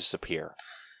strings disappear.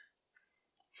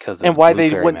 And why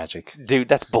they wouldn't? Magic. Dude,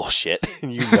 that's bullshit.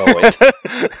 You know it.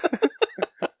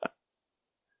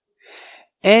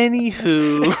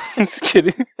 Anywho, I'm just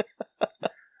kidding.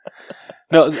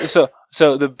 No, so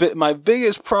my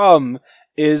biggest problem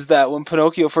is that when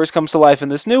Pinocchio first comes to life in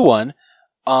this new one,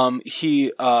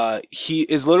 he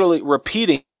is literally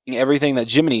repeating everything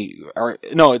that Jiminy.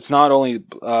 It's not only.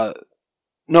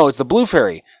 It's the Blue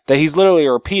Fairy that he's literally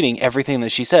repeating everything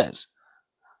that she says.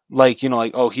 She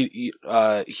has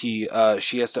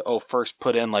to first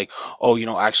put in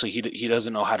actually he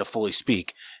doesn't know how to fully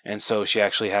speak, and so she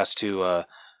actually has to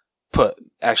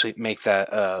actually make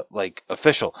that like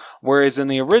official. Whereas in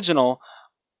the original,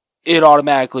 it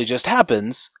automatically just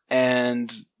happens,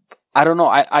 and I don't know.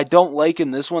 I don't like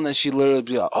in this one that she literally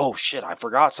be like, oh shit, I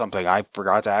forgot something. I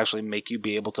forgot to actually make you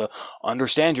be able to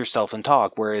understand yourself and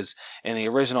talk. Whereas in the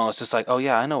original, it's just like, oh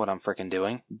yeah, I know what I'm freaking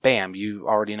doing. Bam, you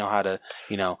already know how to,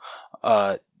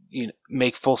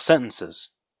 make full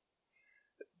sentences.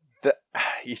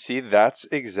 You see, that's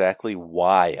exactly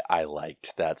why I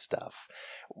liked that stuff.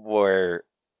 Where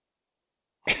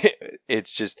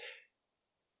it's just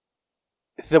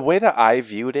the way that I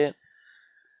viewed it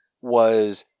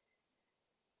was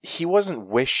he wasn't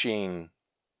wishing,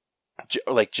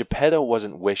 like Geppetto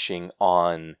wasn't wishing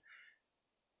on,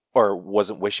 or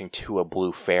wasn't wishing to a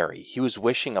blue fairy. He was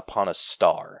wishing upon a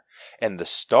star, and the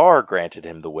star granted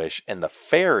him the wish, and the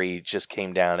fairy just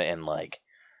came down and like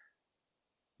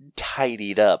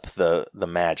tidied up the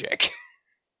magic.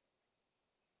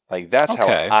 Like that's how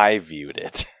I viewed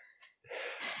it.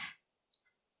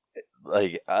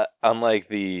 Like unlike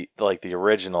the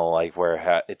original, like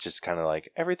where it just kind of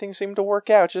like everything seemed to work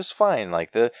out just fine.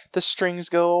 Like the strings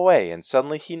go away and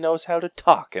suddenly he knows how to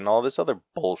talk and all this other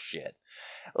bullshit.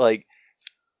 Like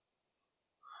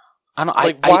I don't.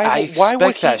 Like, I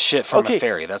expect that shit from a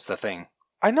fairy. That's the thing.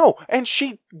 I know, and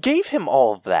she gave him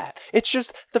all of that. It's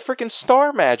just the freaking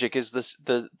star magic is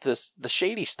the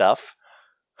shady stuff.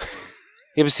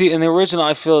 Yeah, but see, in the original,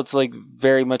 I feel it's like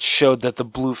very much showed that the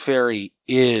blue fairy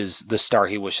is the star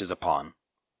he wishes upon.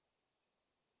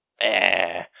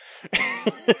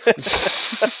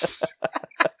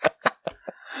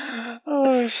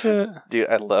 Oh shit, dude!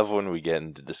 I love when we get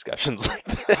into discussions like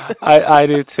this. I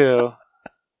do too.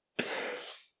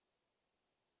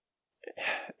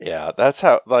 Yeah, that's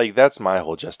my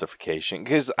whole justification.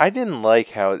 Because I didn't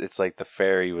like how it's like the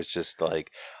fairy was just like,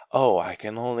 oh, I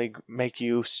can only make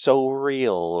you so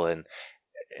real.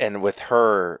 And with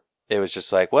her, it was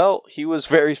just like, well, he was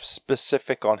very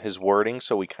specific on his wording,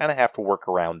 so we kind of have to work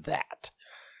around that.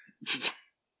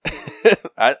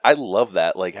 I love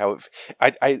that. Like how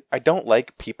I don't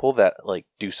like people that like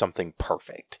do something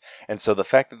perfect. And so the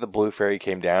fact that the blue fairy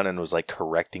came down and was like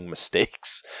correcting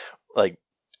mistakes, like,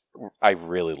 I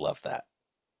really love that.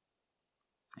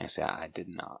 I say I did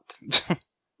not.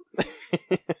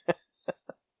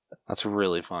 That's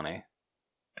really funny.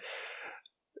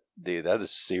 Dude, that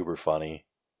is super funny.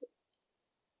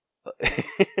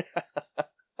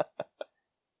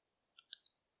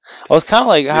 Well, it's kind of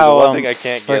like how... The one thing I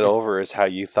can't get over is how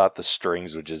you thought the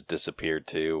strings would just disappear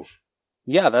too.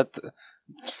 Yeah,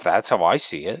 that's how I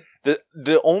see it.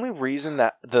 The only reason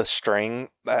that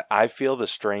I feel the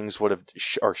strings would have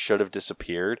or should have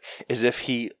disappeared is if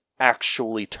he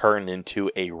actually turned into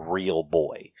a real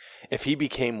boy. If he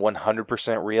became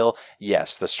 100% real,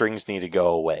 yes, the strings need to go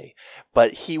away.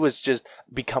 But he was just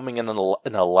becoming an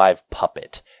alive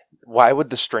puppet. Why would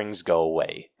the strings go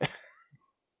away?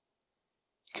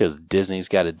 Because Disney's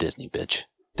got a Disney, bitch.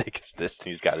 Because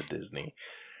Disney's got a Disney.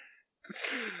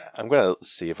 I'm going to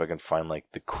see if I can find like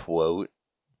the quote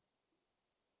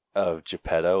of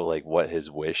Geppetto, like what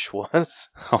his wish was.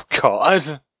 Oh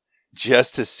God!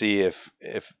 Just to see if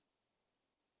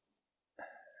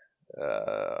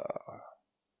all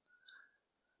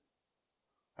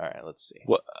right, let's see.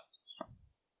 What?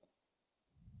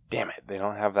 Damn it! They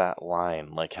don't have that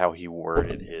line, like how he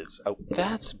worded his. Oh,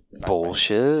 that's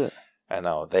bullshit. I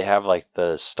know they have like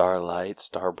the starbright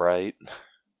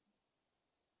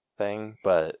thing,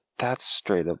 but that's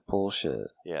straight up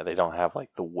bullshit. Yeah, they don't have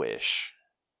like the wish.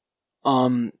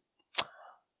 For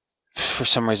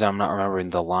some reason I'm not remembering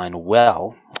the line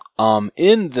well.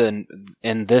 In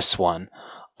this one,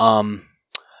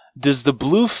 does the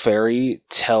blue fairy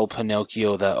tell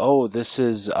Pinocchio that, oh, this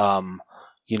is all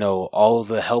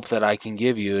the help that I can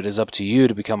give you, it is up to you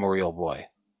to become a real boy?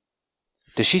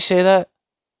 Does she say that?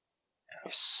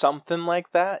 Something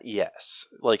like that, yes.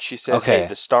 Like she said, okay, hey,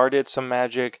 the star did some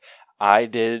magic. I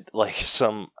did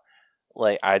some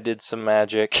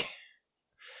magic.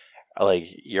 Like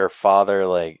your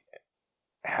father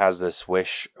has this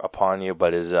wish upon you,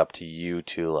 but it is up to you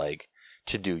to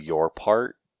do your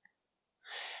part.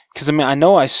 Because I mean, I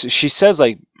know she says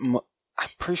I'm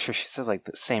pretty sure she says the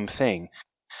same thing,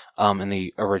 in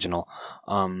the original,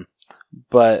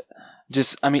 but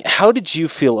just I mean, how did you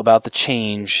feel about the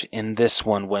change in this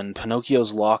one when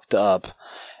Pinocchio's locked up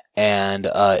and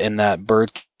in that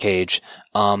bird cage,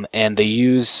 and they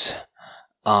use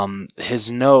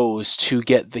his nose to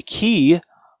get the key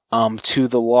to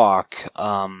the lock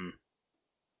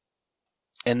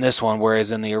in this one,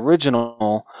 whereas in the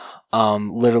original,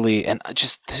 literally, and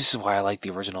just this is why I like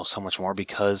the original so much more,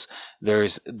 because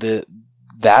there's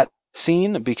that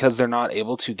scene, because they're not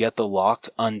able to get the lock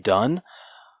undone,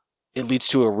 it leads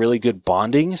to a really good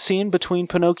bonding scene between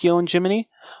Pinocchio and Jiminy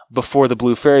before the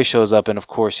blue fairy shows up and, of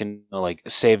course, like,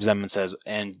 saves them and says,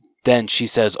 and then she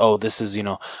says, oh, this is,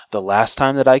 the last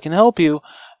time that I can help you.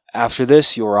 After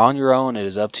this, you're on your own. It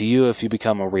is up to you if you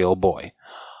become a real boy.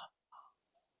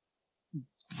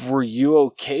 Were you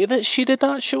okay that she did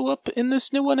not show up in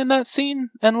this new one in that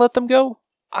scene and let them go?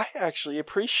 I actually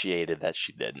appreciated that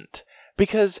she didn't.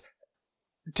 Because,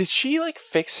 did she, like,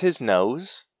 fix his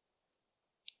nose?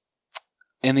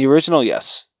 In the original,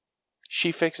 yes.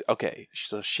 Okay,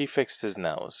 so she fixed his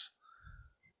nose.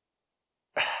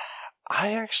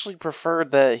 I actually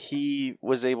preferred that he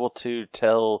was able to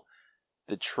tell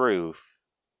the truth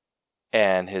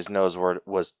and his nose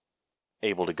was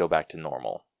able to go back to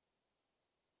normal.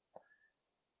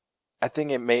 I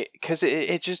think it because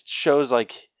it just shows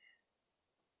like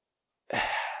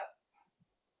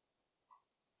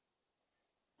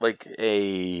like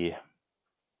a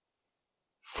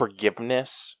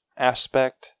forgiveness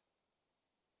aspect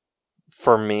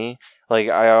for me. Like,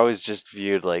 I always just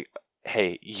viewed like,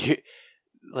 hey, you,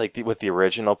 like with the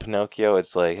original Pinocchio,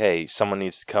 it's like, hey, someone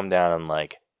needs to come down and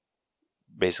like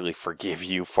basically forgive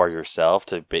you for yourself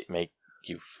to make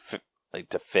you like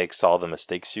to fix all the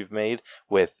mistakes you've made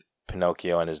with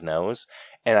Pinocchio and his nose.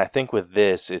 And I think with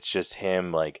this, it's just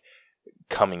him like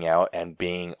coming out and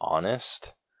being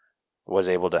honest was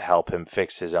able to help him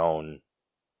fix his own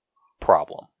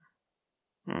problem.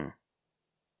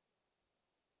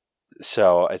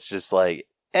 So it's just like,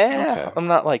 okay. I'm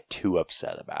not like too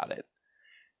upset about it.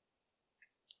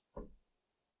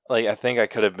 Like, I think I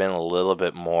could have been a little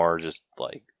bit more just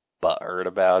like butthurt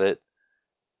about it.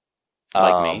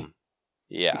 Like me.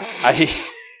 Yeah.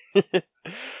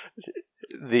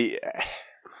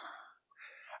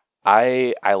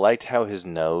 I liked how his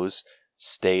nose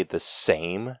stayed the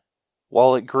same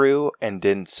while it grew and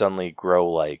didn't suddenly grow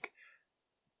like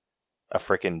a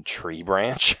freaking tree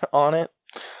branch on it.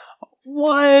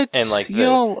 What? And like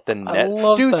the net. I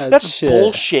love dude, that's shit.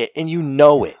 Bullshit, and you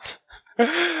know it.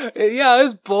 Yeah,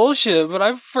 it's bullshit, but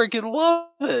I freaking love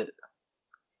it.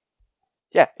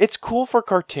 Yeah, it's cool for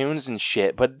cartoons and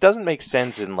shit, but it doesn't make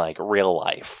sense in like real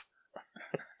life.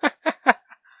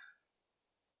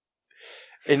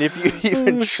 And if you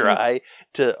even try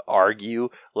to argue,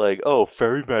 like, oh,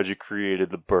 fairy magic created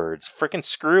the birds, freaking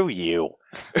screw you.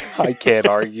 I can't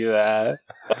argue that.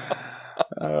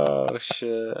 Oh,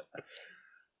 shit.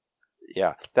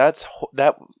 Yeah, that.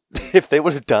 If they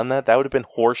would have done that, that would have been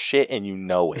horse shit, and you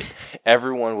know it.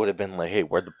 Everyone would have been like, hey,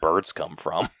 where'd the birds come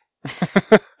from?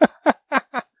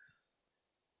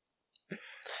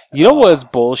 You know what's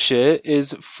bullshit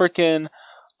is freaking,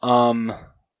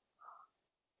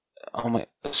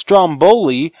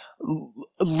 Stromboli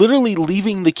literally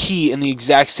leaving the key in the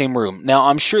exact same room. Now,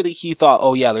 I'm sure that he thought,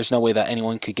 oh yeah, there's no way that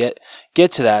anyone could get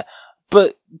to that.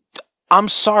 But I'm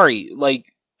sorry,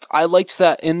 like, I liked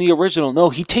that in the original. No,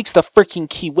 he takes the freaking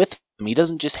key with him. He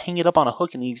doesn't just hang it up on a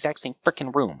hook in the exact same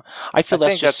freaking room. I think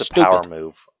that's a power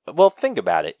move. Well, think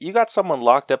about it. You got someone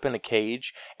locked up in a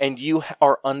cage, and you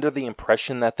are under the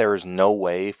impression that there is no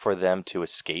way for them to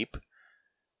escape.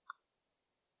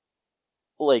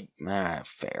 Like,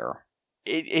 fair.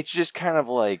 It's just kind of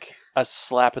like a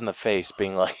slap in the face,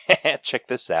 being like, check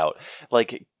this out.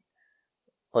 Like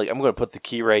I'm going to put the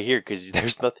key right here because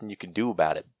there's nothing you can do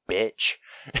about it, bitch.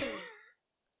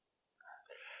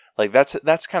 Like,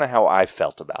 that's kind of how I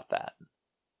felt about that.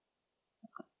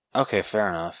 Okay, fair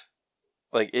enough.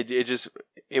 Like,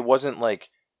 it wasn't like,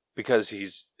 because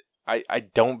I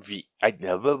didn't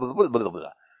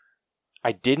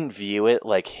view it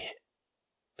like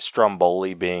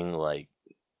Stromboli being like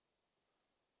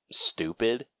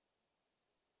stupid.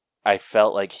 I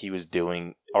felt like he was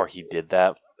doing, or he did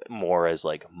that more as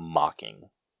like mocking.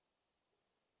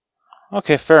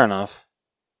 Okay, fair enough.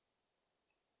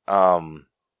 But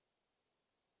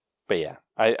yeah,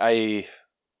 I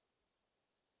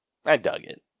dug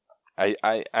it.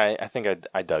 I think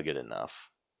I dug it enough.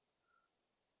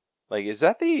 Like, is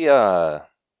that the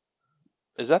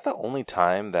only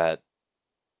time that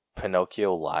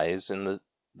Pinocchio lies in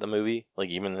the movie? Like,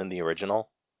 even in the original?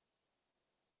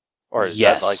 Or is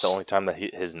that like the only time that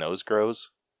his nose grows?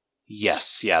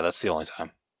 Yes, yeah, that's the only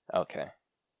time. Okay.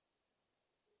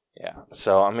 Yeah,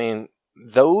 so, I mean,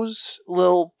 those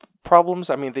little problems,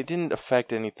 I mean, they didn't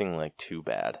affect anything like too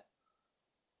bad.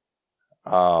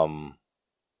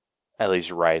 At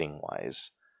least writing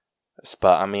wise.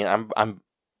 But I mean, I'm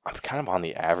kind of on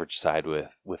the average side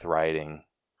with writing.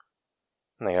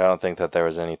 Like, I don't think that there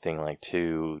was anything like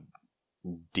too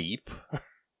deep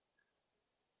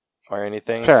or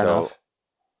anything. Fair enough.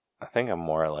 I think I'm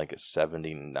more like a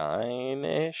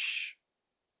 79-ish.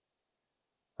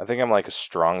 I think I'm like a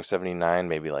strong 79,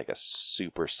 maybe like a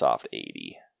super soft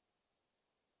 80.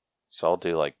 So I'll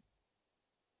do like...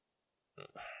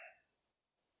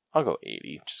 I'll go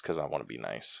 80, just because I want to be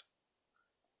nice.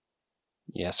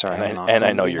 Yeah, sorry. And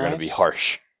I know you're going to be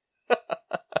harsh.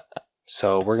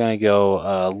 So we're going to go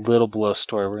a little below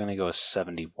story. We're going to go a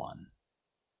 71.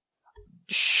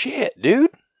 Shit,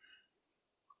 dude.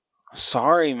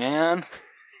 Sorry, man.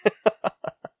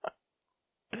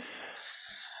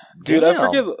 Dude, I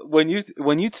forget when you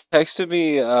texted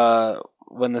me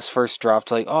when this first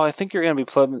dropped, like, oh, I think you're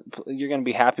gonna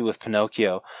be happy with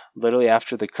Pinocchio. Literally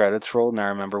after the credits rolled, and I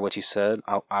remember what you said.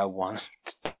 I wanted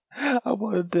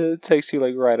to text you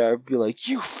like right out and be like,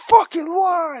 you fucking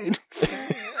lied.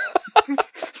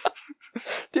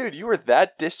 Dude, you were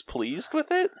that displeased with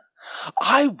it?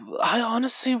 I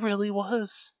honestly really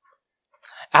was.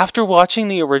 After watching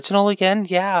the original again,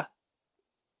 yeah.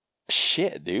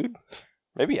 Shit, dude.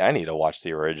 Maybe I need to watch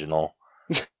the original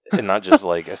and not just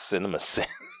like a cinema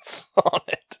sense on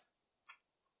it.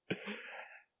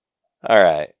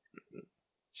 Alright.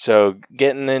 So,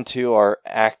 getting into our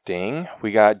acting,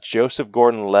 we got Joseph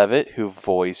Gordon-Levitt, who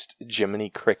voiced Jiminy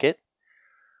Cricket.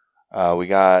 We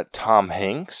got Tom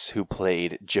Hanks, who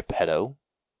played Geppetto.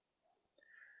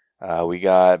 We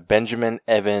got Benjamin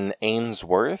Evan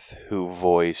Ainsworth, who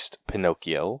voiced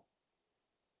Pinocchio.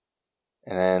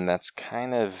 And then that's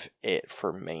kind of it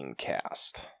for main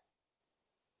cast.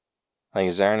 Like,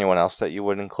 is there anyone else that you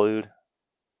would include?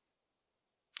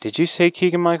 Did you say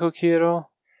Keegan-Michael Key at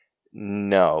all?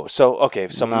 No. So, okay,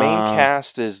 so main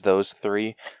cast is those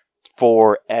three.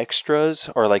 For extras,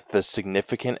 or like the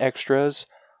significant extras,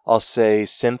 I'll say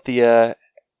Cynthia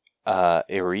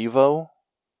Erivo,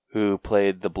 who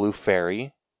played the Blue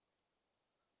Fairy.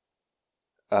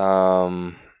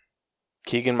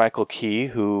 Keegan-Michael Key,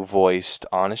 who voiced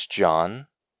Honest John.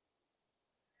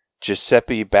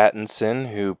 Giuseppe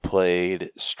Battinson, who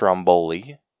played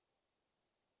Stromboli.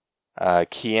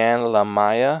 Kian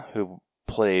Lamaya, who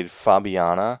played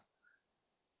Fabiana.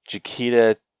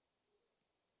 Chiquita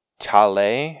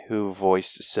Tale, who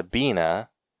voiced Sabina.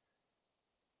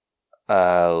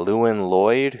 Lewin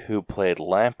Lloyd, who played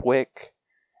Lampwick.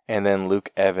 And then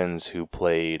Luke Evans, who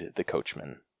played the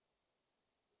coachman.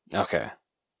 Okay.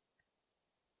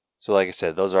 So like I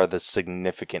said, those are the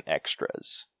significant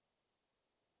extras.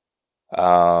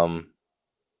 So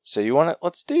you want to,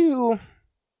 let's do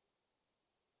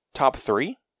top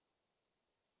 3.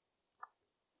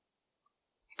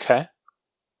 Okay.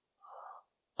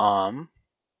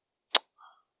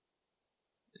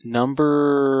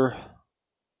 Number...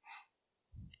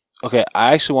 Okay,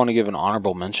 I actually want to give an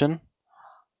honorable mention.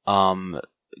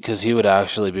 Because he would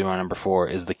actually be my number 4,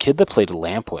 is the kid that played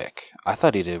Lampwick. I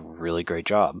thought he did a really great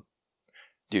job.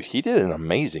 Dude, he did an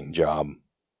amazing job.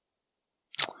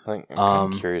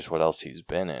 I'm curious what else he's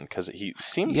been in, because he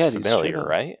seems familiar,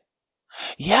 right?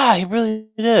 Yeah, he really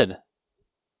did.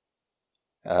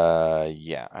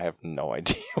 Yeah, I have no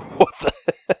idea what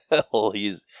the hell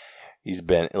he's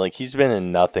been. Like, he's been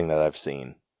in nothing that I've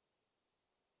seen.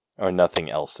 Or nothing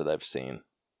else that I've seen.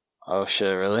 Oh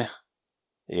shit, really?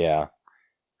 Yeah.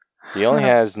 He only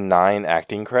has 9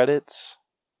 acting credits.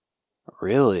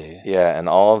 Really? Yeah, and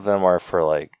all of them are for,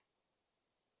 like,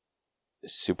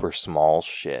 super small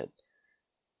shit.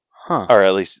 Huh. Or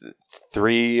at least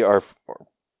 3 are...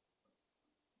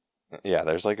 Yeah,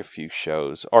 there's, like, a few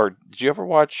shows. Or, did you ever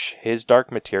watch His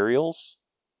Dark Materials?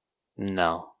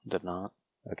 No, did not.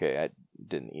 Okay, I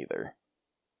didn't either.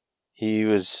 He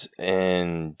was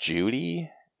in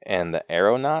Judy and the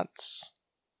Aeronauts.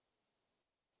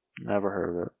 Never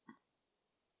heard of it.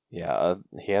 Yeah,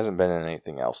 he hasn't been in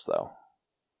anything else, though.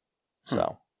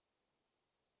 So.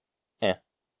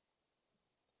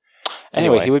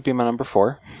 Anyway, he would be my number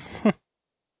 4.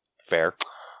 Fair.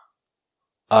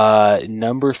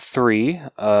 Number 3,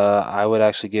 I would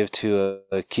actually give to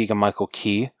Keegan-Michael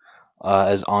Key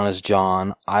as Honest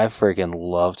John. I freaking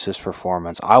loved his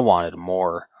performance. I wanted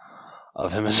more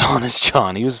of him as Honest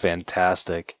John. He was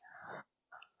fantastic.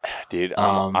 Dude,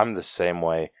 I'm the same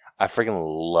way. I freaking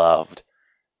loved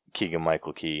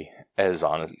Keegan-Michael Key as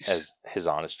his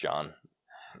Honest John.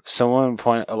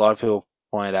 A lot of people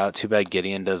pointed out, too bad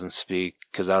Gideon doesn't speak,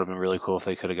 because that would have been really cool if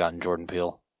they could have gotten Jordan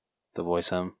Peele to voice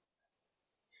him.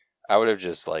 I would have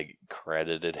just, like,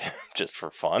 credited him just for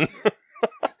fun.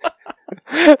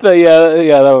 Yeah,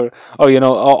 that would. Oh, you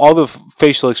know, all the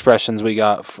facial expressions we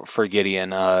got for Gideon,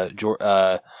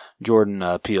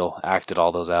 Jordan Peele acted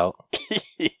all those out.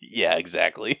 Yeah,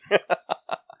 exactly.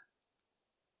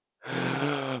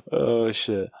 Oh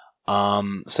shit.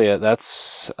 So yeah,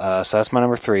 that's my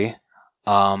number 3.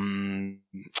 Who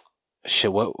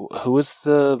was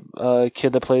the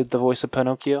kid that played the voice of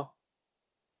Pinocchio?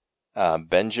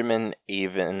 Benjamin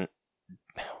Evan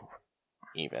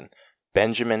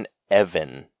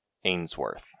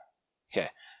Ainsworth. Okay.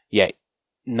 Yeah.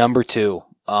 Number 2.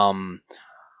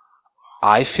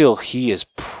 I feel he is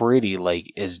pretty,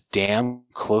 like, as damn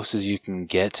close as you can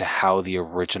get to how the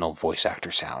original voice actor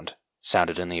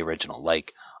sounded in the original.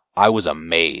 Like, I was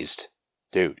amazed.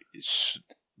 Dude,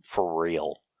 for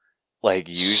real. Like,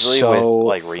 usually with,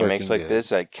 like, remakes like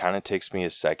this, it kind of takes me a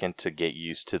second to get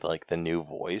used to, like, the new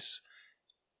voice.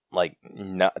 Like,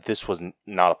 this was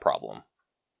not a problem.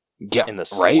 Yeah, in the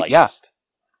slightest. Right?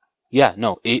 Yeah,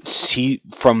 no,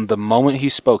 from the moment he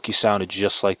spoke, he sounded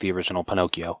just like the original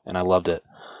Pinocchio, and I loved it.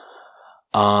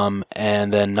 And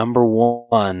then number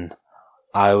 1,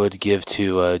 I would give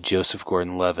to Joseph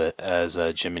Gordon-Levitt as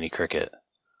Jiminy Cricket.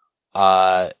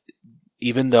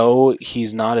 Even though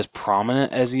he's not as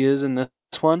prominent as he is in this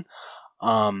one,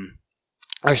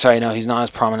 he's not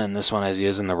as prominent in this one as he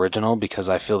is in the original, because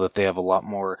I feel that they have a lot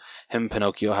more, him and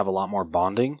Pinocchio have a lot more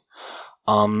bonding.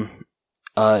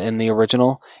 In the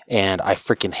original, and I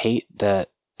freaking hate that.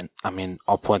 I mean,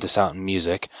 I'll point this out in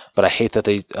music, but I hate that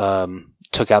they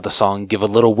took out the song "Give a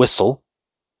Little Whistle."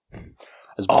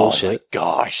 It's bullshit. Oh my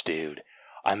gosh, dude!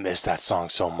 I miss that song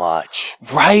so much.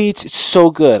 Right? It's so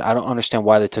good. I don't understand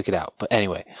why they took it out. But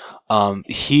anyway, I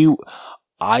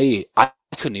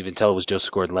couldn't even tell it was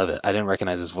Joseph Gordon-Levitt. I didn't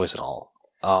recognize his voice at all.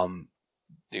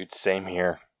 Dude, same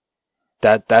here.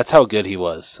 That's how good he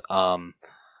was.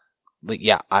 Like,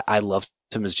 yeah, I loved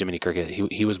him as Jiminy Cricket.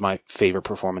 He was my favorite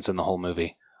performance in the whole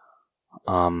movie.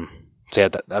 So yeah,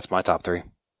 that's my top 3.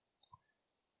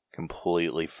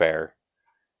 Completely fair.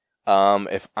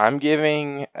 If I'm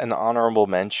giving an honorable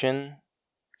mention,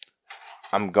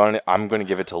 I'm going to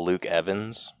give it to Luke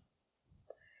Evans.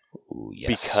 Ooh,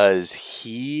 yes. Because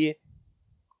he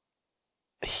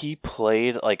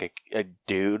played like a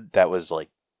dude that was like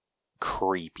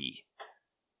creepy.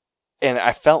 And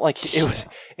I felt like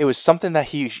it was something that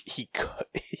he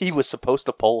was supposed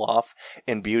to pull off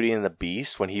in Beauty and the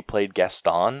Beast when he played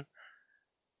Gaston.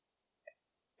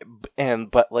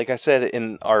 But like I said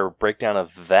in our breakdown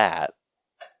of that,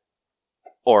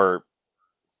 or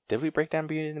did we break down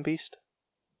Beauty and the Beast?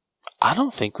 I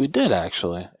don't think we did,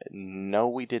 actually. No,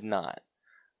 we did not.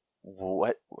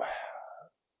 What?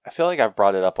 I feel like I've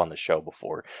brought it up on the show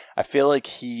before. I feel like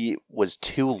he was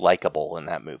too likable in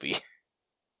that movie.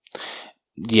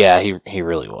 Yeah, he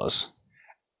really was.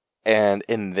 And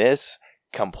in this,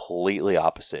 completely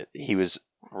opposite. He was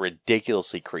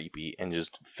ridiculously creepy and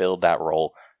just filled that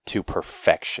role to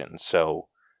perfection. So,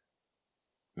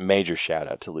 major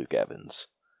shout out to Luke Evans.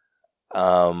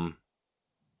 My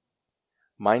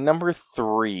number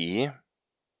 3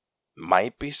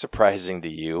 might be surprising to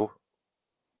you.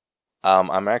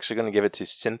 I'm actually going to give it to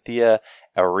Cynthia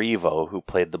Erivo, who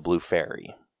played the Blue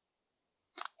Fairy.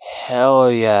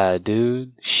 Hell yeah,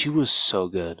 dude. She was so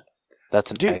good. That's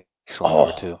an excellent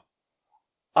number 2.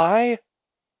 I,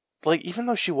 like, even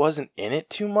though she wasn't in it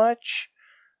too much,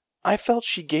 I felt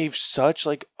she gave such,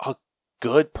 like, a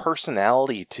good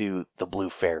personality to the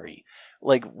Blue Fairy.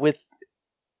 Like, with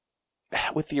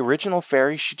the original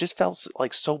fairy, she just felt,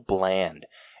 like, so bland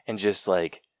and just,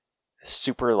 like,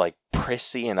 super, like,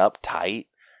 prissy and uptight.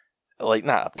 Like,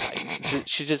 not uptight.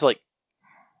 She just, like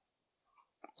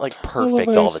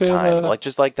perfect all the time. Like,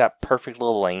 just like that perfect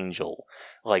little angel,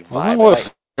 like, vibe. Isn't that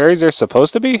what fairies are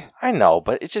supposed to be? I know,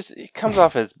 but it comes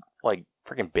off as, like,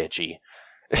 freaking bitchy.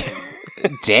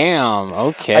 Damn,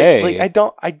 okay. I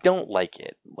don't like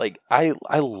it. Like, I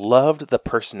loved the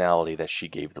personality that she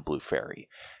gave the Blue Fairy.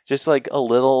 Just, like, a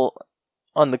little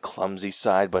on the clumsy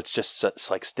side, but it's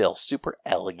like, still super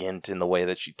elegant in the way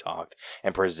that she talked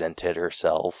and presented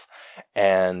herself.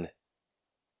 And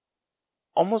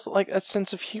almost like a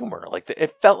sense of humor. Like,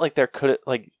 it felt like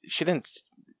she didn't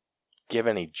give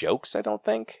any jokes, I don't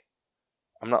think.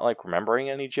 I'm not, like, remembering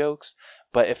any jokes,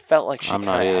 but it felt like she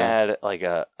kind of had, like,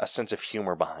 a sense of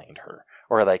humor behind her.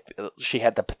 Or, like, she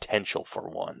had the potential for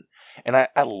one. And I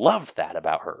loved that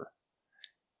about her.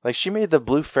 Like, she made the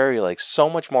Blue Fairy, like, so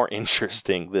much more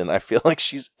interesting than I feel like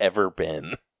she's ever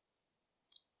been.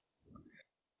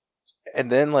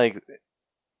 And then, like,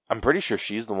 I'm pretty sure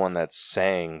she's the one that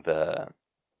sang the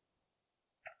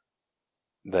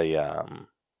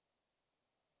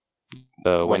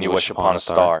When You Wish Upon a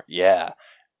Star. Yeah.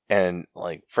 And,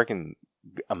 like, freaking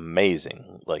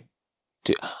amazing. Like,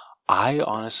 dude, I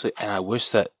honestly, and I wish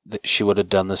that she would have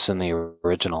done this in the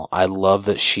original. I love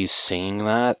that she's singing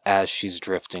that as she's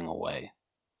drifting away.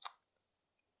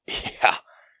 Yeah.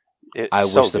 I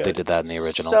wish that they did that in the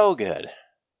original. So good.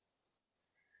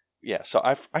 Yeah, so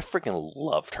I freaking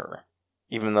loved her,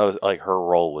 even though like her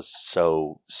role was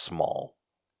so small.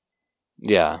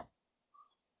 Yeah.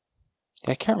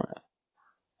 I can't remember.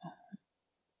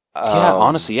 Yeah,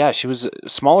 honestly, yeah, she was a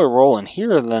smaller role in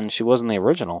here than she was in the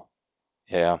original.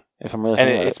 Yeah, if I'm really and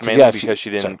thinking it's mainly because she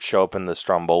didn't show up in the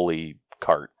Stromboli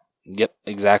cart. Yep,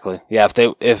 exactly. Yeah,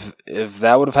 if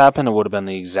that would have happened, it would have been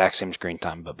the exact same screen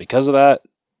time. But because of that,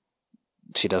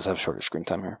 she does have shorter screen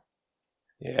time here.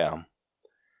 Yeah.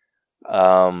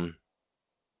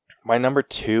 My number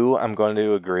 2, I'm going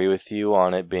to agree with you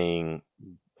on it being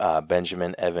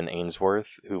Benjamin Evan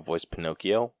Ainsworth, who voiced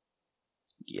Pinocchio.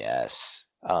 Yes.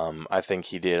 I think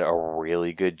he did a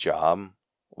really good job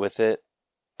with it.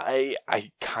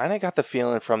 I kind of got the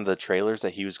feeling from the trailers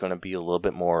that he was going to be a little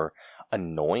bit more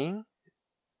annoying.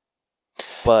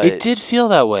 But it did feel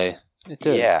that way. It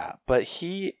did. Yeah, but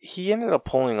he ended up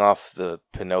pulling off the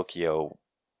Pinocchio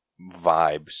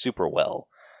vibe super well.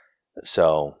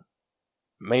 So,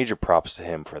 major props to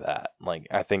him for that. Like,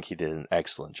 I think he did an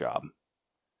excellent job.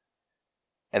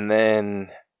 And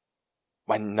then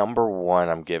my number 1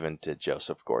 I'm giving to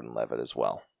Joseph Gordon-Levitt as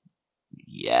well.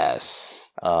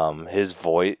 Yes. His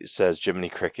voice as Jiminy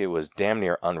Cricket was damn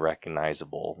near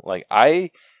unrecognizable. Like,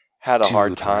 I had a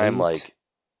hard time, right?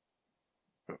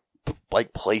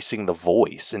 like placing the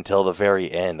voice until the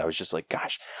very end. I was just like,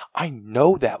 gosh, I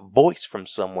know that voice from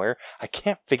somewhere. I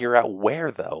can't figure out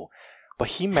where, though. But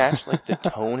he matched, like, the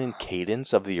tone and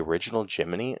cadence of the original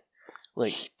Jiminy.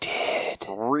 Like, he did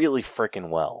really freaking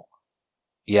well.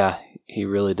 Yeah, he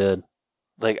really did.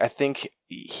 Like, I think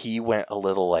he went a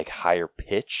little, like, higher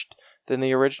pitched than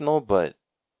the original, but,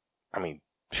 I mean,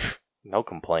 no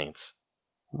complaints.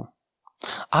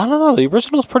 I don't know. The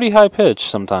original's pretty high pitched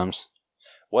sometimes.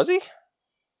 Was he?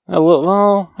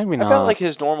 Well, maybe not. I felt like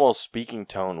his normal speaking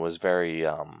tone was very,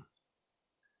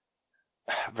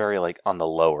 very, like, on the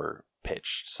lower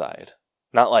pitched side.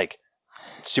 Not, like,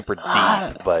 super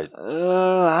deep, but...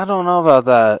 I don't know about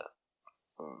that.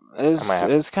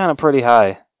 It's kind of pretty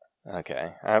high.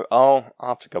 Okay. I'll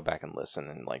have to go back and listen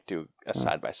and, like, do a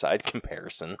side-by-side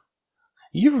comparison.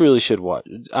 You really should watch...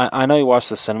 I know you watched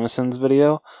the CinemaSins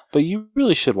video, but you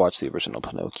really should watch the original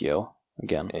Pinocchio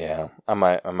again. Yeah. I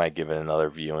might give it another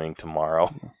viewing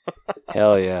tomorrow.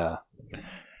 Hell yeah.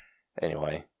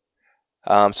 Anyway.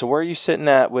 So where are you sitting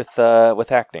at with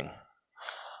acting?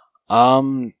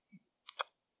 Honestly,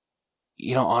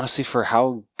 for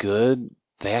how good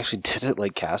they actually did it,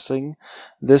 like, casting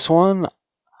this one,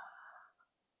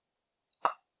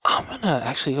 I'm gonna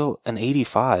actually go an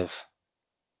 85.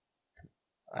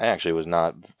 I actually was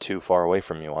not too far away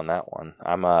from you on that one.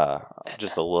 I'm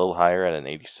just a little higher at an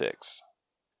 86.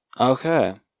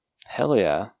 Okay. Hell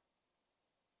yeah.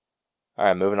 All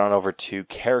right, moving on over to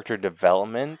character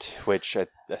development, which I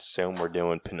assume we're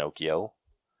doing Pinocchio.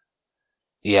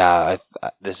 Yeah.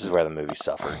 This is where the movie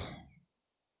suffered.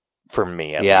 For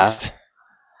me, at least.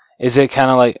 Is it kind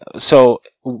of like... So,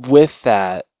 with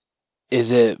that,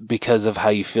 is it because of how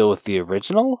you feel with the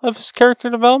original of his character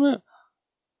development?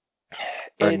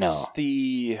 Or no?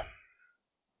 I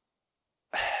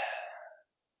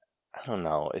don't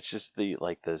know. It's just the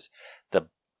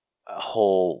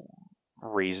whole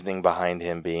reasoning behind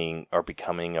him being or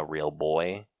becoming a real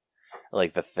boy.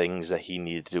 Like the things that he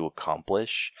needed to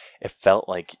accomplish. It felt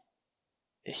like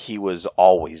he was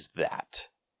always that.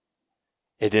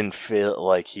 It didn't feel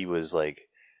like he was like...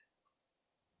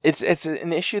 It's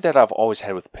an issue that I've always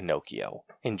had with Pinocchio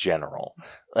in general.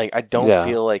 Like, I don't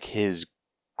feel like his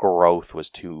growth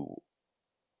was too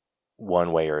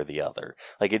one way or the other.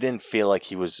 Like, it didn't feel like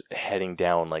he was heading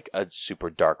down like a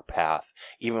super dark path,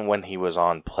 even when he was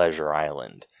on Pleasure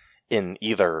Island in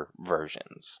either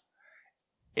versions.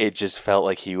 It just felt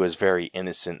like he was very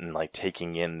innocent and like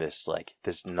taking in this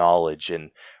knowledge and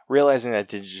realizing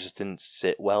that it just didn't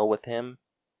sit well with him.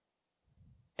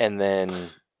 And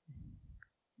then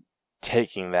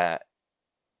taking that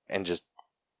and just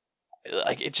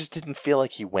like it just didn't feel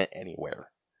like he went anywhere.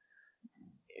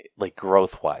 Like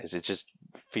growth wise, it just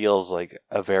feels like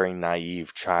a very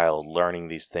naive child learning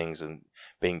these things and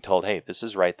being told, hey, this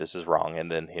is right, this is wrong,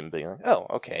 and then him being like, oh,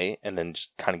 okay, and then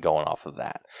just kind of going off of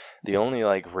that. The only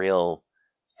like real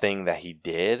thing that he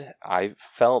did, I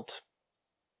felt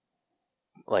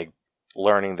like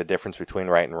learning the difference between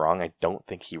right and wrong. I don't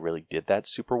think he really did that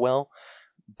super well,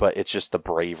 but it's just the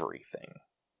bravery thing.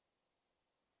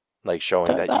 Like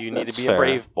showing that you need to be a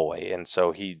brave boy, and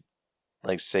so he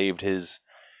like saved his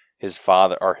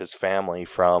father or his family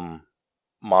from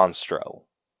Monstro.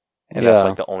 And that's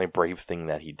like the only brave thing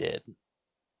that he did.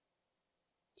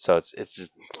 So it's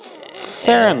just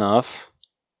fair enough.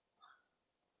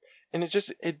 And it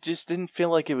just didn't feel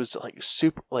like it was like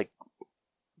super like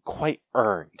quite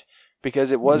earned,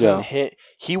 because it wasn't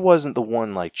he wasn't the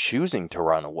one like choosing to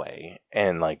run away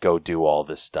and like go do all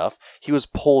this stuff. He was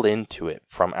pulled into it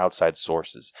from outside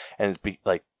sources, and it's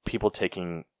like people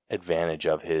taking advantage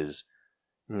of his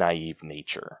naive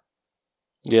nature.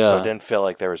 Yeah. So it didn't feel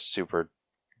like there was super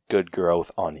good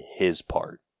growth on his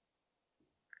part.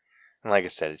 And like I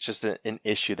said, it's just an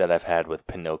issue that I've had with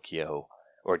Pinocchio,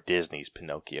 or Disney's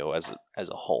Pinocchio as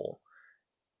a whole.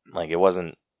 Like, it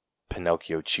wasn't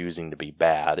Pinocchio choosing to be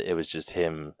bad, it was just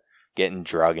him getting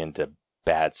drug into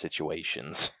bad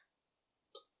situations.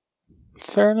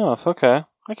 Fair enough. Okay.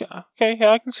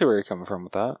 Yeah, I can see where you're coming from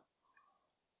with that.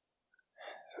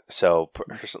 So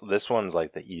this one's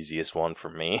like the easiest one for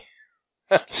me.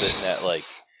 Sitting at like,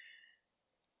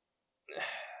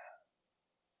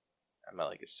 I'm at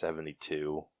like a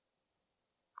 72.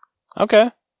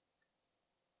 Okay.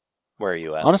 Where are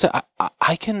you at? Honestly,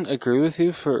 I can agree with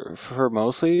you for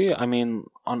mostly. I mean,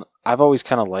 I've always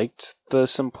kind of liked the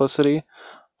simplicity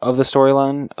of the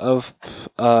storyline of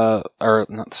or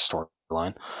not the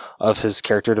storyline of his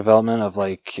character development, of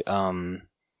like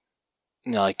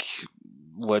like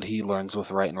what he learns with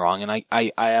right and wrong. And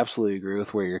I absolutely agree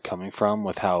with where you're coming from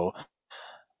with how,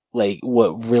 like,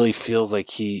 what really feels like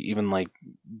he even like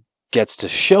gets to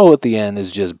show at the end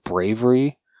is just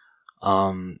bravery.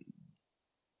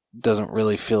 Doesn't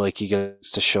really feel like he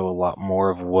gets to show a lot more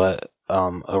of what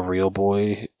a real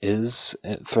boy is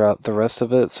throughout the rest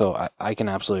of it. So I can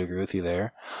absolutely agree with you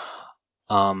there.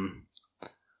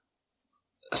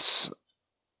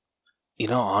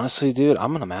 Honestly, dude,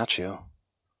 I'm gonna match you.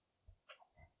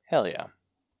 Hell yeah.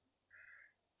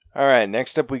 Alright,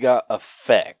 next up we got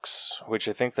effects, which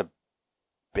I think the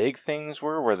big things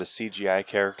were the CGI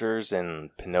characters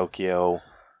in Pinocchio,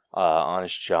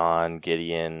 Honest John,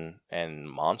 Gideon, and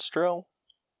Monstro.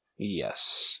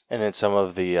 Yes. And then some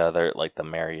of the other, like the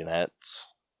marionettes.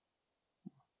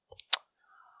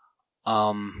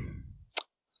 One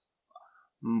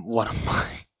of my...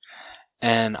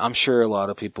 And I'm sure a lot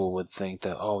of people would think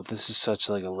that, oh, this is such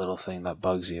like a little thing that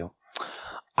bugs you.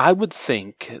 I would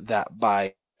think that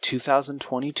by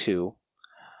 2022,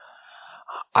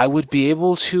 I would be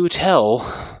able to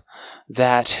tell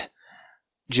that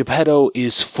Geppetto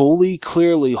is fully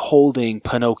clearly holding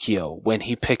Pinocchio when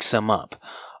he picks him up.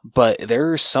 But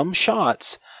there are some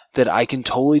shots that I can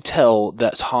totally tell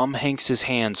that Tom Hanks's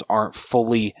hands aren't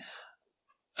fully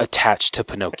attached to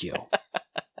Pinocchio.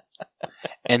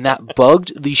 And that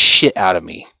bugged the shit out of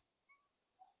me.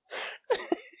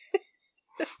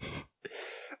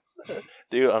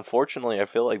 Dude, unfortunately, I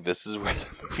feel like this is where the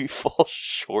movie falls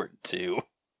short, too.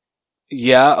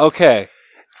 Yeah, okay.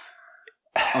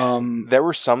 There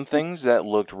were some things that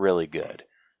looked really good.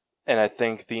 And I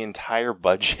think the entire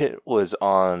budget was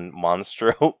on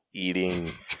Monstro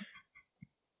eating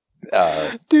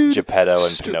Geppetto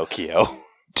and Pinocchio.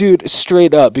 Dude,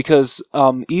 straight up, because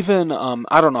even,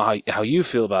 I don't know how you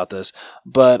feel about this,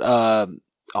 but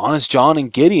Honest John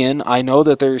and Gideon, I know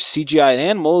that they're CGI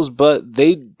animals, but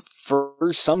they,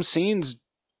 for some scenes,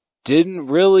 didn't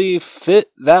really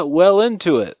fit that well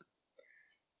into it.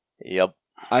 Yep.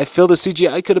 I feel the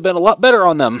CGI could have been a lot better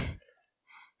on them.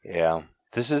 Yeah.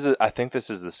 I think this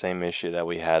is the same issue that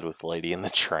we had with Lady and the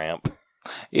Tramp.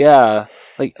 Yeah.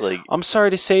 Like I'm sorry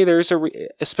to say,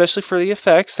 especially for the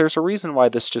effects, there's a reason why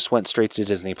this just went straight to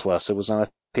Disney Plus. It was not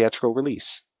a theatrical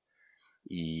release.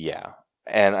 Yeah.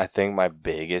 And I think my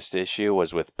biggest issue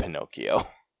was with Pinocchio.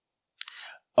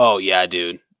 Oh, yeah,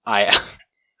 dude.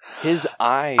 His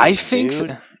eyes, I think...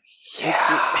 dude,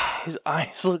 yeah. His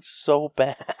eyes look so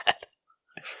bad.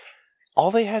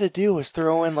 All they had to do was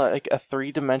throw in like a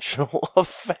 3-dimensional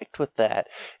effect with that.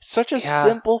 Such a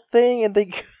simple thing, and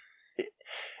they...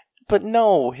 But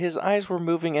no, his eyes were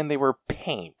moving and they were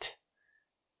paint.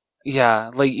 Yeah,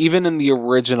 like even in the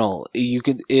original,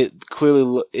 it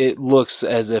clearly looks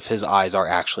as if his eyes are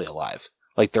actually alive,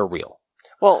 like they're real.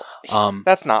 Well,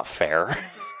 that's not fair.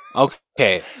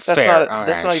 Okay, fair.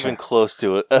 That's not even close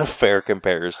to a fair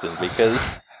comparison, because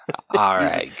all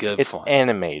right, good. It's point.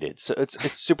 Animated, so it's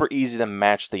super easy to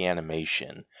match the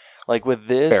animation. Like with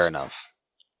this, fair enough.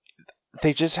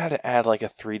 They just had to add like a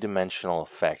 3-dimensional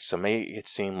effect, so make it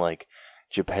seem like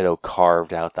Geppetto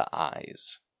carved out the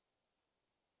eyes.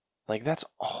 Like, that's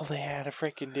all they had to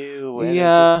freaking do. And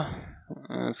yeah.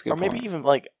 That's a good or maybe point. even,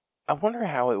 like, I wonder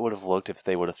how it would have looked if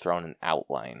they would have thrown an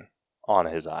outline on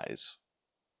his eyes.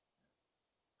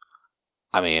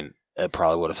 I mean, it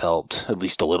probably would have helped at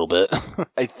least a little bit.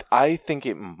 I think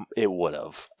it would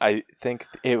have. I think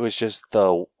it was just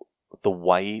the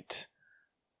white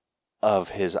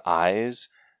of his eyes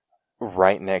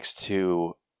right next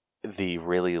to the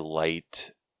really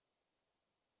light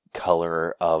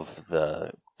color of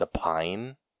the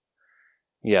pine.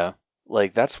 Yeah.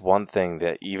 Like, that's one thing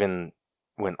that even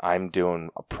when I'm doing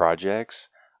projects,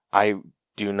 I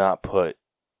do not put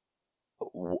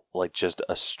like just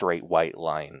a straight white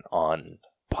line on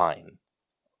pine.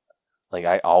 Like,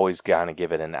 I always gotta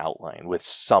give it an outline with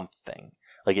something.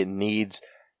 Like, it needs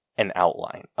an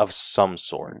outline of some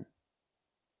sort.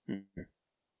 Mm-hmm.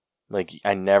 Like,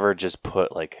 I never just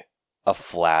put like a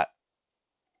flat,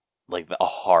 like a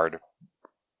hard,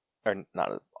 or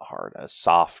not a hard, a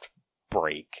soft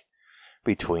break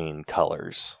between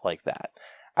colors like that.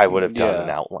 I would have done an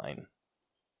outline.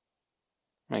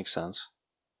 Makes sense.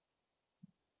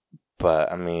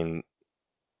 But I mean,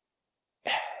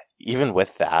 even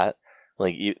with that,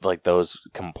 like those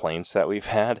complaints that we've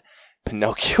had,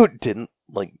 Pinocchio didn't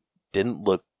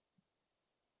look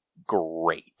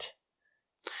great.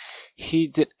 He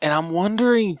did, and I'm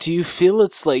wondering, do you feel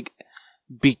it's like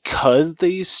because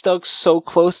they stuck so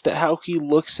close to how he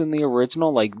looks in the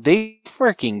original? Like, they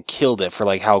freaking killed it for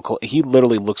like how he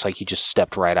literally looks like he just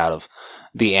stepped right out of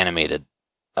the animated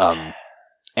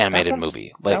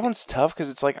movie. Like, that one's tough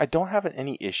because it's like I don't have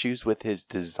any issues with his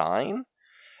design.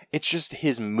 It's just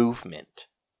his movement.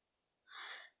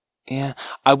 Yeah,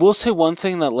 I will say one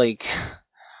thing that like,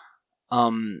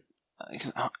 I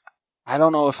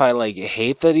don't know if I like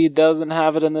hate that he doesn't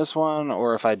have it in this one,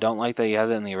 or if I don't like that he has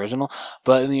it in the original.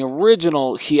 But in the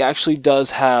original, he actually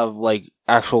does have like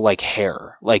actual like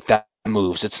hair, like that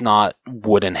moves. It's not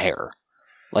wooden hair,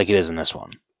 like it is in this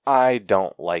one. I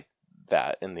don't like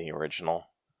that in the original.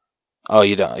 Oh,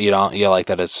 you don't you like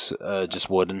that it's just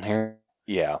wooden hair?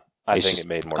 Yeah, I think it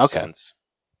made more sense.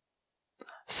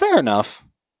 Fair enough.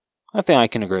 I think I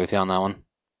can agree with you on that one.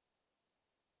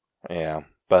 Yeah,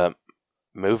 but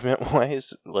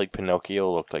movement-wise, like,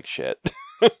 Pinocchio looked like shit.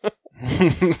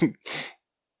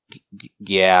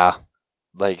 Yeah.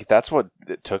 Like, that's what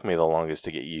it took me the longest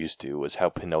to get used to, was how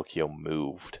Pinocchio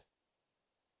moved.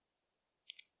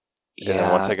 Yeah. And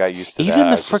then once I got used to even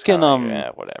that, the freaking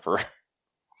yeah, whatever.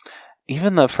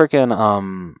 Even the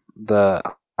freaking the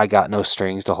I got no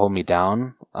strings to hold me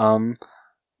down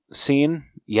scene.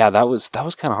 Yeah, that was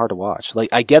kind of hard to watch. Like,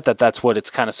 I get that that's what it's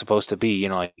kind of supposed to be, you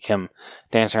know, like him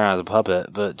dancing around as a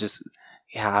puppet, but just,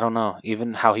 yeah, I don't know.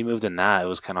 Even how he moved in that, it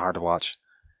was kind of hard to watch.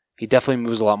 He definitely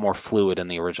moves a lot more fluid in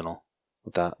the original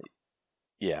with that.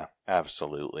 Yeah,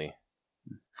 absolutely.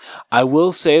 I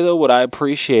will say, though, what I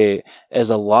appreciate is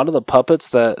a lot of the puppets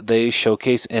that they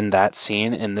showcase in that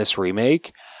scene in this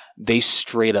remake, they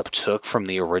straight up took from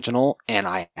the original, and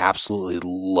I absolutely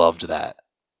loved that.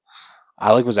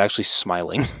 I was actually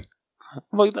smiling.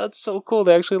 I'm like, that's so cool.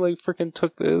 They actually freaking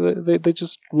took they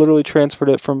just literally transferred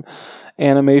it from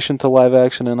animation to live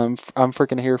action, and I'm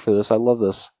freaking here for this. I love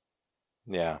this.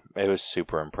 Yeah, it was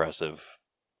super impressive.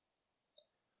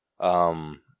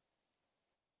 I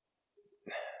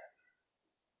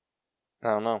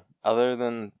don't know. Other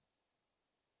than,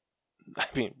 I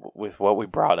mean, with what we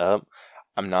brought up,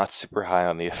 I'm not super high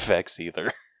on the effects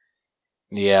either.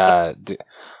 Yeah,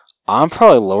 I'm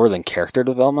probably lower than character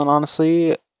development,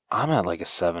 honestly. I'm at like a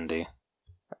 70.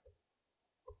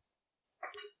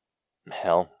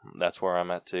 Hell, that's where I'm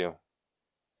at too.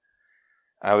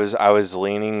 I was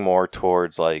leaning more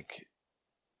towards like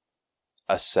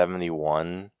a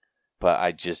 71, but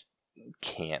I just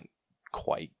can't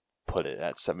quite put it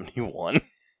at 71.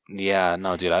 Yeah,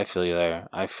 no, dude, I feel you there.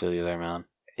 Man.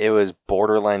 It was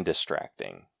borderline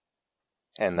distracting.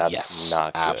 And that's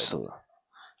not good. Absolutely.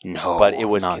 No, but it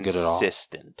was not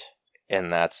consistent. Good at all.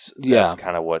 And that's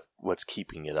kind of what's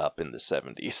keeping it up in the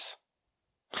 70s.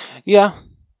 Yeah.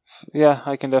 Yeah,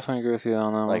 I can definitely agree with you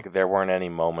on that one. Like, there weren't any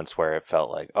moments where it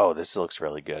felt like, oh, this looks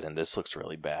really good and this looks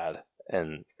really bad.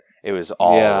 And it was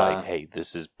all like, hey,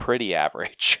 this is pretty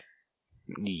average.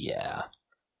 Yeah.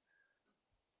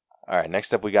 All right,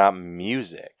 next up we got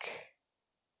music,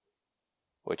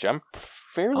 which I'm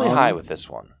fairly high with this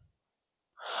one.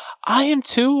 I am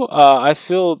too. I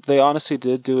feel they honestly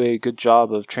did do a good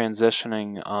job of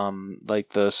transitioning, like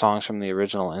the songs from the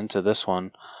original into this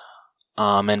one.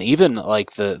 And even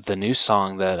like the new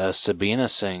song that Sabina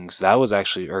sings, that was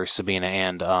actually, or Sabina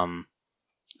and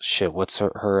what's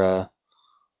her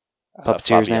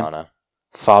puppeteer's name?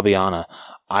 Fabiana.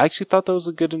 I actually thought that was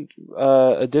a good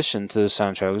addition to the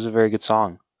soundtrack. It was a very good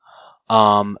song.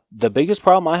 The biggest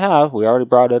problem I have, we already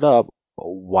brought it up.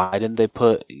 Why didn't they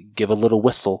give a little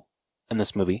whistle in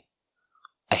this movie?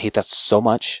 I hate that so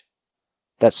much.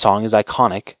 That song is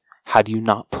iconic. How do you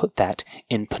not put that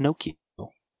in Pinocchio?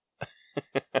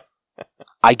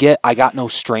 I Got No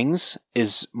Strings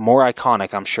is more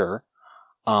iconic, I'm sure.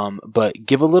 But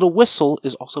Give a Little Whistle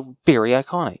is also very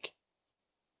iconic.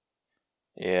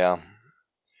 Yeah.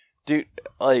 Dude,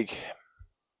 like,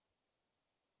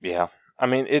 yeah. I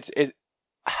mean,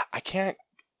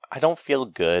 I don't feel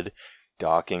good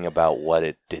talking about what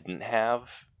it didn't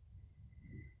have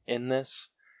in this.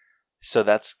 So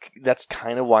that's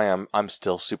kind of why I'm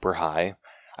still super high.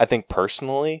 I think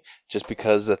personally, just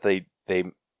because that they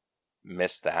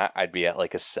missed that, I'd be at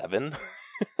like a 7.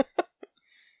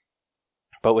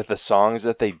 But with the songs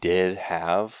that they did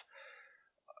have,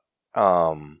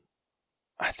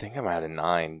 I think I'm at a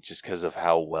 9 just because of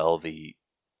how well they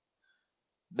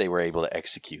were able to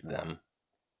execute them.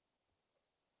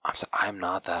 I'm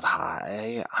not that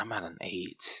high. I'm at an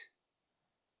 8.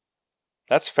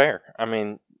 That's fair. I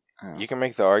mean, you can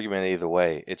make the argument either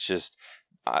way. It's just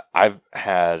I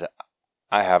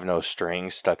have no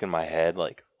strings stuck in my head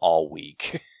like all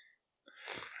week.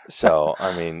 So,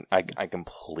 I mean, I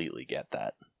completely get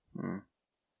that.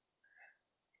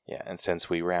 Yeah, and since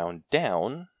we round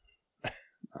down,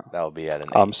 that'll be at an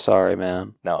 8. I'm sorry,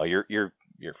 man. No, you're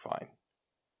fine.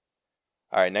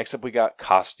 All right, next up we got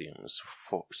costumes.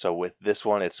 So with this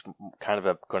one, it's kind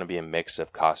of going to be a mix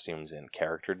of costumes and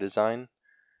character design,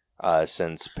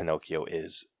 since Pinocchio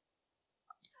is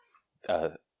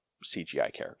a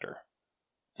CGI character.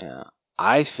 Yeah,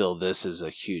 I feel this is a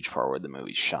huge part where the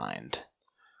movie shined.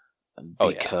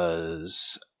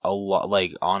 Because a lot,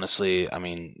 like, honestly, I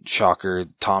mean, shocker,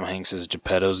 Tom Hanks's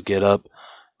Geppetto's get-up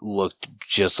looked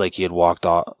just like he had walked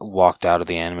out of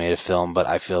the animated film, but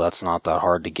I feel that's not that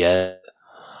hard to get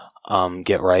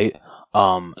right.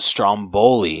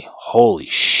 Stromboli, holy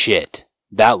shit,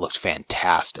 that looked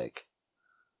fantastic.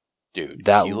 Dude,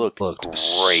 that he looked great.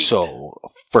 So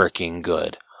freaking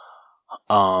good.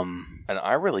 And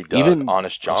I really dug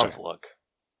Honest John's look.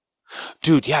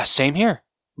 Dude, yeah, same here.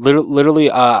 Literally,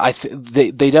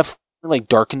 they definitely like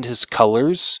darkened his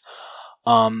colors.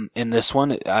 In this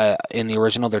one, in the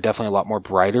original, they're definitely a lot more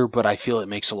brighter, but I feel it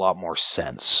makes a lot more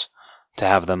sense to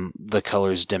have the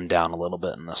colors dimmed down a little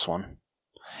bit in this one.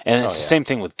 And it's the same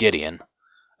thing with Gideon.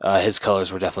 His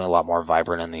colors were definitely a lot more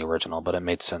vibrant in the original, but it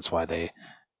made sense why they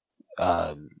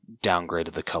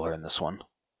downgraded the color in this one.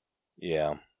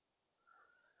 Yeah.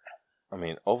 I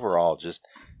mean, overall,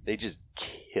 they just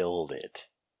killed it.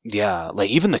 Yeah,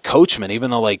 like even the coachman, even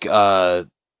though like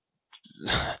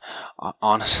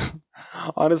honestly,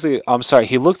 I'm sorry,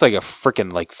 he looked like a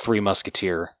freaking like Three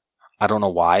Musketeer. I don't know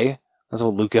why. That's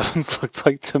what Luke Evans looked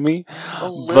like to me. A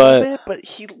little bit, but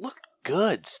he looked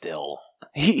good still.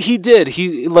 He did.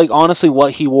 He like honestly,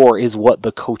 what he wore is what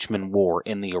the coachman wore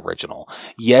in the original.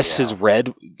 Yes, his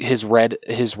red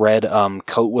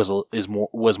coat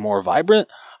was more vibrant,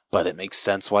 but it makes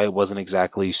sense why it wasn't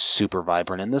exactly super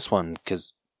vibrant in this one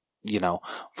because, you know,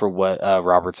 for what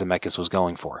Robert Zemeckis was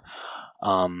going for.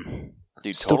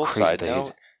 Dude, total side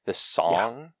note, the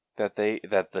song that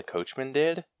the coachman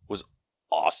did was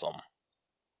awesome.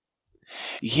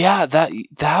 Yeah,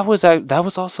 that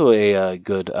was also a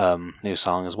good new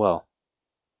song as well.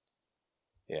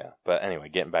 Yeah, but anyway,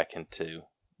 getting back into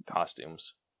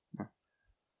costumes.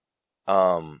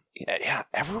 Yeah,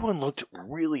 everyone looked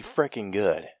really freaking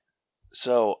good.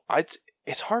 So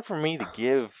it's hard for me to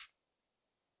give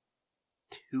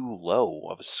too low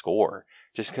of a score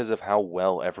just because of how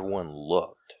well everyone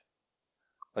looked.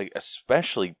 Like,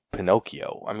 especially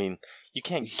Pinocchio. I mean, you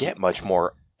can't get much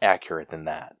more accurate than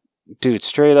that. Dude,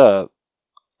 straight up,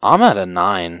 I'm at a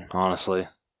 9, honestly.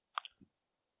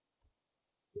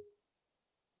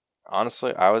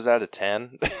 Honestly, I was at a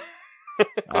 10.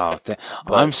 Oh,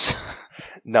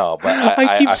 no, but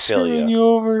I keep feel you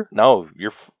over. No,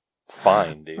 you're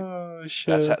fine, dude. Oh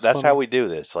shit, that's how we do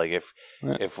this. Like if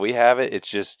we have it, it's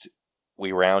just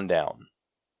we round down.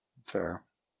 Fair.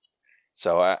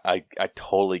 So I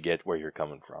totally get where you're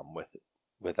coming from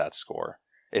with that score.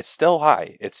 It's still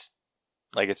high. It's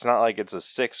not like it's a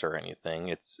 6 or anything.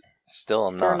 It's still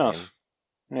a 9. Fair enough.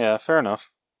 Yeah, fair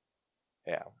enough.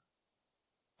 Yeah.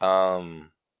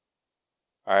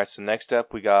 Alright, so next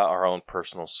up we got our own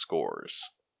personal scores.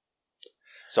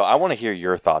 So I want to hear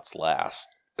your thoughts last.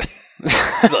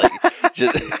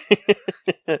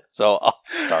 So I'll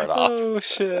start off. Oh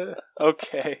shit.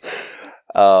 Okay.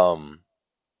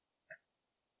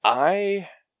 I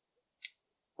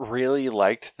really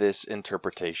liked this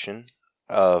interpretation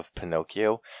of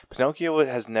Pinocchio. Pinocchio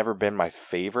has never been my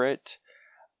favorite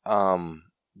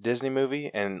Disney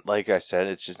movie, and like I said,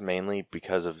 it's just mainly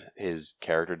because of his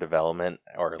character development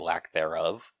or lack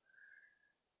thereof.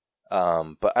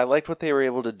 But I liked what they were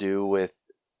able to do with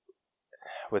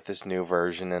this new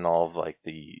version and all of like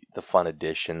the fun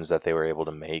additions that they were able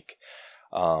to make.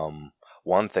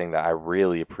 one thing that I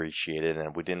really appreciated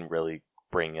and we didn't really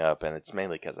bring up, and it's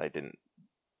mainly because I didn't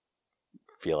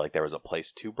feel like there was a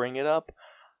place to bring it up,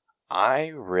 I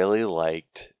really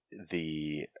liked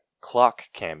the clock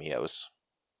cameos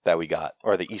that we got,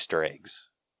 or the Easter eggs.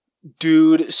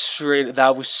 Dude,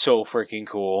 that was so freaking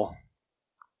cool.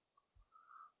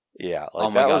 Yeah, like, oh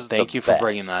my god! Thank you for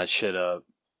bringing that shit up.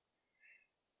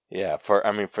 Yeah,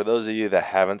 for those of you that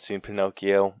haven't seen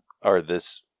Pinocchio or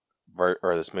this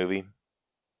movie,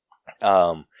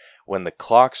 when the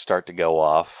clocks start to go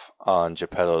off on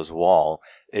Geppetto's wall,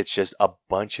 it's just a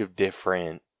bunch of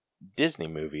different Disney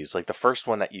movies. Like the first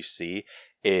one that you see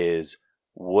is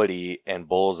Woody and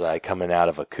Bullseye coming out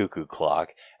of a cuckoo clock,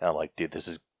 and I'm like, dude, this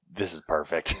is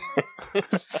perfect.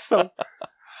 So,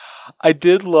 I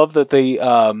did love that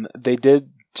they did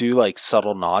do like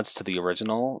subtle nods to the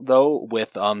original though,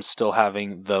 with still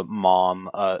having the mom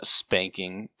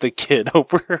spanking the kid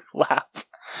over her lap.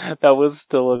 That was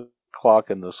still a clock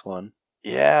in this one.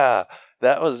 Yeah,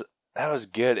 that was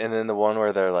good. And then the one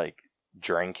where they're like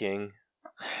drinking.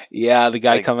 Yeah, the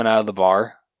guy coming out of the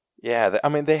bar. Yeah,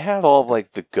 they had all of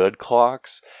like the good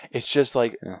clocks. It's just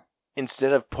like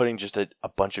instead of putting just a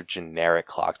bunch of generic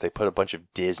clocks, they put a bunch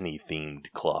of Disney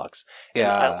themed clocks.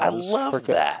 Yeah, I love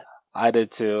that. I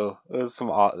did too. It was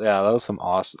that was some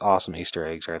awesome Easter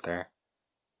eggs right there.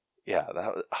 Yeah,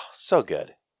 that was so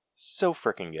good, so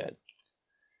freaking good.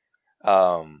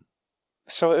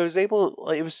 So it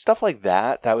was stuff like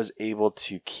that was able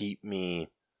to keep me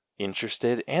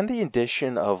interested, and the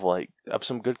addition of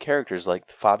some good characters like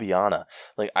Fabiana.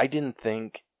 Like, I didn't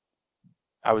think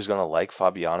I was gonna like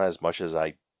Fabiana as much as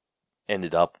I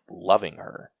ended up loving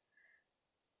her.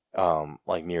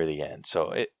 Near the end,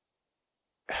 so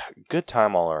good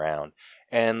time all around.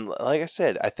 And like I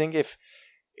said, I think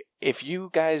if you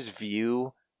guys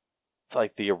view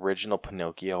like the original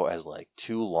Pinocchio as like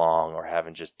too long or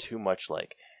having just too much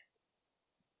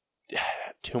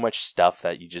stuff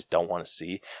that you just don't want to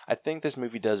see, I think this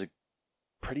movie does a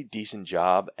pretty decent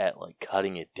job at like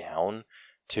cutting it down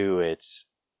to its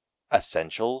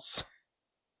essentials.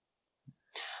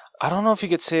 I don't know if you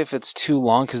could say if it's too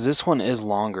long, because this one is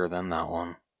longer than that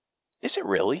one. Is it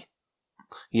really?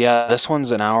 Yeah, this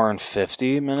one's an hour and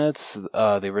 50 minutes.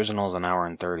 The original is an hour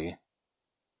and 30.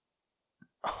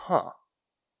 Huh.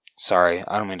 Sorry,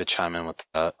 I don't mean to chime in with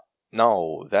that.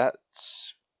 No,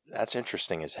 that's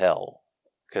interesting as hell.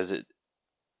 Because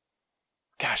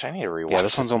gosh, I need to rewatch. Yeah,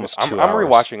 this one's almost 2 I'm hours.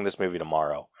 rewatching this movie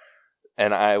tomorrow,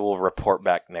 and I will report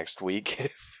back next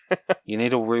week. You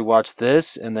need to rewatch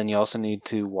this, and then you also need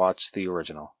to watch the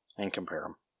original and compare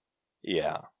them.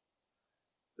 Yeah.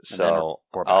 So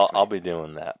I'll be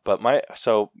doing that. But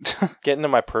getting to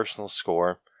my personal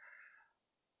score,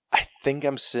 I think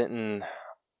I'm sitting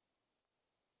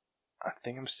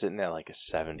at like a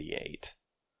 78.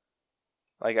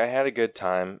 Like, I had a good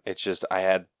time. It's just I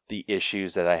had the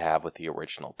issues that I have with the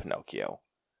original Pinocchio.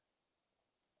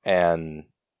 And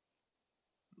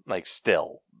like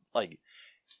still, like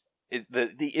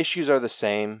the issues are the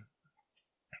same.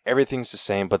 Everything's the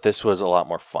same, but this was a lot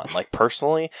more fun. Like,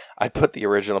 personally, I'd put the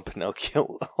original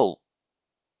Pinocchio,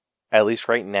 at least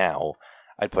right now,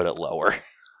 I'd put it lower.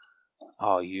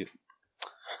 Oh, you...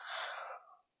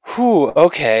 Whew,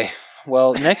 okay.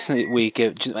 Well, next week,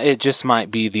 it just might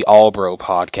be the All Bro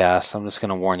podcast. I'm just going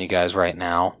to warn you guys right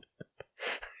now.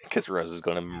 Because Rose is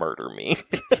going to murder me.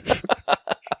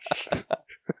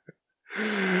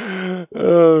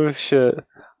 Oh, shit.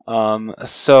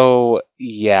 So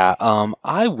yeah,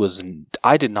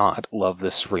 I did not love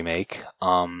this remake.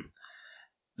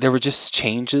 There were just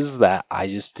changes that I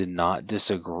just did not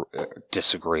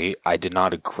disagree. I did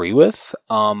not agree with.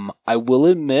 I will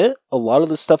admit a lot of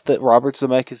the stuff that Robert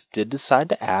Zemeckis did decide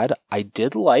to add, I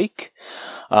did like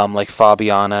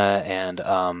Fabiana and,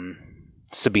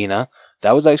 Sabina.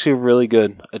 That was actually a really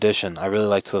good addition. I really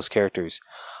liked those characters.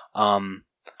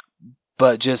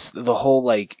 But just the whole,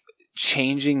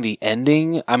 changing the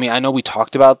ending. I mean, I know we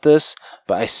talked about this,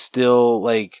 but I still,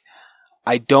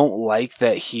 I don't like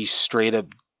that he straight up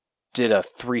did a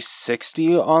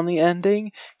 360 on the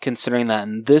ending, considering that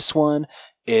in this one,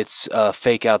 it's a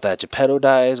fake out that Geppetto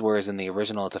dies, whereas in the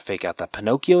original, it's a fake out that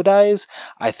Pinocchio dies.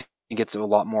 I think it's a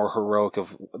lot more heroic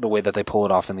of the way that they pull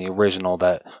it off in the original,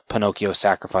 that Pinocchio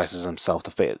sacrifices himself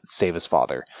to save his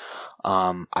father.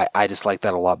 I just like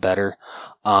that a lot better.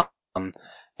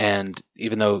 And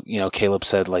even though, Caleb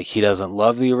said, he doesn't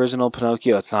love the original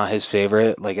Pinocchio, it's not his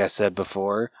favorite. Like I said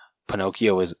before,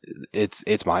 Pinocchio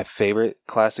it's my favorite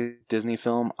classic Disney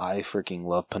film. I freaking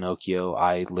love Pinocchio.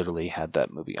 I literally had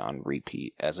that movie on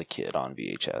repeat as a kid on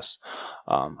VHS.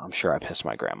 I'm sure I pissed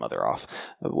my grandmother off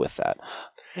with that.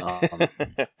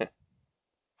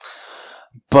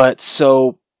 But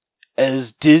so,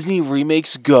 as Disney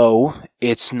remakes go,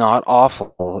 it's not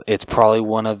awful. It's probably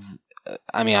one of...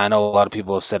 I mean, I know a lot of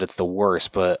people have said it's the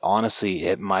worst, but honestly,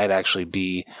 it might actually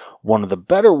be one of the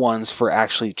better ones for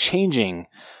actually changing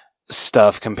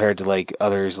stuff compared to like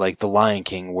others like The Lion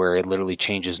King, where it literally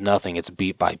changes nothing. It's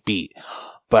beat by beat.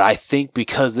 But I think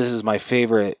because this is my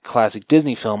favorite classic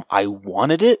Disney film, I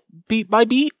wanted it beat by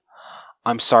beat.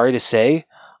 I'm sorry to say.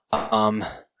 And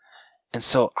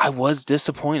so I was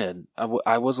disappointed.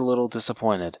 I was a little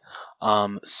disappointed.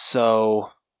 So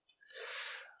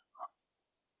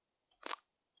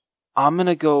I'm going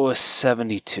to go with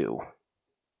 72.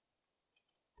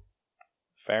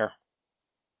 Fair.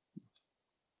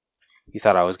 You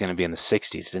thought I was going to be in the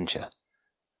 60s, didn't you?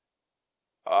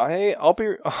 I'll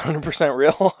be 100%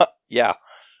 real. Yeah.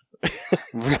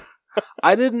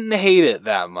 I didn't hate it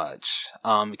that much.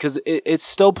 Because it's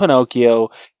still Pinocchio.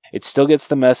 It still gets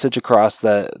the message across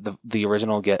that the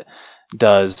original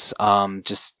does.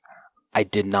 Just I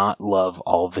did not love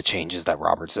all of the changes that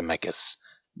Robert Zemeckis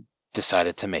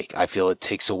decided to make. I feel it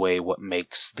takes away what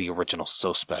makes the original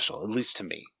so special, at least to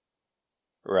me.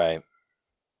 Right.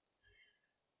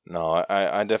 No,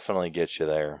 I definitely get you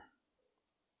there.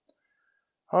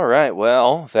 All right,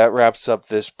 well, that wraps up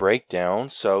this breakdown.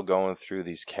 So going through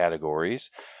these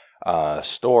categories,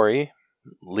 story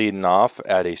leading off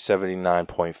at a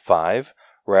 79.5,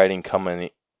 writing coming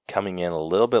in a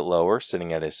little bit lower,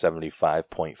 sitting at a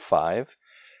 75.5.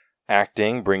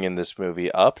 Acting bringing this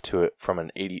movie up to it from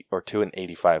an 80 or to an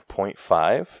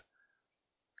 85.5.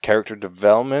 Character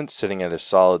development sitting at a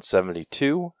solid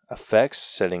 72. Effects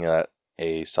sitting at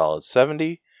a solid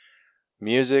 70.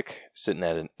 Music sitting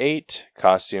at an 8.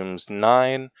 Costumes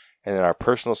 9. And then our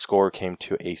personal score came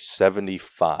to a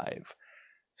 75.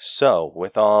 So,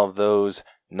 with all of those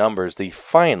numbers, the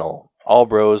final All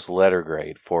Bros letter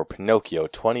grade for Pinocchio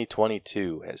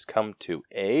 2022 has come to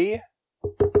a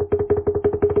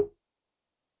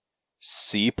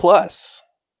C+.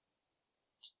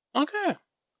 Okay.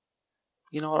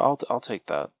 You know what? I'll take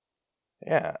that.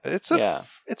 Yeah, it's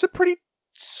a pretty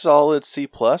solid C+.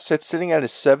 It's sitting at a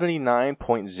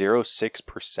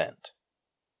 79.06%.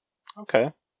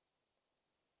 Okay.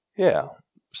 Yeah.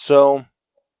 So,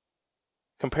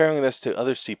 comparing this to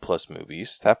other C+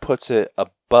 movies, that puts it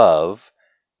above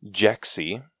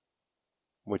Jexy,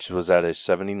 which was at a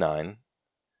 79.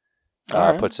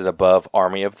 Right. Puts it above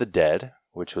Army of the Dead,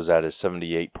 which was at a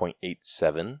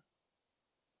 78.87.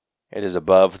 It is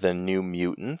above The New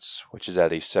Mutants, which is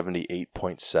at a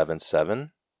 78.77.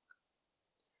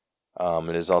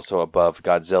 It is also above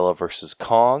Godzilla vs.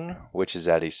 Kong, which is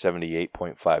at a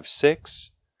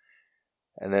 78.56.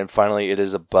 And then finally, it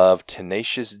is above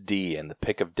Tenacious D and The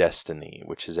Pick of Destiny,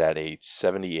 which is at a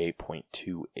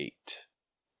 78.28.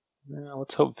 Yeah,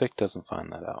 let's hope Vic doesn't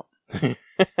find that out.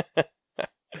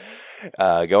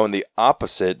 Going the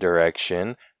opposite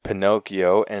direction,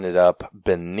 Pinocchio ended up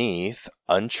beneath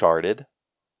Uncharted,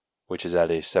 which is at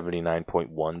a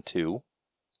 79.12.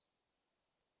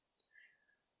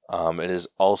 It is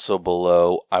also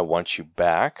below I Want You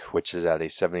Back, which is at a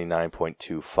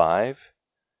 79.25.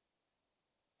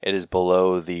 It is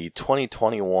below the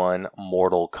 2021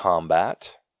 Mortal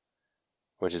Kombat,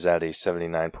 which is at a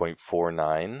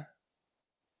 79.49.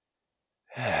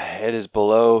 It is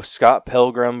below Scott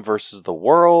Pilgrim vs. the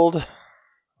World,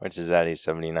 which is at a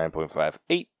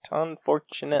 79.58,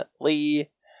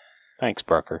 unfortunately. Thanks,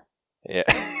 Brucker. Yeah.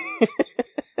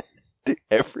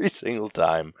 Every single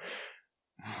time.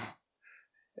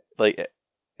 Like,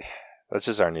 that's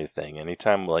just our new thing.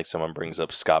 Anytime like someone brings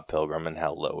up Scott Pilgrim and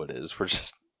how low it is, we're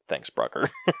just, thanks, Brucker.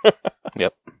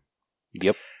 Yep.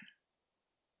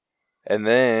 And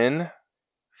then,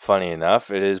 funny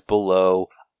enough, it is below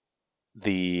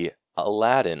the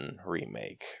Aladdin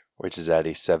remake, which is at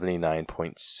a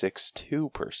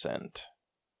 79.62%.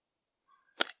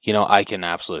 You know, I can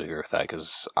absolutely agree with that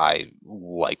because I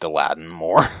liked Aladdin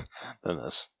more than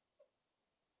this.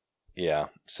 Yeah,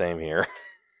 same here.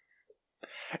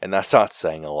 And that's not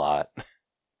saying a lot.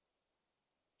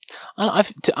 I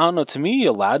don't know. To me,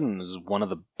 Aladdin is one of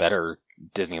the better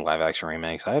Disney live-action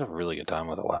remakes. I had a really good time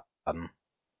with Aladdin.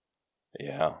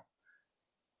 Yeah.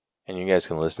 And you guys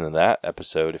can listen to that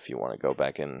episode if you want to go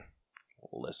back and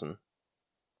listen.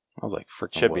 I was like,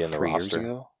 freaking should be in the 3 years roster.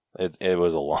 ago? It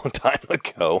was a long time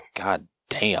ago. God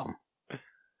damn.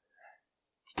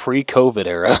 Pre-COVID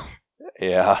era.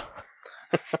 Yeah.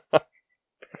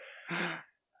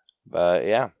 But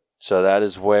yeah. So that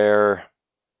is where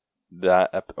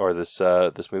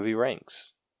this movie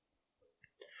ranks.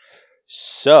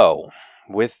 So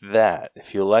with that,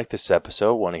 if you like this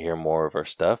episode, want to hear more of our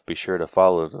stuff, be sure to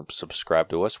follow and subscribe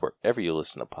to us wherever you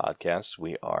listen to podcasts.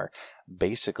 We are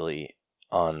basically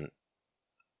on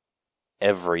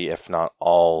every, if not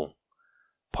all,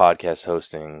 podcast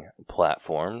hosting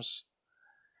platforms.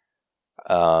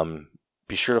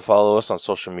 Be sure to follow us on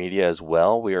social media as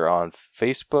well. We are on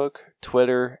Facebook,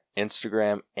 Twitter,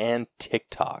 Instagram, and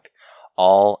TikTok,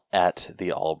 all at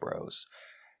the All Bros.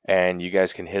 And you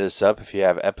guys can hit us up if you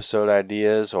have episode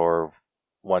ideas or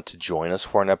want to join us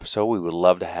for an episode. We would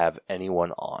love to have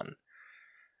anyone on.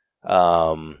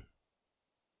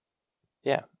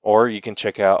 Yeah. Or you can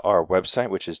check out our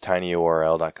website, which is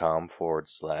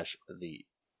tinyurl.com/the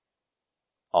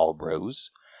All Bros,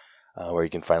 where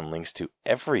you can find links to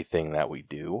everything that we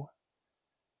do.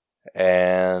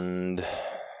 And I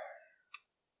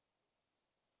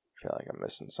feel like I'm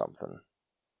missing something.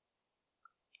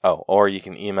 Oh, or you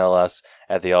can email us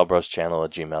at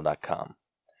theallbroschannel@gmail.com.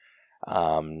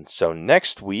 So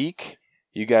next week,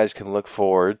 you guys can look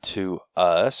forward to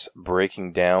us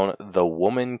breaking down The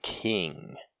Woman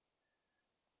King.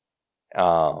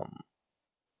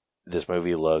 This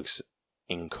movie looks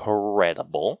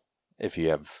incredible. If you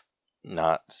have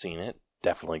not seen it,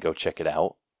 definitely go check it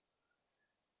out.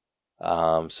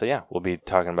 So yeah, we'll be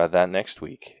talking about that next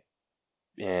week.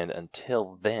 And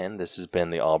until then, this has been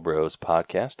the All Bros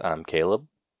Podcast. I'm Caleb.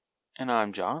 And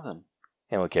I'm Jonathan.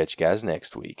 And we'll catch you guys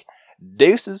next week.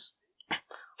 Deuces.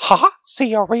 Haha, see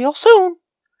you real soon.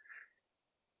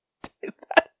 Dude,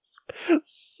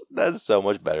 that's so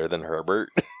much better than Herbert.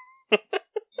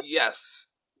 Yes.